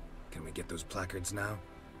 Can we get those placards now?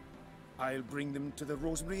 I'll bring them to the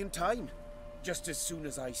Rosemary in time, just as soon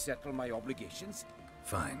as I settle my obligations.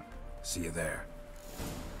 Fine. See you there.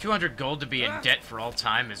 200 gold to be in debt for all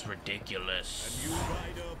time is ridiculous. A new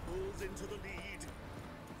rider pulls into the lead.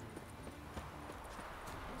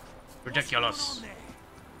 Ridiculous.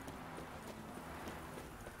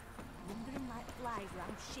 Wandering like flies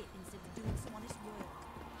around shit instead of doing some honest work.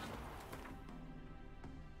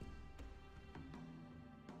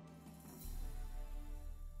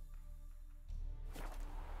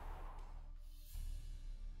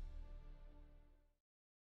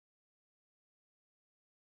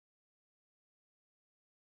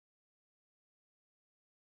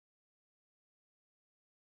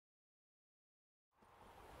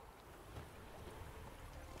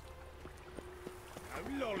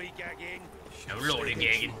 lollygagging. No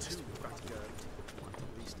lollygagging.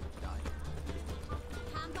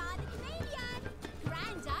 Come by the Canadian.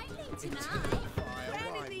 Grand opening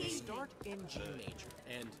tonight. We start in G major,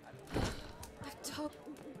 and Top.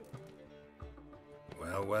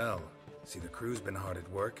 Well, well. See, the crew's been hard at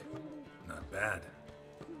work. Not bad.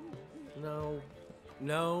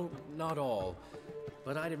 no, not all.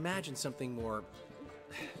 But I'd imagine something more,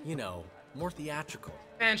 you know, more theatrical.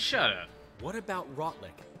 Man, shut up. What about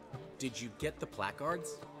Rotlick? Did you get the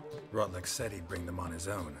placards? Rotlick said he'd bring them on his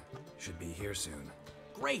own. Should be here soon.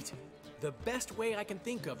 Great! The best way I can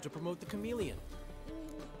think of to promote the Chameleon.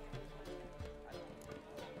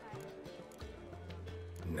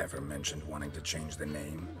 Never mentioned wanting to change the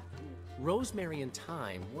name. Rosemary in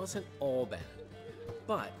Time wasn't all bad,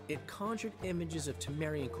 but it conjured images of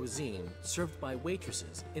Temerian cuisine served by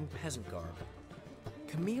waitresses in peasant garb.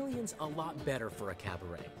 Chameleon's a lot better for a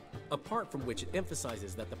cabaret, apart from which it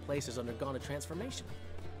emphasizes that the place has undergone a transformation.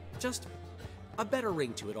 Just a better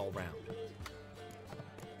ring to it all round.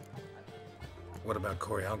 What about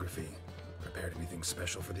choreography? Prepared anything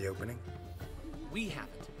special for the opening? We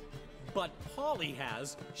haven't. But Polly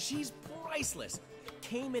has. She's priceless.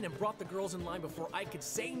 Came in and brought the girls in line before I could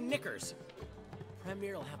say knickers.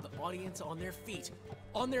 Premiere will have the audience on their feet,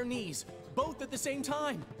 on their knees, both at the same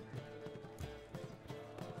time.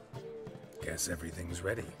 Guess everything's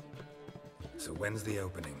ready. So when's the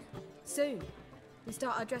opening? Soon. We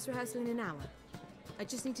start our dress rehearsal in an hour. I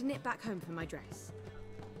just need to nip back home for my dress.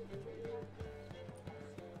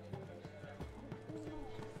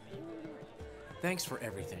 Thanks for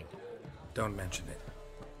everything. Don't mention it.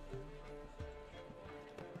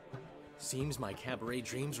 Seems my cabaret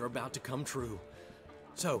dreams are about to come true.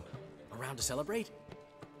 So, around to celebrate?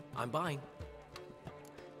 I'm buying.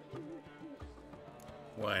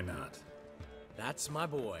 Why not? That's my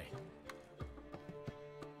boy.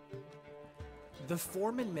 The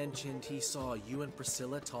foreman mentioned he saw you and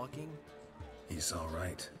Priscilla talking. He's all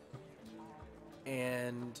right.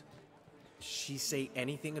 And she say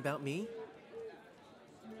anything about me?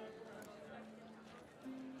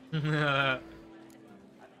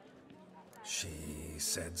 She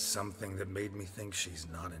said something that made me think she's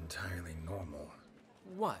not entirely normal.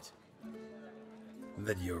 What?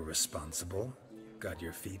 That you're responsible, got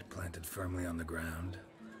your feet planted firmly on the ground.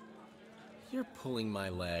 You're pulling my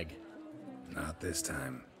leg. Not this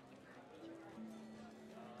time.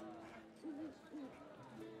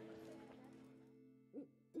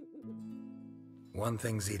 One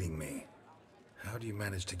thing's eating me. How do you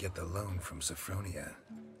manage to get the loan from Sophronia?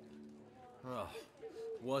 Ugh,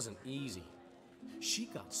 wasn't easy. She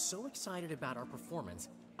got so excited about our performance,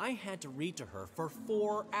 I had to read to her for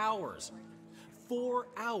 4 hours. 4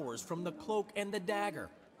 hours from The Cloak and the Dagger.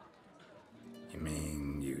 You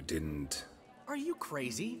mean you didn't... Are you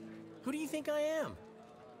crazy? Who do you think I am?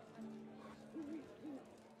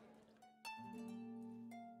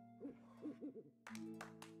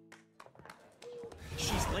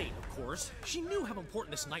 She's late, of course. She knew how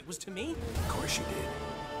important this night was to me. Of course she did.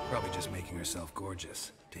 Probably just making herself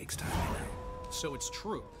gorgeous. Takes time, you know. So it's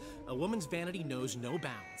true. A woman's vanity knows no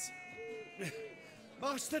bounds.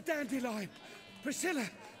 Master Dandelion! Priscilla,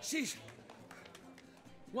 she's...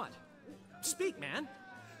 What? Speak, man.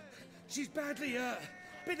 She's badly,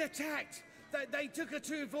 been attacked. They took her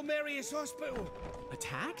to Vulmerius Hospital.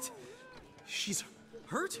 Attacked? She's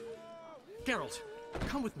hurt? Geralt,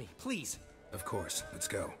 come with me, please. Of course. Let's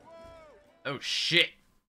go. Oh, shit.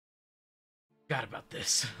 Forgot about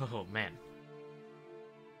this. Oh, man.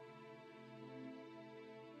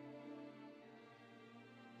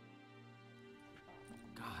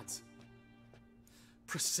 Gods.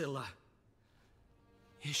 Priscilla.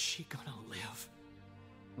 Is she gonna live?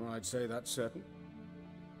 I'd say that's certain.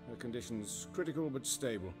 Her condition's critical but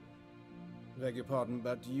stable. Beg your pardon,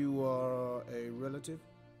 but you are a relative?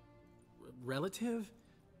 Relative?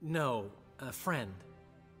 No, a friend.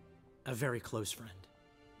 A very close friend.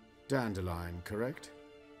 Dandelion, correct?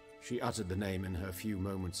 She uttered the name in her few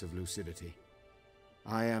moments of lucidity.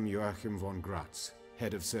 I am Joachim von Gratz,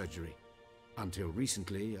 head of surgery. Until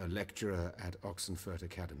recently, a lecturer at Oxenfurt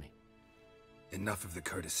Academy. Enough of the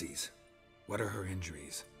courtesies. What are her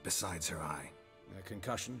injuries, besides her eye? A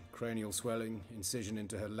concussion, cranial swelling, incision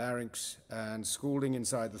into her larynx, and scalding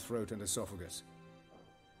inside the throat and esophagus.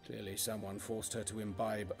 Clearly someone forced her to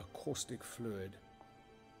imbibe a caustic fluid.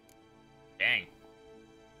 Dang.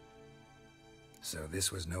 So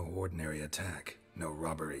this was no ordinary attack, no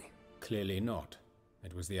robbery. Clearly not.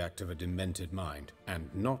 It was the act of a demented mind, and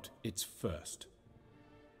not its first.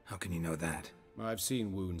 How can you know that? I've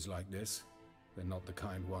seen wounds like this. They're not the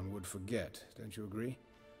kind one would forget, don't you agree?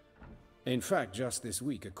 In fact, just this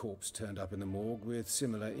week, a corpse turned up in the morgue with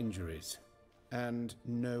similar injuries. And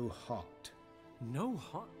no heart. No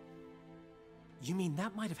heart? You mean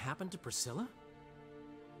that might have happened to Priscilla?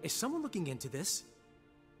 Is someone looking into this?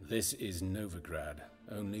 This is Novigrad.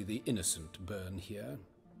 Only the innocent burn here.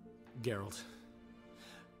 Geralt,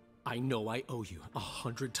 I know I owe you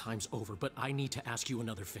 100 times over, but I need to ask you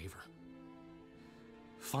another favor.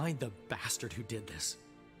 Find the bastard who did this.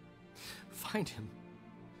 Find him.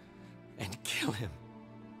 And kill him.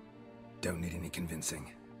 Don't need any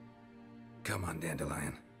convincing. Come on,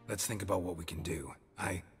 Dandelion. Let's think about what we can do.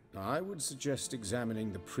 I would suggest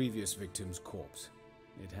examining the previous victim's corpse.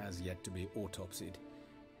 It has yet to be autopsied.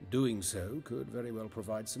 Doing so could very well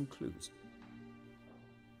provide some clues.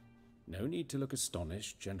 No need to look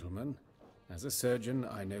astonished, gentlemen. As a surgeon,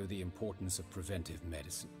 I know the importance of preventive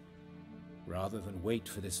medicine. Rather than wait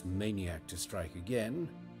for this maniac to strike again,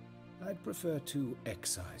 I'd prefer to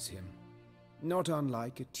excise him. Not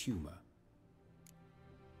unlike a tumor.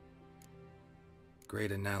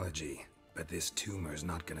 Great analogy, but this tumor's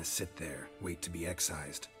not gonna sit there, wait to be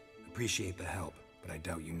excised. Appreciate the help, but I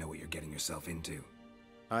doubt you know what you're getting yourself into.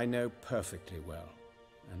 I know perfectly well,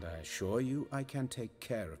 and I assure you I can take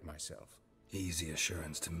care of myself. Easy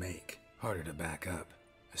assurance to make, harder to back up,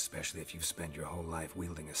 especially if you've spent your whole life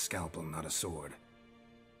wielding a scalpel, not a sword.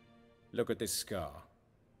 Look at this scar.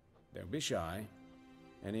 Don't be shy.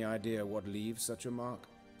 Any idea what leaves such a mark?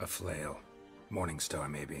 A flail. Morningstar,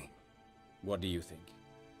 maybe. What do you think?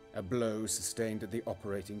 A blow sustained at the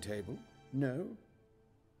operating table? No?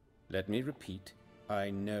 Let me repeat.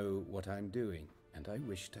 I know what I'm doing, and I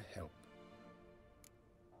wish to help.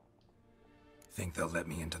 Think they'll let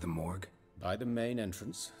me into the morgue? By the main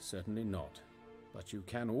entrance, certainly not. But you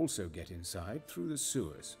can also get inside through the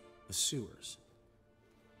sewers. The sewers?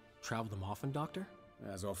 Travel them often, Doctor?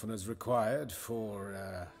 As often as required for,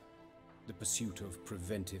 the pursuit of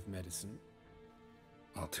preventive medicine.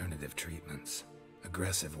 Alternative treatments.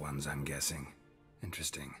 Aggressive ones, I'm guessing.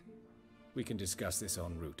 Interesting. We can discuss this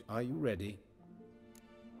en route. Are you ready?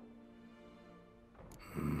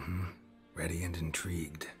 Mm-hmm. Ready and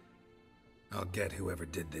intrigued. I'll get whoever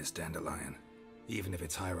did this, Dandelion. Even if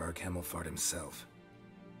it's Hierarch Hemmelfart himself.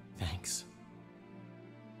 Thanks.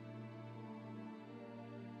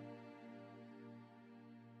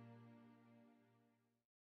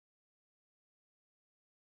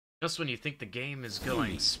 Just when you think the game is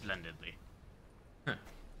going splendidly. Huh.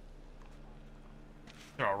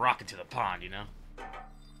 Throw a rock into the pond, you know?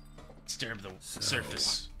 Disturb the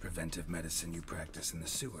surface. Preventive medicine you practice in the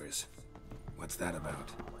sewers. What's that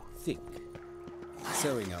about? Think.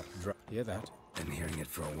 Sewing up. Hear that? Been hearing it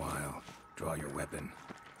for a while. Draw your weapon.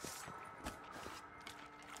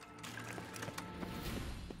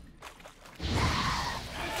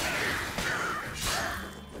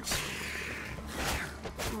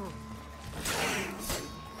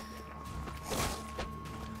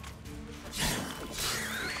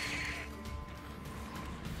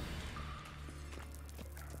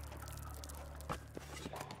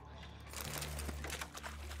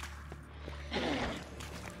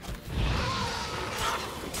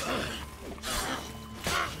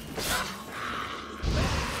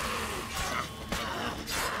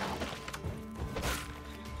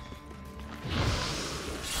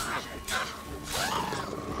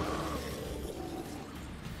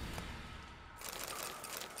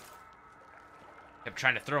 Kept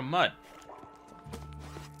trying to throw mud.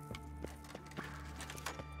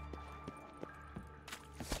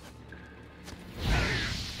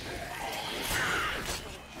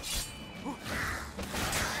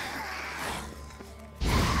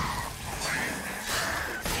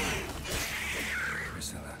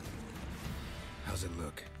 Priscilla, how's it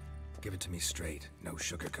look? Give it to me straight, no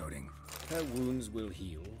sugarcoating. Her wounds will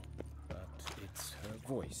heal, but it's her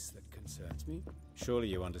voice that concerns me. Surely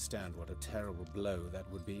you understand what a terrible blow that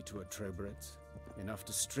would be to a Troberet. Enough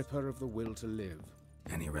to strip her of the will to live.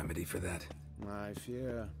 Any remedy for that? I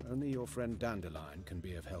fear only your friend Dandelion can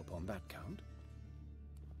be of help on that count.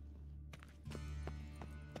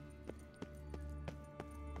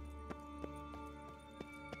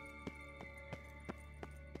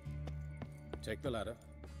 Take the ladder.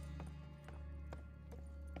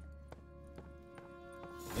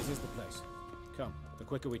 This is the place. Come, the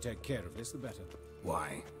quicker we take care of this, the better.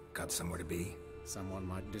 Why? Got somewhere to be? Someone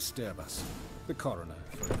might disturb us. The coroner,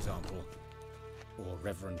 for example. Or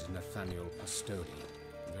Reverend Nathaniel Pastodi.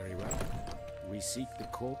 Very well. We seek the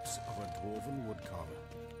corpse of a dwarven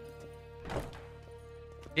woodcarver.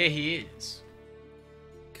 There he is.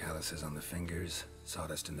 Calluses on the fingers,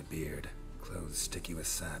 sawdust in the beard, clothes sticky with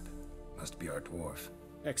sap. Must be our dwarf.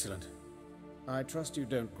 Excellent. I trust you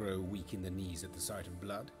don't grow weak in the knees at the sight of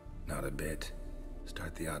blood? Not a bit.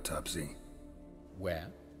 Start the autopsy. Where?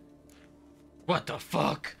 What the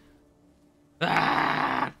fuck?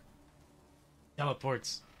 Ah!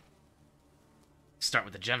 Teleports. Start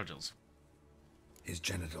with the genitals. His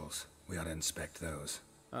genitals. We ought to inspect those.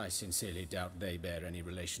 I sincerely doubt they bear any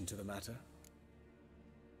relation to the matter.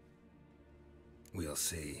 We'll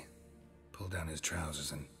see. Pull down his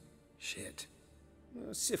trousers and... shit.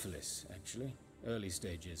 Syphilis, actually. Early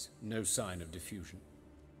stages. No sign of diffusion.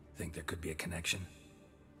 Think there could be a connection?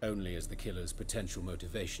 Only as the killer's potential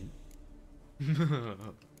motivation.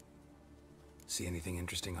 See anything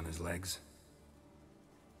interesting on his legs?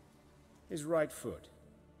 His right foot.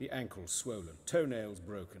 The ankle swollen. Toenails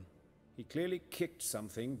broken. He clearly kicked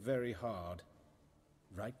something very hard.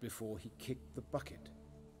 Right before he kicked the bucket.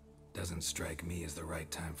 Doesn't strike me as the right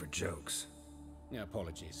time for jokes.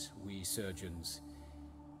 Apologies. We surgeons,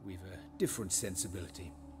 we've a different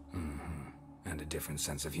sensibility. Mm-hmm. And a different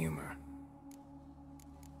sense of humor.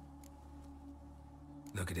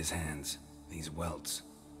 Look at his hands. These welts.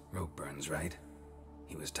 Rope burns, right?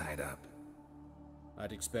 He was tied up.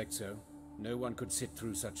 I'd expect so. No one could sit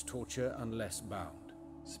through such torture unless bound.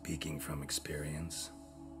 Speaking from experience?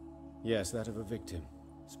 Yes, that of a victim.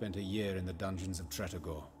 Spent a year in the dungeons of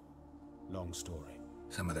Tretogor. Long story.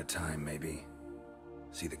 Some other time, maybe.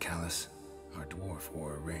 See the callus? Our dwarf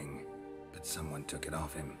wore a ring, but someone took it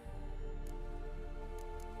off him.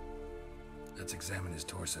 Let's examine his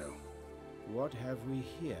torso. What have we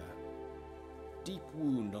here? Deep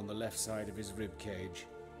wound on the left side of his rib cage,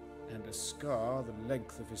 and a scar the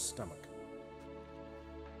length of his stomach.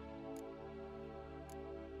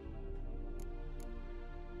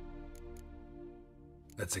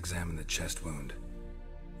 Let's examine the chest wound.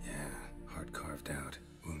 Yeah, heart carved out,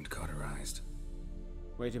 wound cauterized.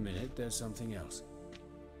 Wait a minute, there's something else.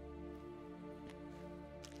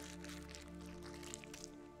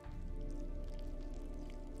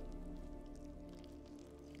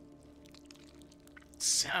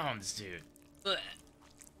 Sounds, dude. Ugh.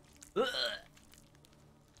 Ugh.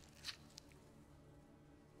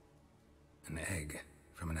 An egg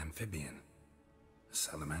from an amphibian. A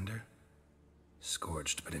salamander?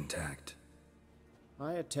 Scorched but intact.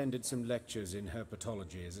 I attended some lectures in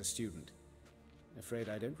herpetology as a student. Afraid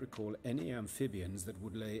I don't recall any amphibians that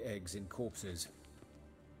would lay eggs in corpses.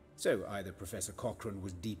 So either Professor Cochrane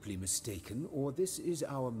was deeply mistaken, or this is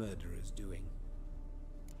our murderer's doing.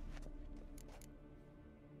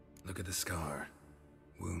 Look at the scar.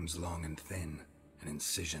 Wounds long and thin, an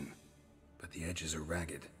incision, but the edges are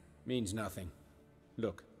ragged. Means nothing.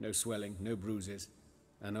 Look, no swelling, no bruises.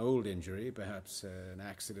 An old injury, perhaps an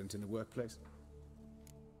accident in the workplace.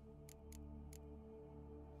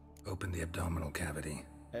 Open the abdominal cavity.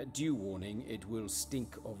 Due warning, it will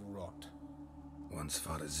stink of rot. Once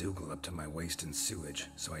fought a Zoogle up to my waist in sewage,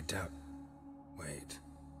 so I doubt... Wait.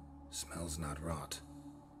 Smells not rot.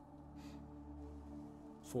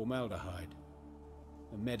 Formaldehyde.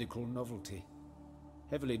 A medical novelty.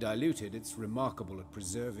 Heavily diluted, it's remarkable at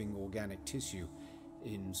preserving organic tissue.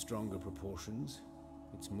 In stronger proportions,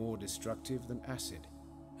 it's more destructive than acid.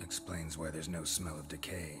 Explains why there's no smell of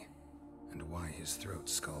decay, and why his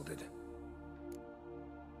throat's scalded.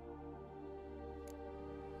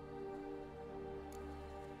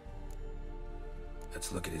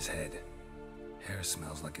 Let's look at his head. Hair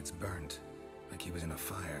smells like it's burnt, like he was in a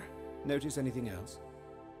fire. Notice anything else?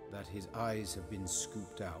 That his eyes have been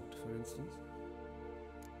scooped out, for instance?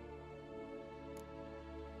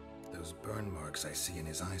 Those burn marks I see in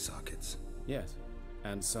his eye sockets. Yes,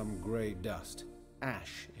 and some grey dust.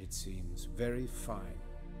 Ash, it seems, very fine.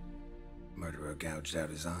 Murderer gouged out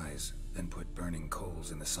his eyes, then put burning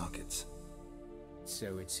coals in the sockets.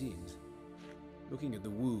 So it seems. Looking at the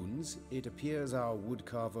wounds, it appears our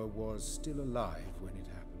woodcarver was still alive when it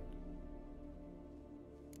happened.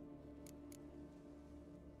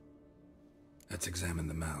 Let's examine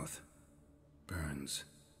the mouth. Burns,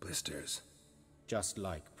 blisters. Just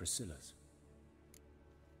like Priscilla's.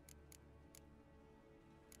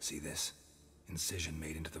 See this? Incision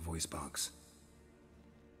made into the voice box.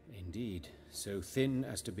 Indeed, so thin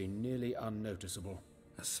as to be nearly unnoticeable.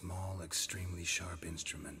 A small, extremely sharp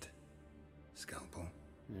instrument. Scalpel.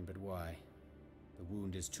 But why? The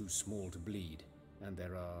wound is too small to bleed, and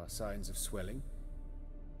there are signs of swelling.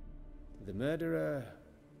 The murderer...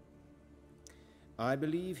 I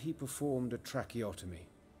believe he performed a tracheotomy,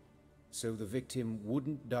 so the victim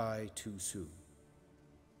wouldn't die too soon.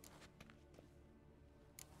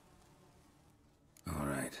 All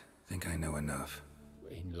right, think I know enough.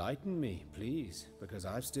 Enlighten me, please, because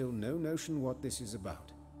I've still no notion what this is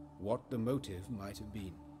about, what the motive might have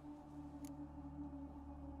been.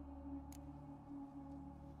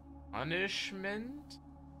 punishment?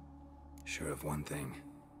 Sure of one thing.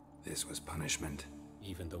 This was punishment.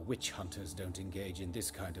 Even the witch hunters don't engage in this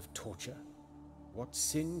kind of torture. What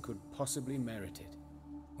sin could possibly merit it?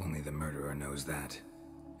 Only the murderer knows that.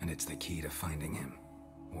 And it's the key to finding him.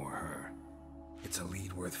 Or her. It's a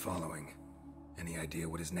lead worth following. Any idea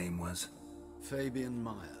what his name was? Fabian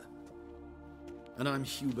Meyer. And I'm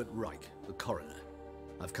Hubert Reich, the coroner.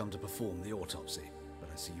 I've come to perform the autopsy, but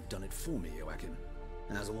I see you've done it for me, Joachim.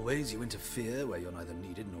 As always, you interfere where you're neither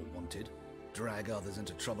needed nor wanted. Drag others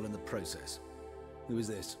into trouble in the process. Who is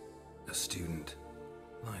this? A student.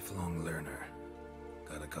 Lifelong learner.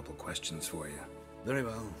 Got a couple questions for you. Very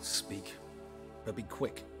well, speak. But be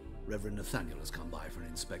quick. Reverend Nathaniel has come by for an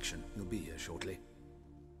inspection. He'll be here shortly.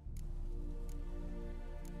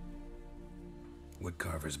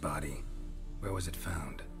 Woodcarver's body. Where was it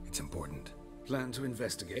found? It's important. Plan to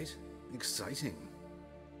investigate? Exciting.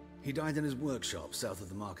 He died in his workshop south of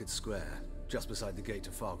the market square, just beside the gate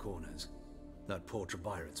to Far Corners. That poor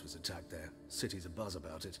Trebyritz was attacked there. City's abuzz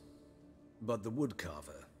about it. But the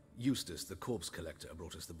woodcarver, Eustace the corpse collector,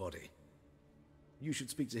 brought us the body. You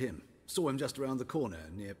should speak to him. Saw him just around the corner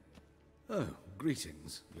near... Oh,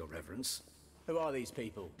 greetings, your reverence. Who are these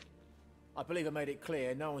people? I believe I made it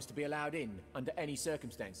clear no one's to be allowed in, under any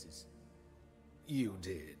circumstances. You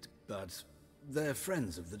did, but they're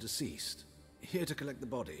friends of the deceased. Here to collect the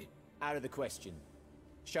body. Out of the question.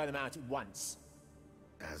 Show them out at once.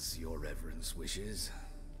 As your reverence wishes.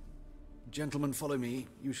 Gentlemen, follow me.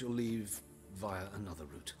 You shall leave via another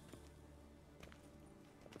route.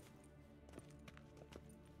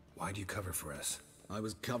 Why'd you cover for us? I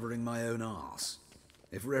was covering my own arse.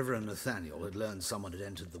 If Reverend Nathaniel had learned someone had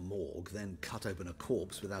entered the morgue, then cut open a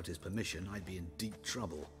corpse without his permission, I'd be in deep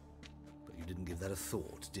trouble. But you didn't give that a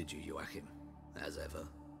thought, did you, Joachim? As ever.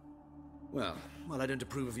 Well, while I don't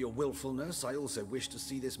approve of your willfulness, I also wish to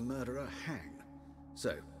see this murderer hang.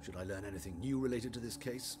 So, should I learn anything new related to this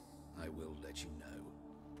case, I will let you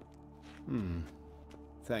know.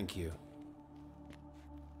 Thank you.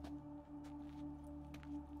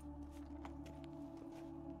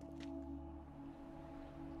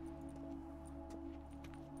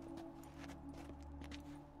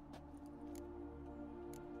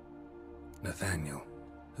 Nathaniel.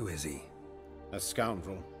 Who is he? A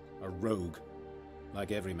scoundrel. A rogue.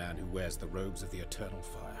 Like every man who wears the robes of the Eternal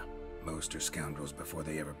Fire. Most are scoundrels before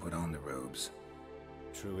they ever put on the robes.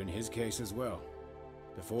 True in his case as well.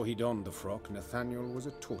 Before he donned the frock, Nathaniel was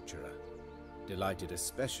a torturer. Delighted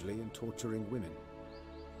especially in torturing women.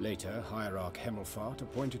 Later, Hierarch Hemmelfart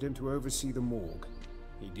appointed him to oversee the morgue.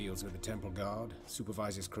 He deals with the temple guard,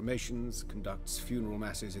 supervises cremations, conducts funeral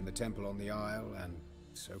masses in the temple on the Isle, and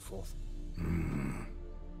so forth.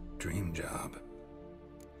 Dream job.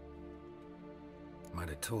 Might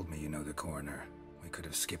have told me you know the coroner. We could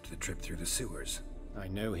have skipped the trip through the sewers. I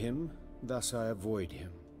know him, thus I avoid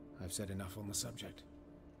him. I've said enough on the subject.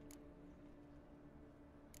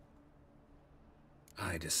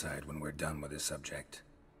 I decide when we're done with this subject.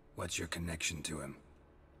 What's your connection to him?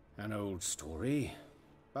 An old story,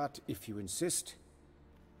 but if you insist.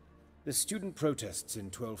 The student protests in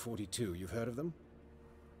 1242, you've heard of them?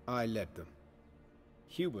 I led them.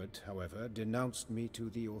 Hubert, however, denounced me to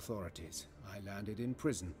the authorities. I landed in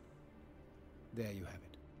prison. There you have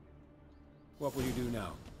it. What will you do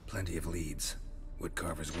now? Plenty of leads.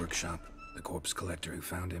 Woodcarver's workshop, the corpse collector who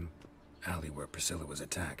found him, alley where Priscilla was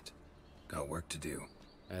attacked. Got work to do.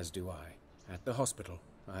 As do I. At the hospital.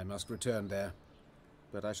 I must return there.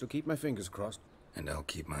 But I shall keep my fingers crossed. And I'll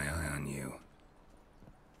keep my eye on you.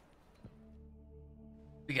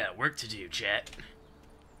 We got work to do, chat.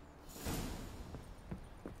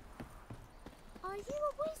 Are you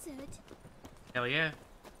a wizard? Hell yeah.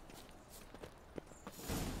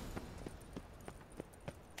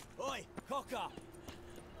 Oi, Cocker!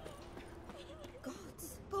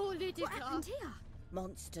 Gods, poor Lydia. What happened here?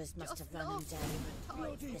 Monsters must have run him down.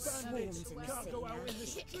 Bloody There's swarms in the can't go out in the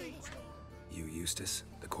sea streets. You Eustace,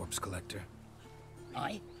 the corpse collector?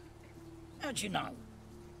 Aye? How'd you know?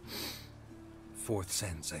 Fourth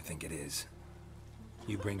sense, I think it is.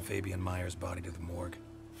 You bring Fabian Meyer's body to the morgue?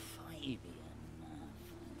 Fabian.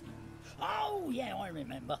 Oh, yeah, I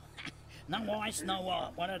remember. No ice, no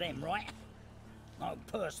art, one of them, right? No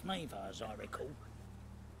purse neither, as I recall.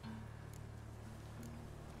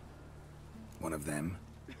 One of them?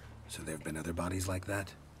 So there have been other bodies like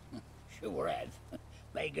that? Sure have.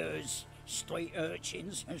 Beggars, street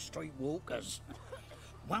urchins, and street walkers.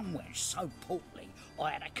 One went so portly,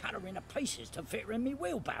 I had to cut her into pieces to fit her in me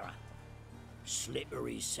wheelbarrow.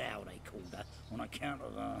 Slippery sow, they called her, on account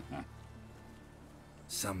of her.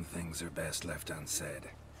 Some things are best left unsaid.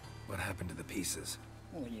 What happened to the pieces?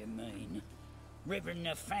 What do you mean? Reverend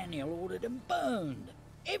Nathaniel ordered them burned.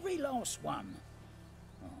 Every last one.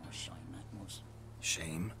 Oh, shame that was.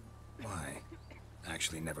 Shame? Why?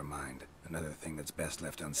 Actually, never mind. Another thing that's best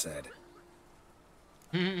left unsaid.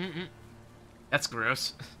 That's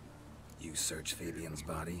gross. You searched Fabian's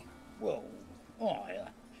body? Well, I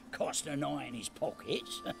cast an eye in his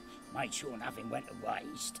pockets. Made sure nothing went to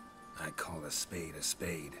waste. I call a spade a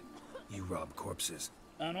spade. You rob corpses.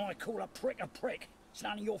 And I call a prick a prick. It's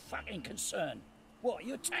none of your fucking concern. What,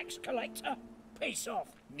 you a tax collector? Piss off,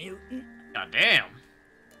 mutant. God damn.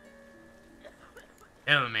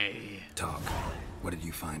 Tell me. Talk. What did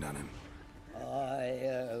you find on him?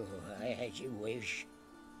 As you wish.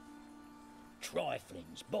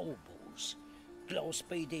 Triflings, baubles,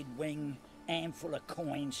 gloss-beaded ring, handful of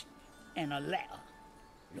coins, and a letter.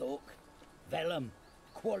 Look, vellum,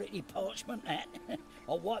 quality parchment that.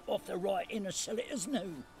 I'll wipe off the writing and sell it as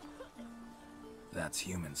new. That's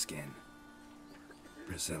human skin.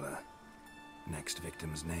 Priscilla. Next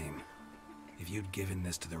victim's name. If you'd given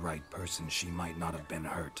this to the right person, she might not have been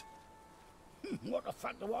hurt. What the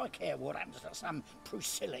fuck do I care what happens to some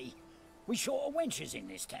Priscilla? We short of wenches in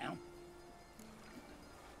this town.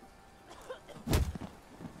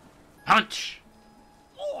 Punch!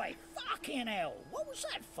 Oi, fucking hell! What was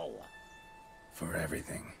that for? For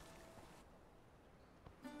everything.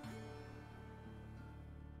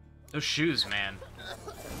 Those shoes, man.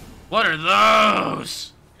 What are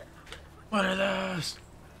those? What are those?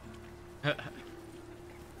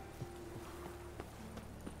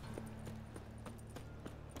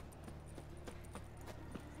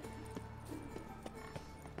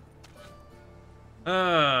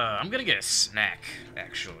 I'm gonna get a snack,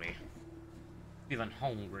 actually. Feeling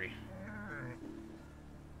hungry.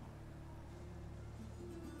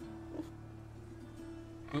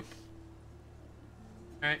 Oop.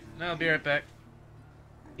 Alright, I'll be right back.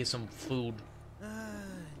 Get some food.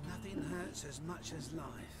 Nothing hurts as much as life.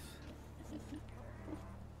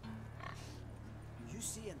 You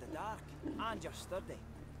see in the dark, and you're sturdy.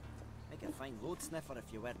 Make a fine road sniffer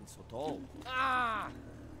if you weren't so tall. Ah!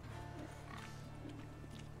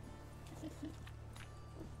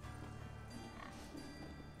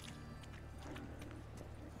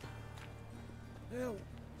 Help!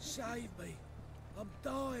 Save me! I'm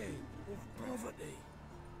dying of poverty.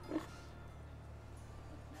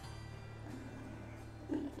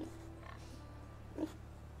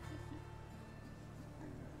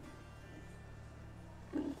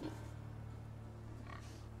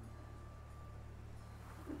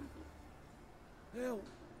 Help!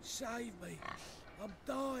 Save me! I'm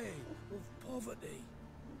dying of poverty.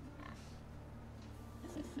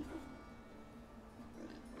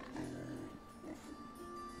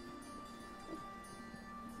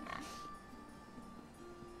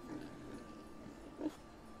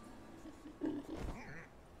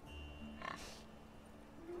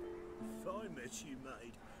 Fine mess you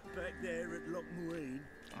made back there at Loch Marine.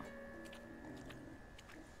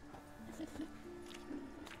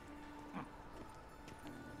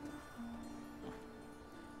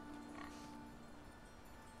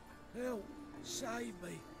 Help! Save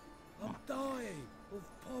me! I'm dying of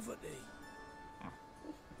poverty.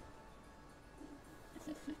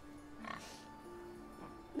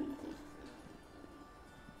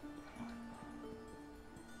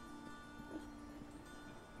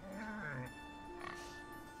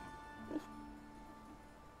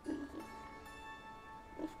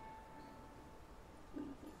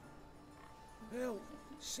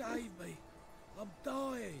 Help! Save me! I'm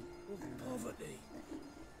dying of poverty.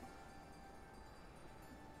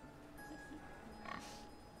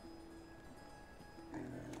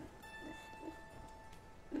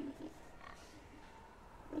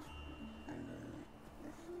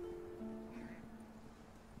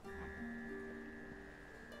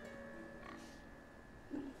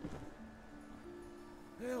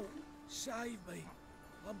 Help! Save me!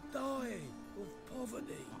 I'm dying of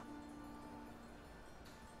poverty.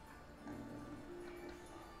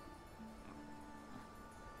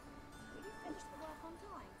 Will you finish the work on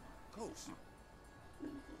time? Of course.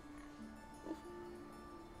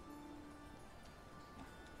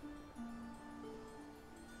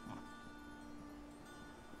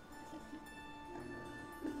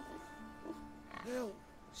 Help!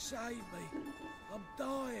 Save me! I'm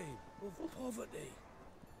dying of poverty.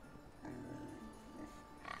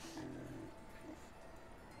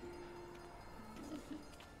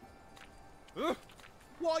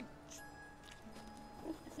 Why?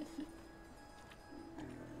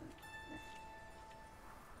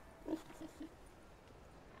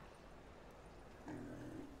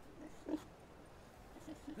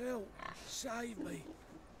 Help! Save me!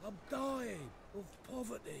 I'm dying of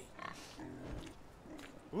poverty.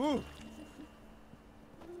 Ooh.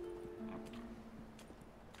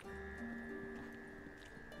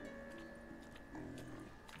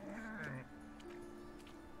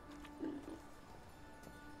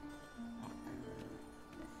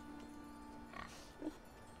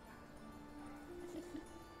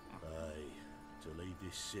 To leave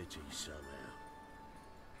this city somehow.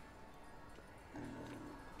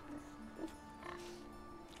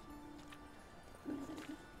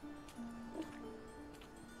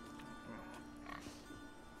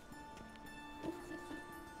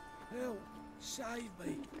 Help! Save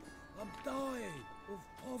me! I'm dying of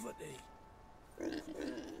poverty.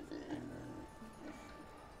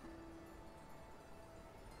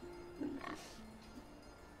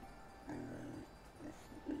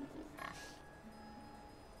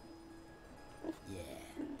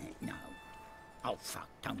 No. Oh, fuck,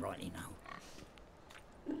 don't rightly know.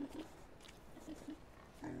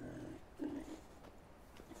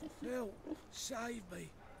 Help! Save me!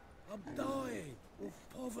 I'm dying of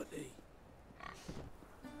poverty.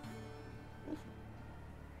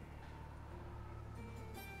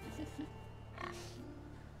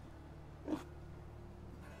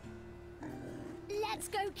 Let's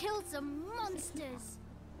go kill some monsters.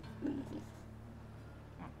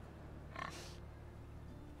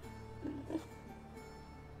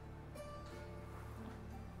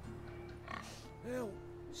 Help!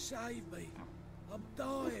 Save me! I'm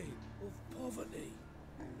dying of poverty.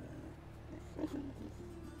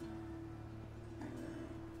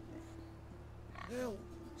 Help!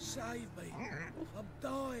 Save me! I'm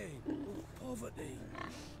dying of poverty.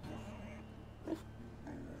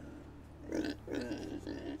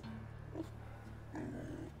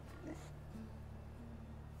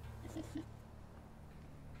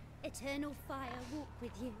 Eternal fire walk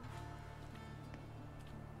with you.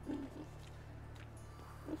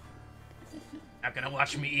 Not gonna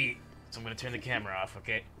watch me eat, so I'm gonna turn the camera off,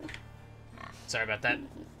 okay? Sorry about that.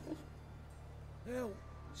 Help!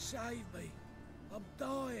 Save me! I'm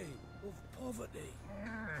dying of poverty.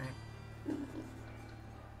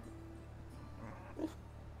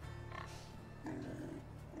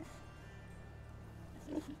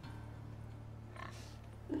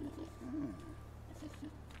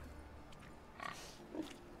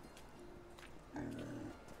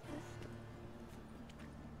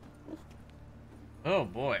 Oh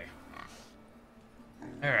boy.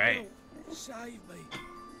 Alright. Save me!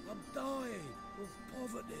 I'm dying of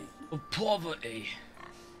poverty. Of poverty.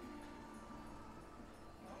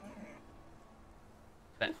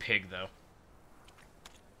 That pig, though.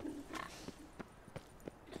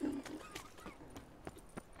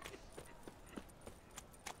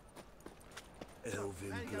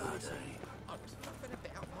 Elven blood, eh?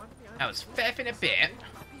 I was faffing a bit.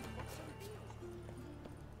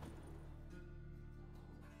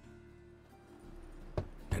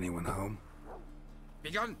 Anyone home?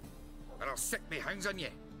 Begone, or I'll sick me hounds on you.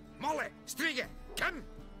 Molly, Striga, come!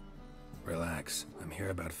 Relax. I'm here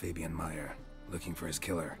about Fabian Meyer, looking for his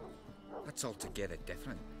killer. That's altogether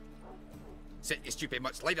different. Sit, you stupid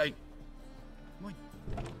mutts, lie down. Come on,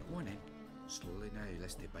 go on in. Slowly now,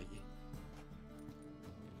 lest they bite you.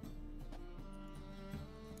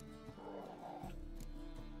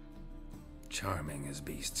 Charming as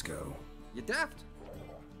beasts go. You daft?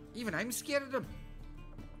 Even I'm scared of them.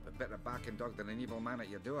 But better backing dog than an evil man at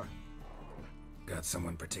your door. Got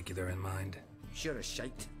someone particular in mind? Sure as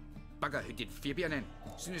shite. Bugger who did Fabian in.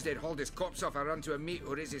 As soon as they'd hauled his corpse off, I ran to a mate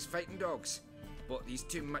who raised his fighting dogs. Bought these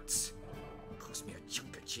two mutts. Cost me a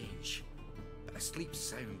chunk of change. But I sleep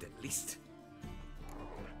sound at least.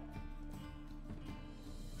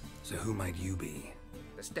 So who might you be?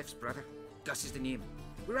 The Stiff's brother. Gus is the name.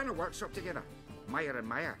 We ran a workshop together. Meyer and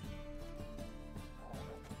Meyer.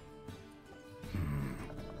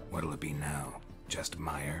 What'll it be now? Just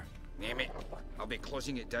Meyer? Name it. I'll be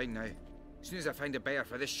closing it down now. As soon as I find a buyer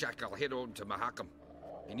for this shack, I'll head on to Mahakam.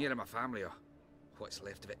 Be near my family, or what's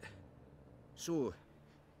left of it. So,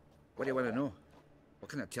 what do you want to know? What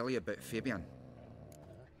can I tell you about Fabian?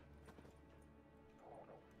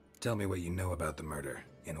 Tell me what you know about the murder,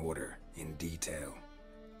 in order, in detail.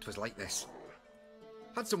 'Twas like this.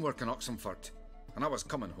 Had some work in Oxenfurt, and I was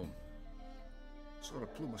coming home. Saw a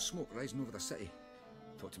plume of smoke rising over the city.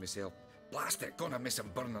 Thought to myself, blast it, gonna miss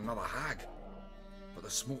and burn another hag. But the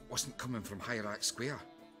smoke wasn't coming from Hierarch Square.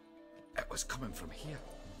 It was coming from here.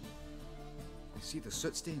 You see the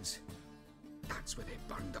soot stains? That's where they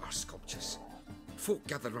burned our sculptures. Folk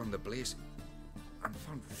gathered round the blaze and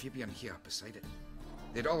found Fabian here beside it.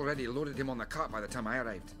 They'd already loaded him on the cart by the time I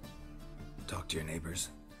arrived. Talk to your neighbors?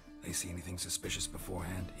 They see anything suspicious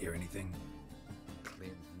beforehand? Hear anything?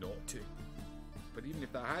 Claimed not to. But even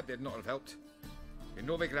if they had, they'd not have helped. In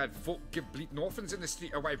Novigrad, folk give bleating orphans in the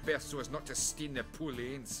street a wide berth so as not to stain their poor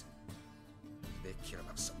lanes. They care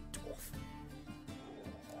about some dwarf.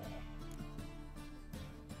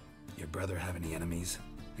 Your brother have any enemies?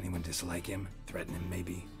 Anyone dislike him? Threaten him,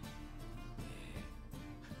 maybe?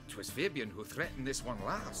 'Twas Fabian who threatened this one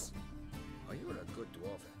last. Oh, you were a good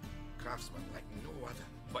dwarf, craftsman like no other.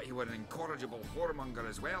 But you were an incorrigible whoremonger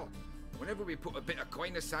as well. Whenever we put a bit of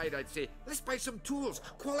coin aside, I'd say, let's buy some tools,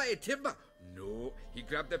 quality timber. No, he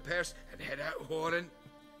grabbed the purse and head out whoring.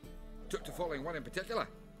 Took to following one in particular.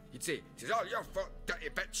 He'd say, "'Tis all your fault, dirty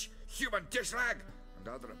bitch, human dish rag," and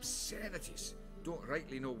other obscenities. Don't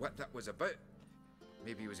rightly know what that was about.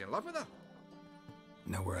 Maybe he was in love with her.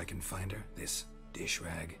 Know where I can find her? This dish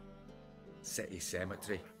rag? City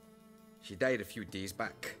cemetery. She died a few days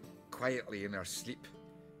back, quietly in her sleep.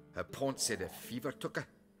 Her pont said a fever took her.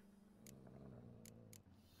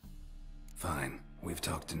 Fine, we've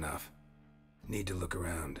talked enough. Need to look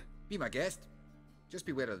around. Be my guest. Just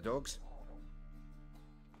beware of the dogs.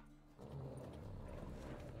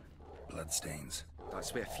 Bloodstains.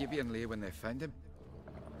 That's where Fabian lay when they found him.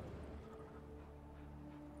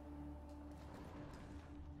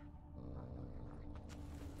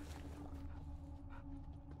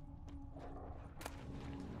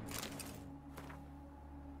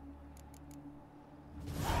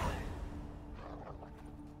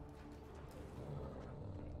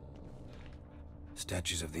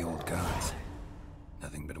 Statues of the old gods.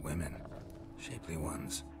 Nothing but women. Shapely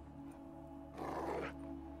ones.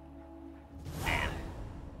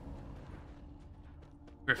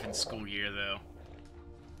 Griffin's school year, though.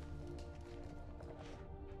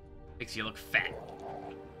 Makes you look fat.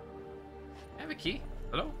 I have a key.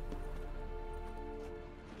 Hello?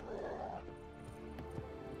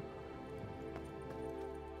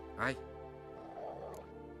 Aye.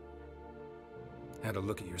 Had a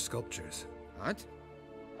look at your sculptures. And?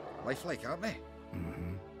 Lifelike, aren't they?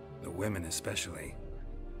 Mm-hmm. The women especially.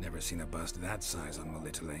 Never seen a bust that size on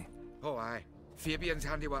Melitele. Oh, aye. Fabian's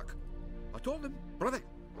handiwork. I told him, brother,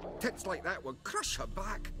 tits like that would crush her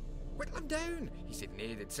back. Whittle him down. He said,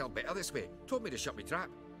 nay, they'd sell better this way. Told me to shut me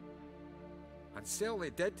trap. And sell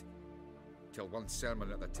they did. Till one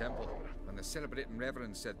sermon at the temple, and the celebrating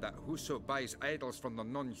reverend said that whoso buys idols from the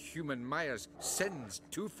non-human Myers sins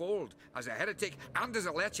twofold, as a heretic and as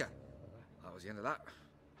a lecher. That was the end of that.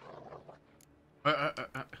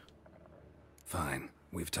 Fine,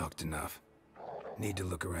 we've talked enough. Need to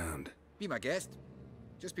look around. Be my guest.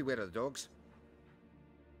 Just beware of the dogs.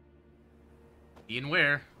 Ian,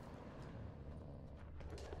 where?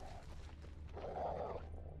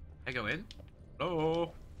 I go in?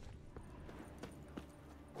 Hello?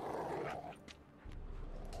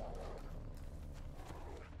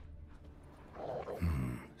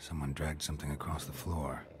 Someone dragged something across the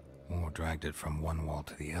floor. Or dragged it from one wall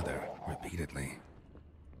to the other, repeatedly.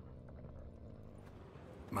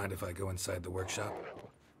 Mind if I go inside the workshop?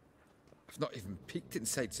 I've not even peeked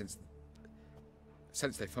inside since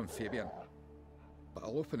they found Fabian. But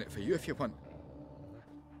I'll open it for you if you want.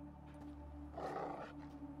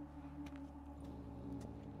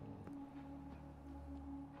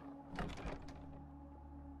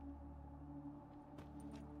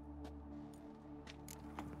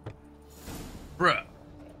 Bruh.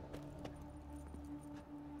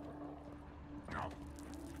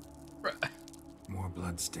 More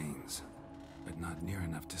bloodstains, but not near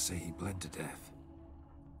enough to say he bled to death.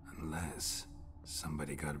 Unless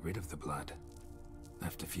somebody got rid of the blood,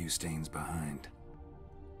 left a few stains behind.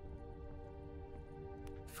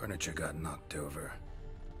 Furniture got knocked over.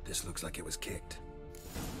 This looks like it was kicked.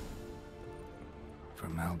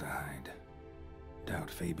 Formaldehyde.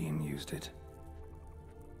 Doubt Fabian used it.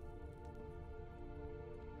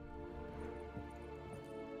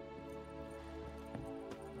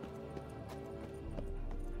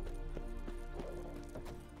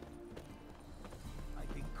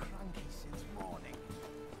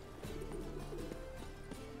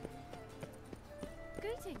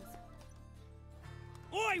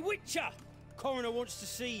 Oi, Witcher! Coroner wants to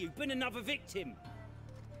see you. Been another victim.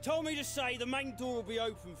 Told me to say the main door will be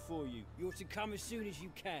open for you. You're to come as soon as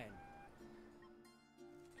you can.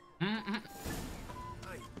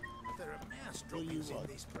 Hey, there are mouse droppings in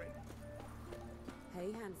this print.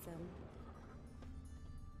 Hey, handsome.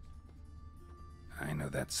 I know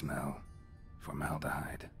that smell.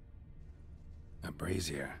 Formaldehyde. A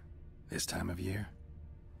brazier. This time of year?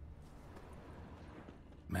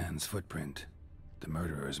 Man's footprint. The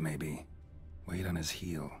murderer's, maybe. Weighed on his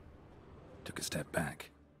heel. Took a step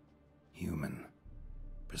back. Human.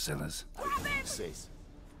 Priscilla's. Sis,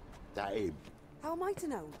 that him? How am I to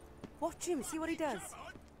know? Watch him, see what he does.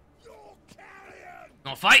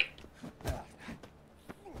 Gonna fight!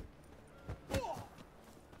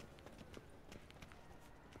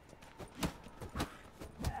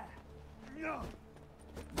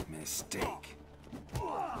 Mistake.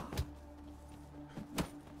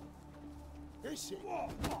 Is it?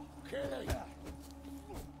 Kill him.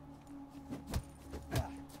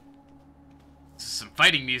 This is some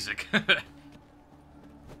fighting music.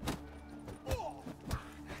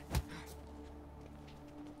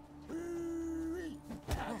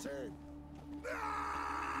 That's him.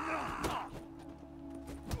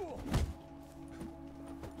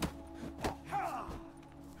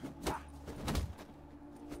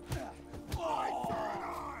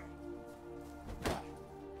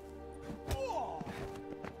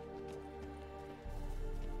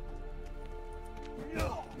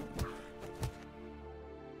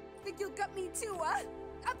 Think you'll gut me too, huh?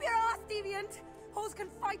 Up your ass, deviant! Hoes can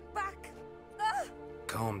fight back!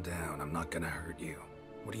 Calm down, I'm not gonna hurt you.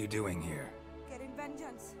 What are you doing here? Getting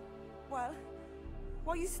vengeance. Well,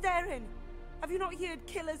 why are you staring? Have you not heard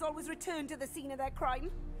killers always return to the scene of their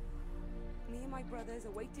crime? Me and my brothers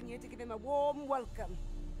are waiting here to give him a warm welcome.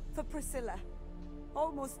 For Priscilla.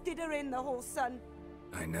 Almost did her in, the whole son.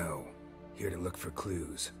 I know. Here to look for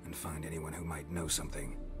clues and find anyone who might know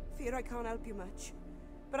something. Fear I can't help you much.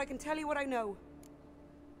 But I can tell you what I know.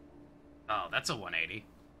 Oh, that's a 180.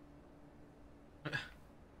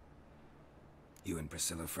 You and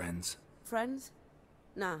Priscilla friends? Friends?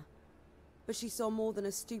 Nah. But she saw more than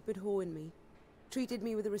a stupid whore in me. Treated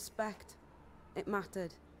me with respect. It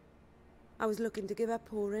mattered. I was looking to give up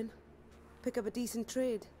whoring. Pick up a decent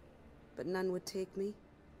trade. But none would take me.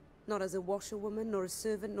 Not as a washerwoman, nor a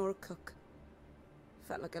servant, nor a cook.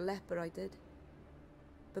 Felt like a leper, I did.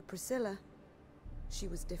 But Priscilla, she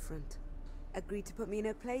was different. Agreed to put me in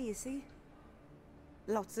her play, you see?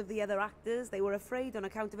 Lots of the other actors, they were afraid on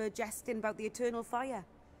account of her jesting about the eternal fire.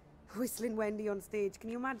 Whistling Wendy on stage, can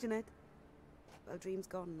you imagine it? Well, dream's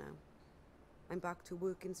gone now. I'm back to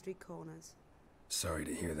working street corners. Sorry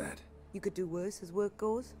to hear that. You could do worse as work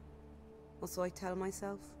goes. Or so I tell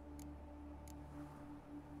myself.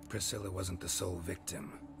 Priscilla wasn't the sole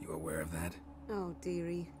victim. You aware of that? Oh,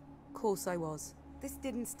 dearie. Course I was. This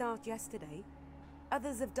didn't start yesterday.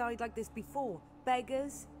 Others have died like this before.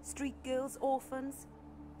 Beggars, street girls, orphans.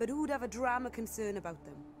 But who'd have a drama concern about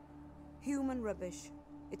them? Human rubbish.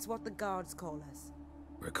 It's what the guards call us.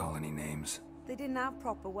 Recall any names? They didn't have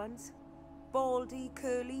proper ones. Baldy,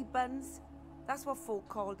 curly, buns. That's what folk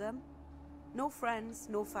called them. No friends,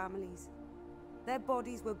 no families. Their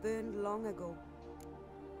bodies were burned long ago.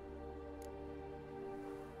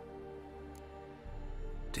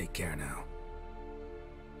 Take care now.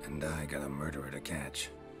 And I got a murderer to catch.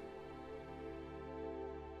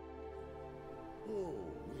 Oh,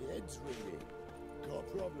 my head's ringing. Got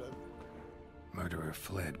a problem? Murderer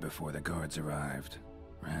fled before the guards arrived.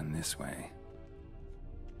 Ran this way.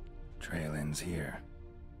 Trail ends here.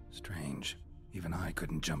 Strange. Even I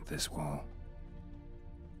couldn't jump this wall.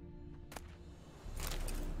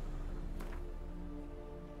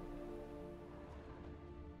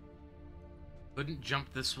 Couldn't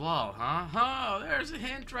jump this wall, huh? Oh, there's a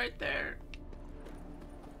hint right there.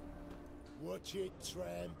 Watch it,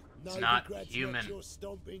 tramp. It's not human. Your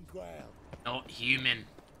stomping ground. Not human.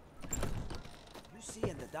 You see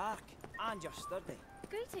in the dark, and you're sturdy.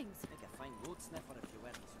 Greetings. Make a fine road sniffer if you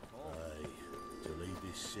weren't so tall. Aye, to leave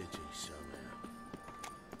this city somehow.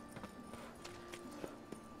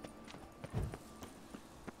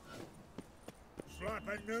 Slap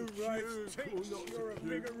a new rice teach. You're a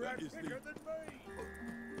bigger rat picker than me.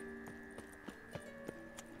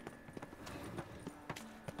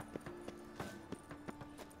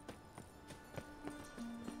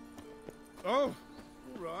 Oh, all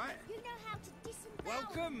right. You know how to disembowel.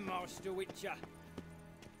 Welcome, Master Witcher.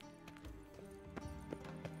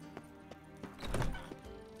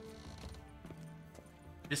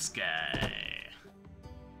 This guy.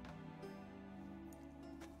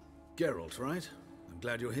 Geralt, right? I'm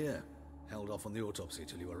glad you're here. Held off on the autopsy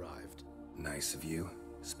till you arrived. Nice of you,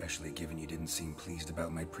 especially given you didn't seem pleased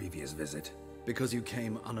about my previous visit. Because you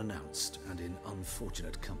came unannounced and in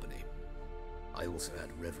unfortunate company. I also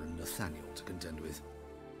had Reverend Nathaniel to contend with.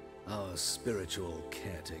 Our spiritual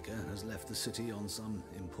caretaker has left the city on some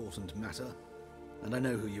important matter, and I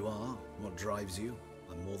know who you are, what drives you.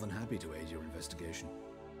 I'm more than happy to aid your investigation.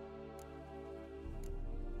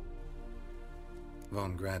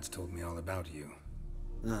 Von Grad's told me all about you.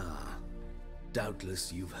 Ah,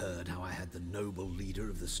 doubtless you've heard how I had the noble leader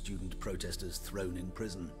of the student protesters thrown in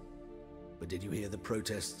prison. But did you hear the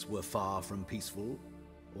protests were far from peaceful?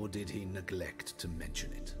 Or did he neglect to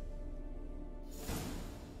mention it?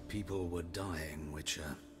 People were dying,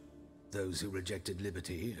 Witcher. Those who rejected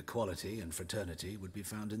liberty, equality, and fraternity would be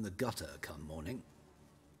found in the gutter come morning.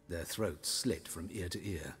 Their throats slit from ear to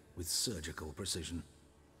ear with surgical precision.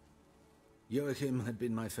 Joachim had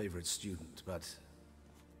been my favorite student, but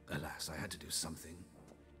alas, I had to do something.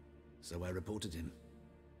 So I reported him.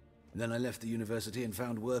 Then I left the university and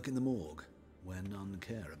found work in the morgue, where none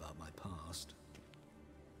care about my past.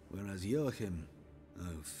 Whereas Joachim,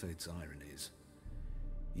 oh, fate's ironies.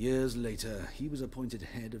 Years later, he was appointed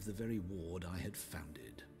head of the very ward I had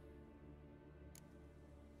founded.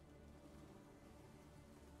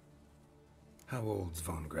 How old's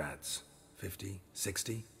von Gratz? 50?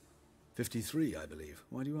 60? 53, I believe.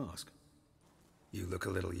 Why do you ask? You look a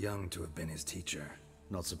little young to have been his teacher.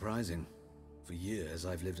 Not surprising. For years,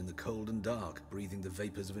 I've lived in the cold and dark, breathing the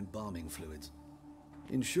vapors of embalming fluids.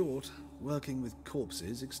 In short, working with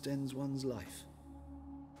corpses extends one's life.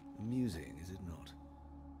 Amusing, is it not?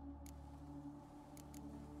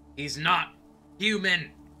 He's not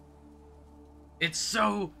human. It's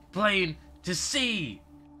so plain to see.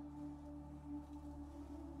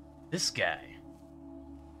 This guy.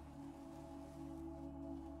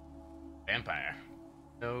 Vampire.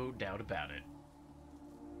 No doubt about it.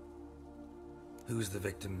 Who's the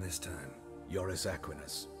victim this time? Joris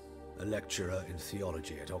Aquinas, a lecturer in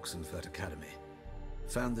theology at Oxenfurt Academy.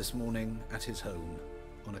 Found this morning at his home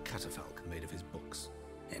on a catafalque made of his books.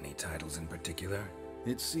 Any titles in particular?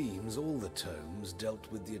 It seems all the tomes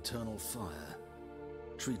dealt with the eternal fire.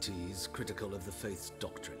 Treatises critical of the faith's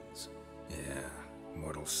doctrines. Yeah,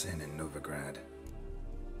 mortal sin in Novigrad.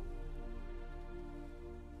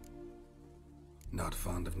 Not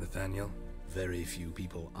fond of Nathaniel? Very few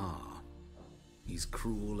people are. He's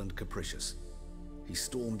cruel and capricious. He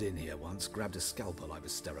stormed in here once, grabbed a scalpel I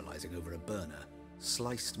was sterilizing over a burner,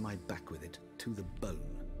 sliced my back with it to the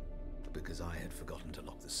bone, because I had forgotten to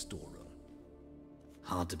lock the storeroom.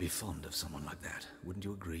 Hard to be fond of someone like that, wouldn't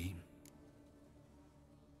you agree?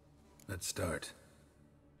 Let's start.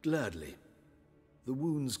 Gladly. The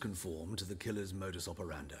wounds conform to the killer's modus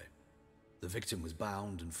operandi. The victim was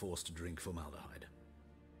bound and forced to drink formaldehyde.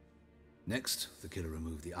 Next, the killer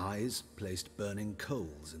removed the eyes, placed burning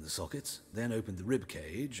coals in the sockets, then opened the rib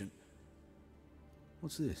cage and...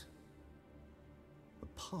 What's this? A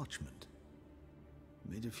parchment.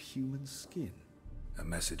 Made of human skin. A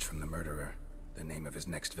message from the murderer. The name of his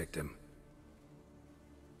next victim.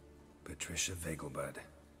 Patricia Vegelbud.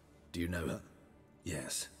 Do you know her?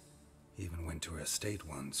 Yes. Even went to her estate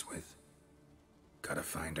once with... Gotta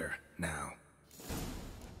find her, now.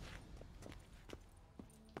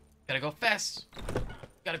 Gotta go fast.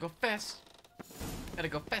 Gotta go fast. Gotta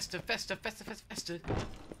go faster, faster, faster, faster, faster.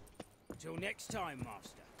 Till next time,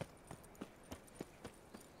 Master.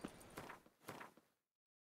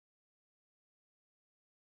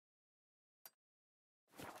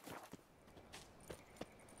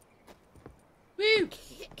 Woo!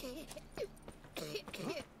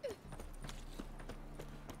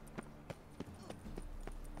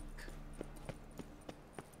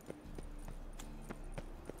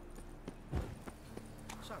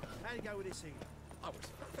 So, how you go with this evening? I was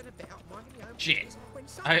faffing about minding my own Shit. business when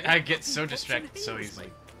suddenly I get so popped in distracted so deals easily.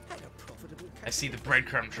 me. Had a profitable I see the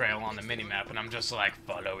breadcrumb trail on the minimap and I'm just like,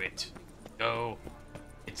 follow it. Go.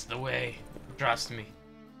 It's the way. Trust me.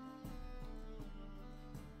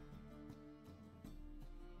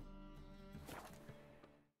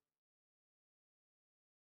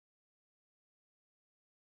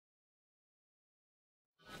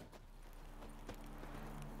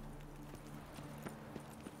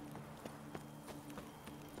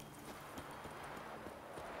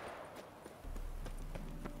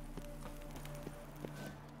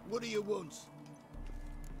 What do you want?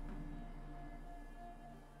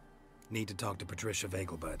 Need to talk to Patricia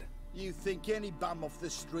Vegelbud. You think any bum off the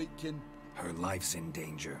street can... Her life's in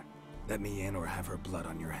danger. Let me in or have her blood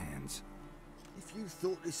on your hands. If you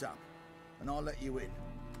thought this up, and I'll let you in,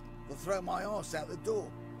 I'll throw my ass out the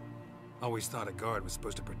door. Always thought a guard was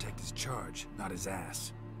supposed to protect his charge, not his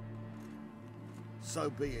ass. So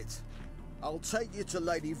be it. I'll take you to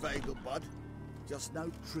Lady Vegelbud. Just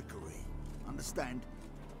no trickery. Understand?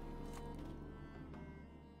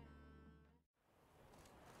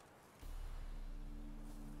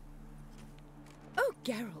 Oh,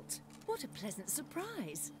 Geralt, what a pleasant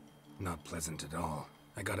surprise. Not pleasant at all.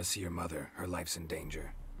 I gotta see your mother. Her life's in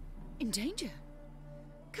danger. In danger?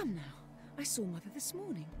 Come now, I saw Mother this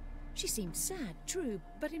morning. She seemed sad, true,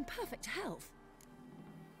 but in perfect health.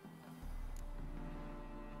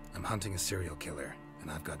 I'm hunting a serial killer,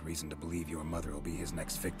 and I've got reason to believe your mother will be his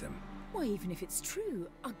next victim. Why, even if it's true,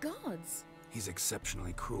 our guards. He's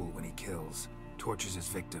exceptionally cruel when he kills, tortures his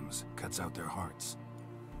victims, cuts out their hearts.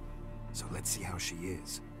 So let's see how she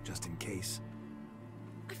is, just in case.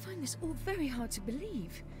 I find this all very hard to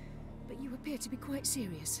believe, but you appear to be quite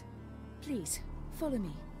serious. Please, follow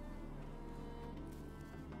me.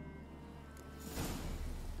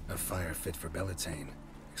 A fire fit for Bellatane,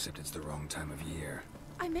 except it's the wrong time of year.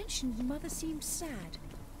 I mentioned Mother seemed sad.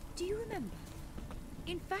 Do you remember?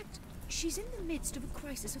 In fact, she's in the midst of a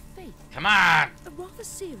crisis of faith. Come on! A rather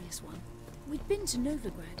serious one. We'd been to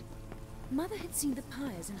Novigrad. Mother had seen the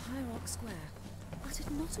pyres in Hierarch Square,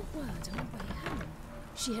 uttered not a word on her way home.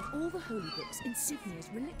 She had all the holy books,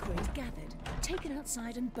 insignias, reliquaries gathered, taken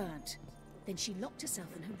outside and burnt. Then she locked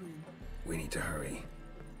herself in her room. We need to hurry.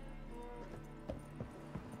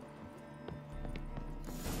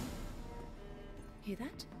 Hear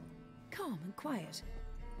that? Calm and quiet.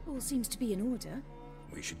 All seems to be in order.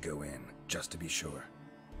 We should go in, just to be sure.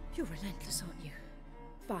 You're relentless, aren't you?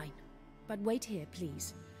 Fine. But wait here,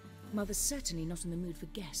 please. Mother's certainly not in the mood for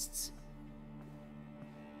guests.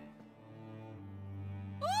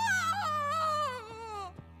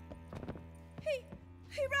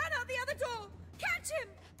 He ran out the other door! Catch him!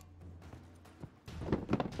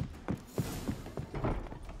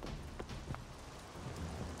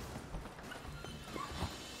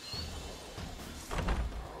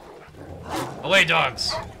 Away,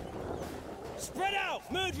 dogs! Spread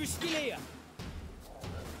out! Murderer's still here!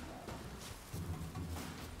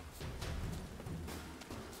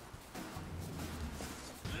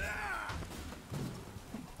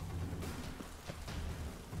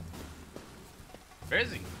 Where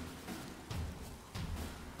is he?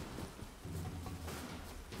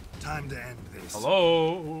 Time to end this.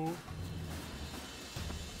 Hello?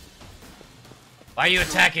 Why are you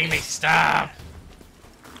attacking me? Stop!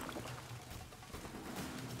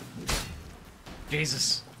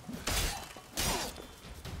 Jesus.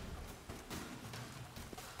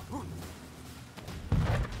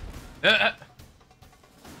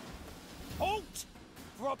 Halt!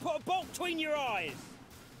 Before I put a bolt between your eyes!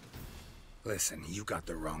 Listen, you got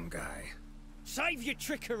the wrong guy. Save your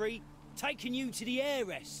trickery, taking you to the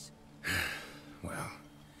heiress. Well,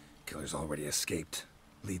 killer's already escaped.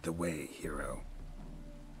 Lead the way, hero.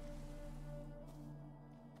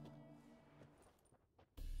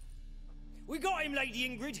 We got him, Lady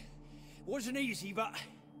Ingrid. Wasn't easy, but...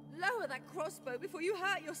 Lower that crossbow before you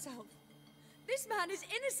hurt yourself. This man is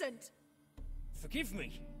innocent. Forgive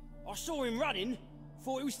me. I saw him running.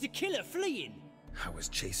 Thought it was the killer fleeing. I was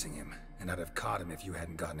chasing him, and I'd have caught him if you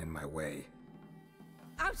hadn't gotten in my way.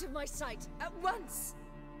 Out of my sight, at once!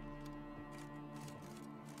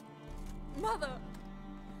 Mother!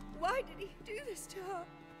 Why did he do this to her?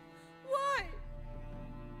 Why?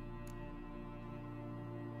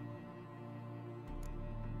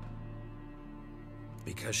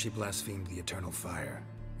 Because she blasphemed the eternal fire.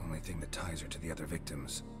 Only thing that ties her to the other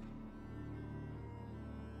victims.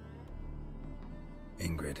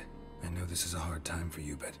 Ingrid, I know this is a hard time for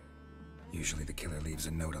you, but usually the killer leaves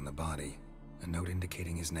a note on the body. A note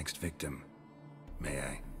indicating his next victim. May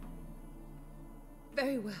I?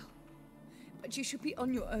 Very well. But you should be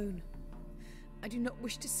on your own. I do not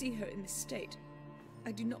wish to see her in this state.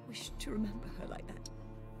 I do not wish to remember her like that.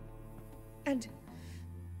 And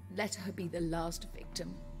let her be the last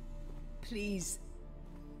victim. Please.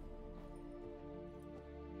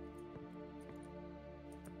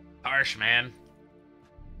 Harsh, man.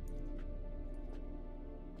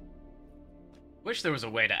 Wish there was a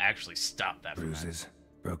way to actually stop that. Bruises,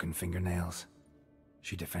 broken fingernails.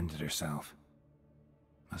 She defended herself.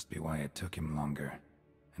 Must be why it took him longer,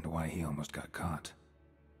 and why he almost got caught.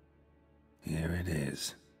 Here it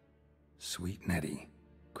is. Sweet Nettie,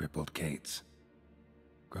 crippled Kate's.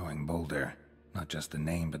 Growing bolder, not just the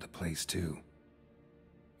name but the place too.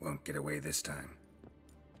 Won't get away this time.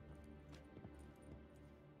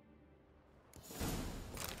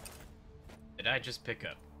 Did I just pick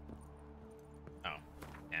up? Oh,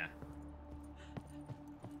 yeah.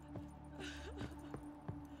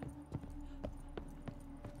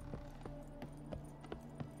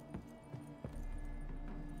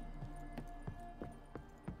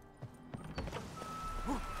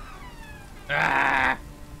 Ah!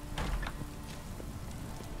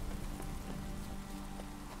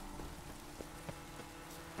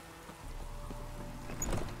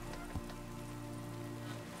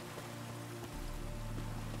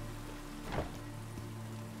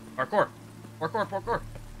 Parkour! Parkour, parkour!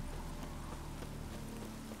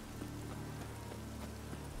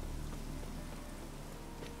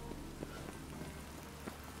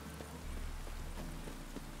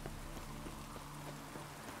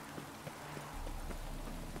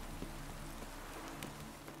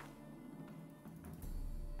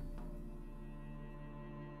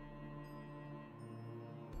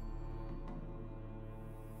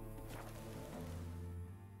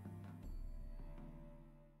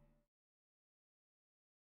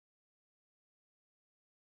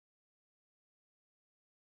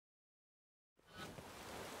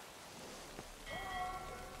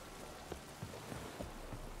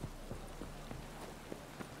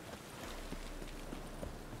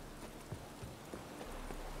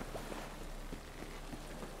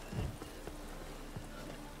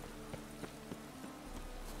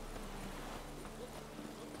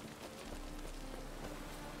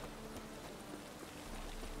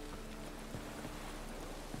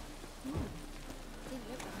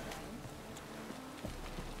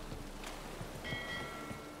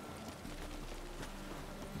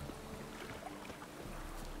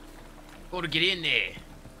 Gotta get in there.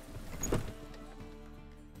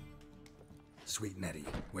 Sweet Nettie,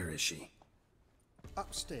 where is she?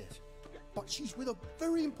 Upstairs. But she's with a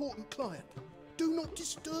very important client. Do not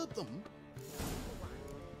disturb them.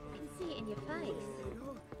 I can see it in your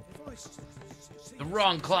face. The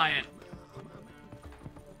wrong client.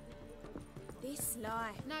 This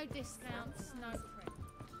lie. No discounts, no prep.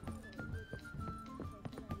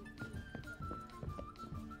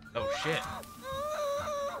 Oh shit.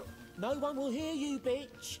 No one will hear you,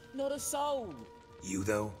 bitch. Not a soul. You,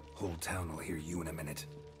 though? Whole town will hear you in a minute.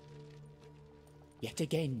 Yet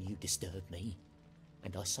again you disturb me,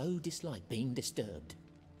 and I so dislike being disturbed.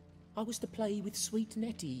 I was to play with sweet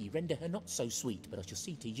Nettie, render her not so sweet, but I shall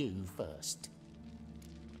see to you first.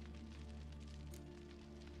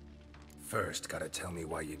 First, gotta tell me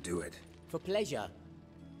why you do it. For pleasure.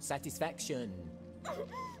 Satisfaction.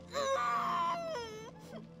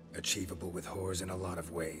 Achievable with whores in a lot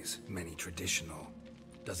of ways, many traditional.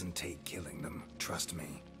 Doesn't take killing them, trust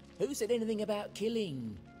me. Who said anything about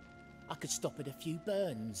killing? I could stop at a few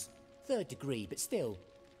burns. 3rd degree, but still.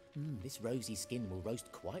 This rosy skin will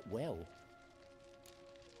roast quite well.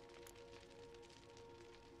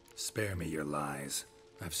 Spare me your lies.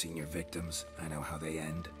 I've seen your victims. I know how they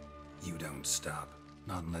end. You don't stop.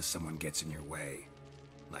 Not unless someone gets in your way.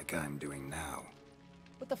 Like I'm doing now.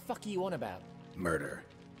 What the fuck are you on about? Murder.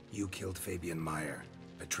 You killed Fabian Meyer,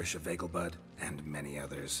 Patricia Vegelbud, and many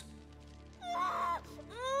others.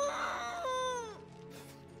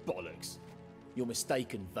 Bollocks. You're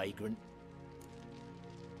mistaken, vagrant.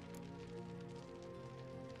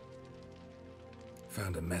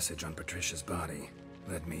 Found a message on Patricia's body.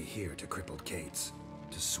 Led me here to crippled Kate's.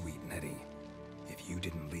 To sweet Nettie. If you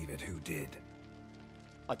didn't leave it, who did?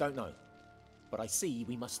 I don't know. But I see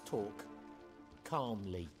we must talk.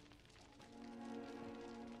 Calmly.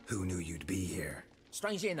 Who knew you'd be here?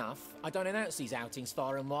 Strangely enough, I don't announce these outings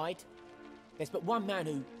far and wide. There's but one man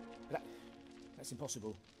who... That's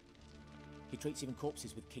impossible. He treats even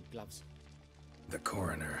corpses with kid gloves. The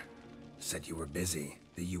coroner. Said you were busy,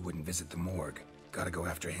 that you wouldn't visit the morgue. Gotta go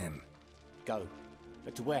after him. Go.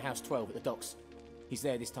 But to Warehouse 12 at the docks. He's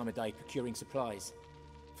there this time of day procuring supplies.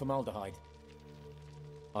 Formaldehyde.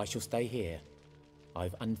 I shall stay here.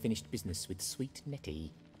 I've unfinished business with sweet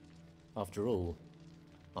Nettie. After all,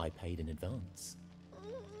 I paid in advance.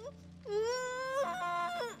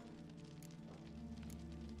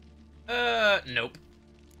 Nope.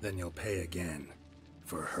 Then you'll pay again.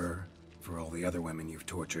 For her, for all the other women you've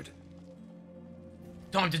tortured.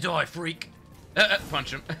 Time to die, freak.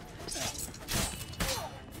 Punch him.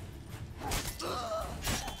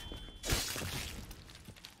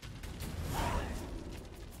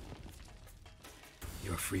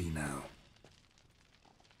 You're free now.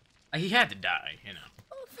 He had to die, you know.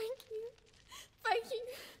 Oh, thank you. Thank you.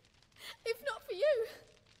 If not for you.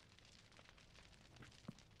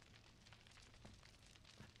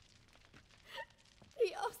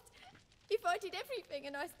 He asked if I did everything,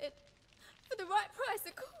 and I said, for the right price,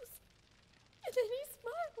 of course. And then he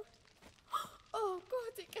smiled. Oh,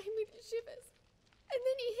 God, it gave me the shivers. And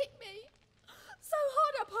then he hit me so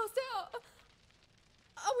hard I passed out.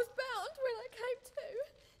 I was bound when I came to.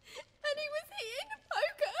 And he was hitting the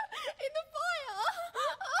poker in the fire.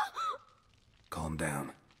 Calm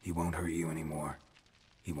down. He won't hurt you anymore.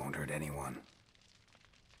 He won't hurt anyone.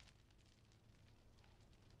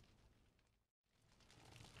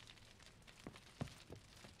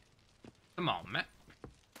 Come on, Matt.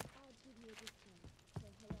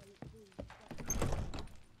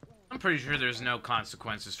 I'm pretty sure there's no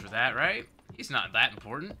consequences for that, right? He's not that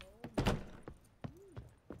important.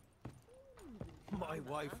 My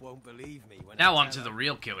wife won't believe me when Now I on to tell the her.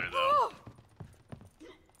 real killer, though.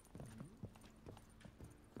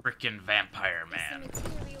 Frickin' Vampire Man.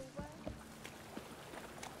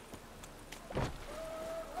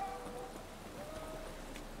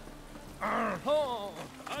 Oh,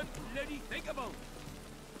 I'm bloody thinkable.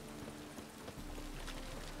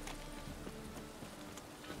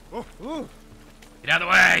 Get out of the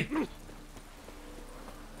way!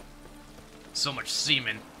 So much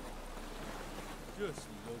semen. Just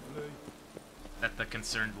lovely. That the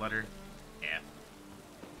concerned letter? Yeah.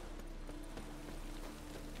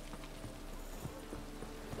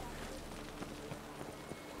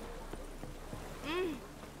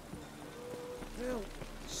 Phil,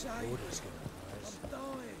 say I'm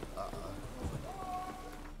dying.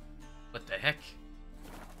 What the heck?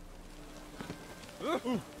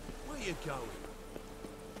 Where you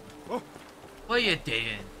going? What you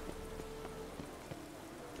doing?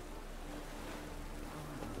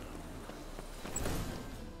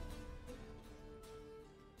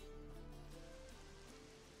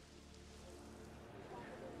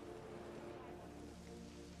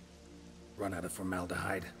 run out of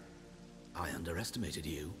formaldehyde. I underestimated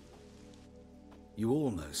you. You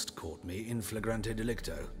almost caught me in flagrante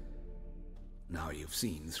delicto. Now you've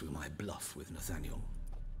seen through my bluff with Nathaniel.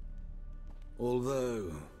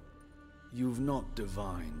 Although, you've not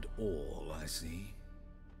divined all, I see.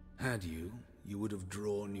 Had you, you would have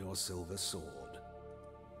drawn your silver sword.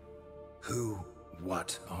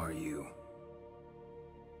 What are you?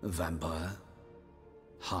 A vampire.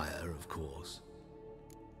 Higher, of course.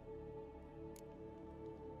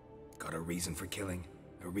 Got a reason for killing?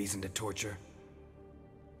 A reason to torture?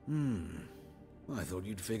 I thought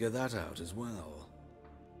you'd figure that out as well.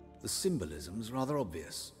 The symbolism's rather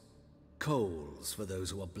obvious. Coals for those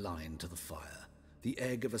who are blind to the fire. The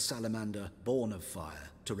egg of a salamander born of fire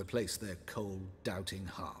to replace their cold, doubting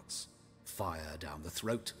hearts. Fire down the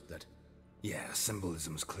throat that... Yeah,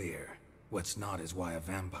 symbolism's clear. What's not is why a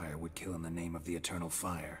vampire would kill in the name of the eternal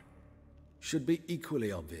fire. Should be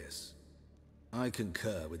equally obvious. I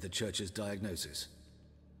concur with the Church's diagnosis.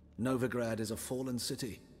 Novigrad is a fallen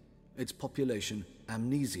city. Its population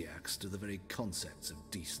amnesiacs to the very concepts of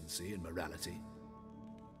decency and morality.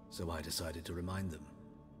 So I decided to remind them,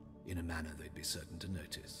 in a manner they'd be certain to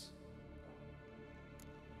notice.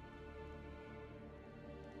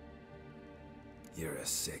 You're a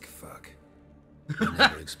sick fuck. I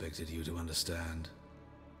never expected you to understand.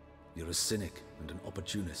 You're a cynic and an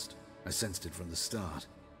opportunist. I sensed it from the start.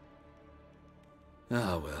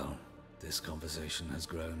 Ah well, this conversation has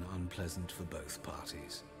grown unpleasant for both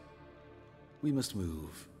parties. We must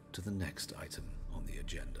move to the next item on the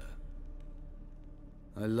agenda.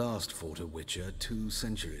 I last fought a Witcher 2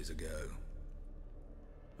 centuries ago.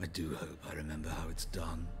 I do hope I remember how it's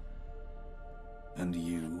done. And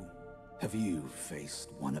you? Have you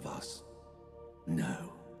faced one of us? No,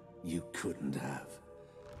 you couldn't have.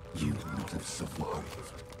 You would not have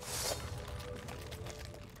survived.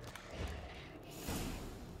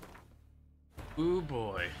 Ooh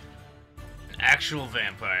boy. An actual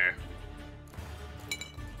vampire.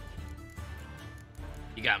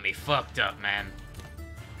 You got me fucked up, man.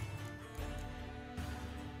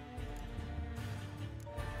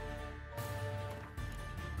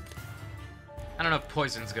 I don't know if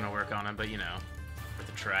poison's gonna work on him, but you know, worth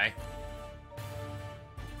a try.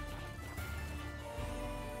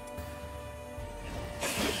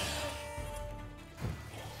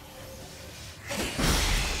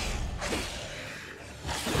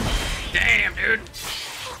 Damn, dude!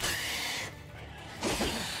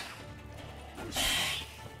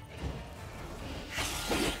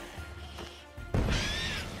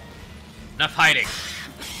 Enough hiding.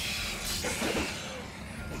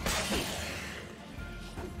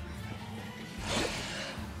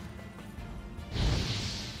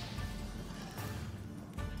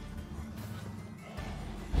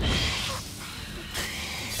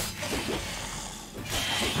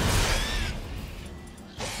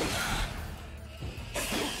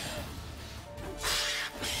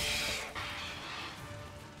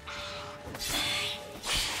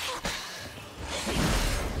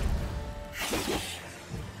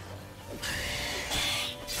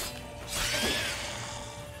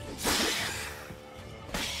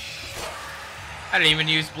 I didn't even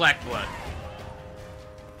use black blood.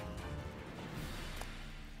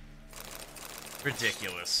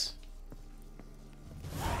 Ridiculous.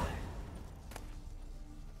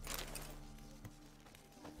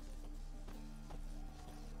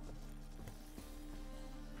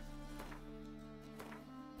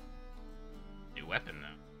 New weapon,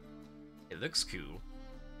 though. It looks cool.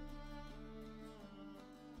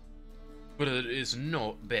 But it is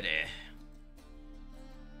not better.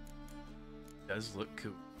 Does look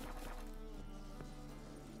cool.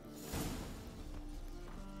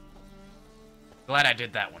 Glad I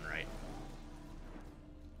did that one right.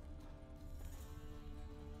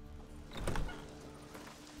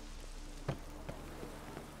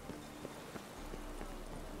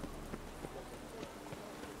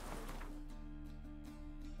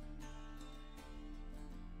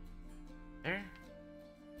 There.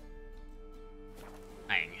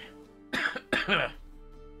 Bang.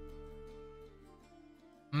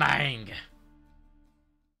 Mang.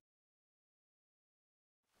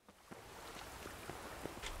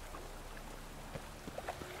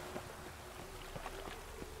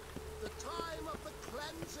 The time of the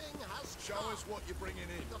cleansing has Show us what you're bringing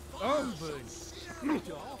in.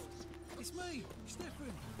 Daft. It's me,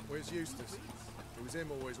 Stefan. Where's Eustace? It was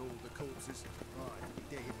him always all the corpses.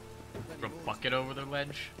 Right, dead. Throw a bucket over their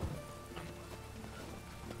ledge.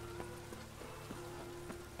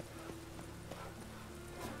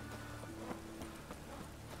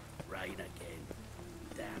 Rain again.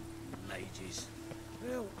 Damn mages.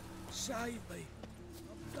 Well, Save me.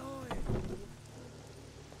 I'm dying.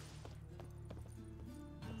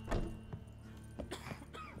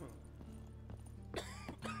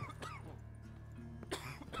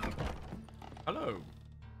 Hello.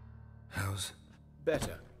 How's...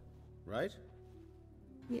 Better, right?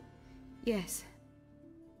 Yes.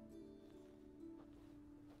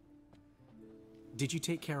 Did you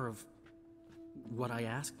take care of what I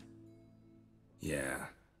asked? Yeah.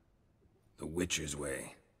 The Witcher's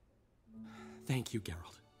way. Thank you,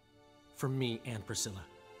 Geralt. From me and Priscilla.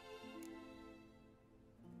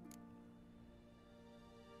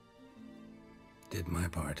 Did my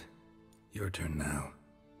part. Your turn now.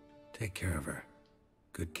 Take care of her.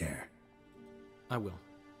 Good care. I will.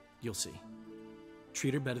 You'll see.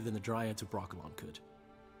 Treat her better than the Dryads of Brokilon could.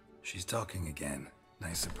 She's talking again.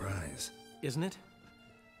 Nice surprise. Isn't it?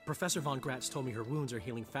 Professor Von Gratz told me her wounds are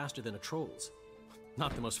healing faster than a troll's.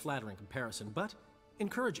 Not the most flattering comparison, but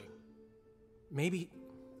encouraging. Maybe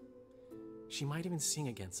she might even sing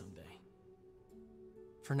again someday.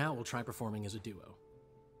 For now, we'll try performing as a duo.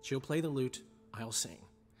 She'll play the lute, I'll sing.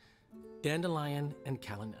 Dandelion and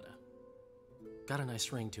Calinetta. Got a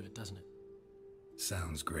nice ring to it, doesn't it?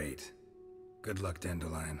 Sounds great. Good luck,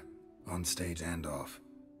 Dandelion. On stage and off.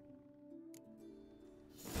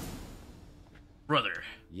 Brother.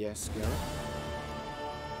 Yes, Geralt?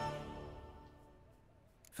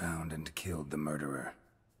 Found and killed the murderer.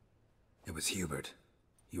 It was Hubert.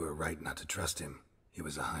 You were right not to trust him. He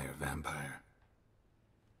was a higher vampire.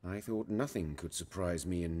 I thought nothing could surprise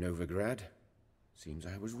me in Novigrad. Seems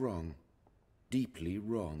I was wrong. Deeply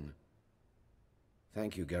wrong.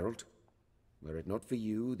 Thank you, Geralt. Were it not for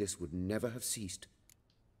you, this would never have ceased.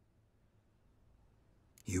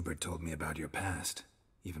 Hubert told me about your past,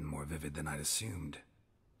 even more vivid than I'd assumed.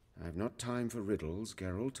 I've not time for riddles,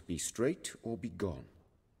 Geralt. Be straight or be gone.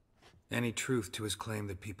 Any truth to his claim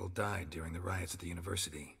that people died during the riots at the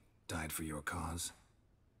university? Died for your cause?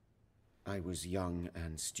 I was young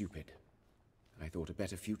and stupid. I thought a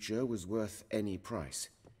better future was worth any price.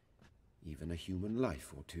 Even a human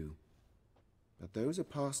life or two. But those are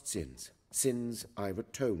past sins. Sins I've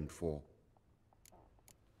atoned for.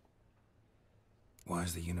 Why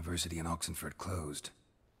is the university in Oxenford closed?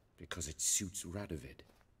 Because it suits Radovid.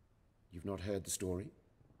 You've not heard the story?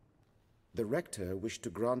 The rector wished to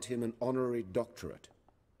grant him an honorary doctorate.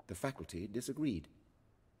 The faculty disagreed.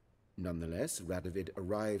 Nonetheless, Radovid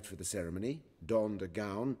arrived for the ceremony, donned a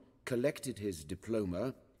gown, collected his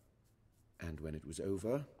diploma, and when it was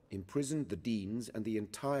over, imprisoned the deans and the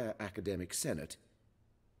entire academic senate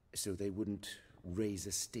so they wouldn't raise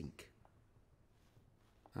a stink.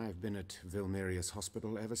 I've been at Vilmerius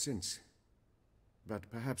Hospital ever since. But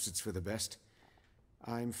perhaps it's for the best.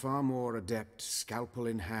 I'm far more adept scalpel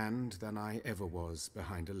in hand than I ever was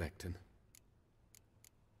behind a lectern.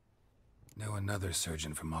 Know another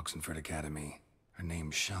surgeon from Oxenford Academy. Her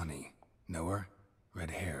name's Shani. Know her?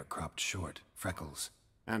 Red hair, cropped short, freckles.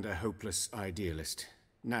 And a hopeless idealist.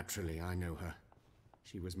 Naturally, I know her.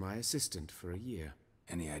 She was my assistant for a year.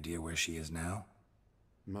 Any idea where she is now?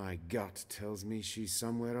 My gut tells me she's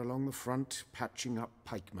somewhere along the front, patching up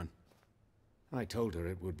pikemen. I told her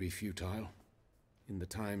it would be futile. In the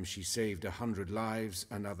time she saved 100 lives,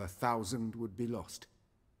 another 1,000 would be lost.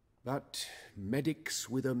 But medics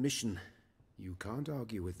with a mission, you can't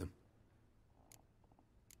argue with them.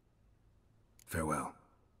 Farewell.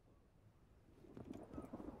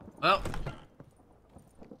 Well,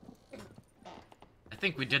 I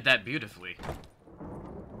think we did that beautifully.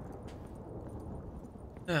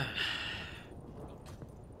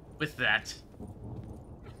 With that,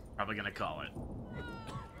 probably gonna call it.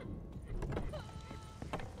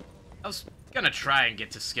 I was gonna try and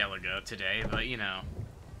get to Skellige today, but you know,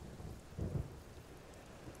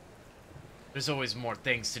 there's always more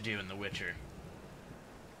things to do in The Witcher.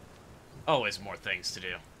 Always more things to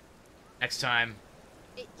do. Next time,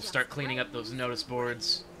 we'll start cleaning up those notice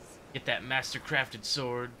boards, get that master-crafted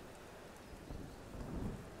sword,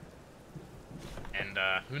 and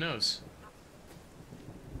who knows?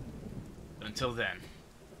 But until then...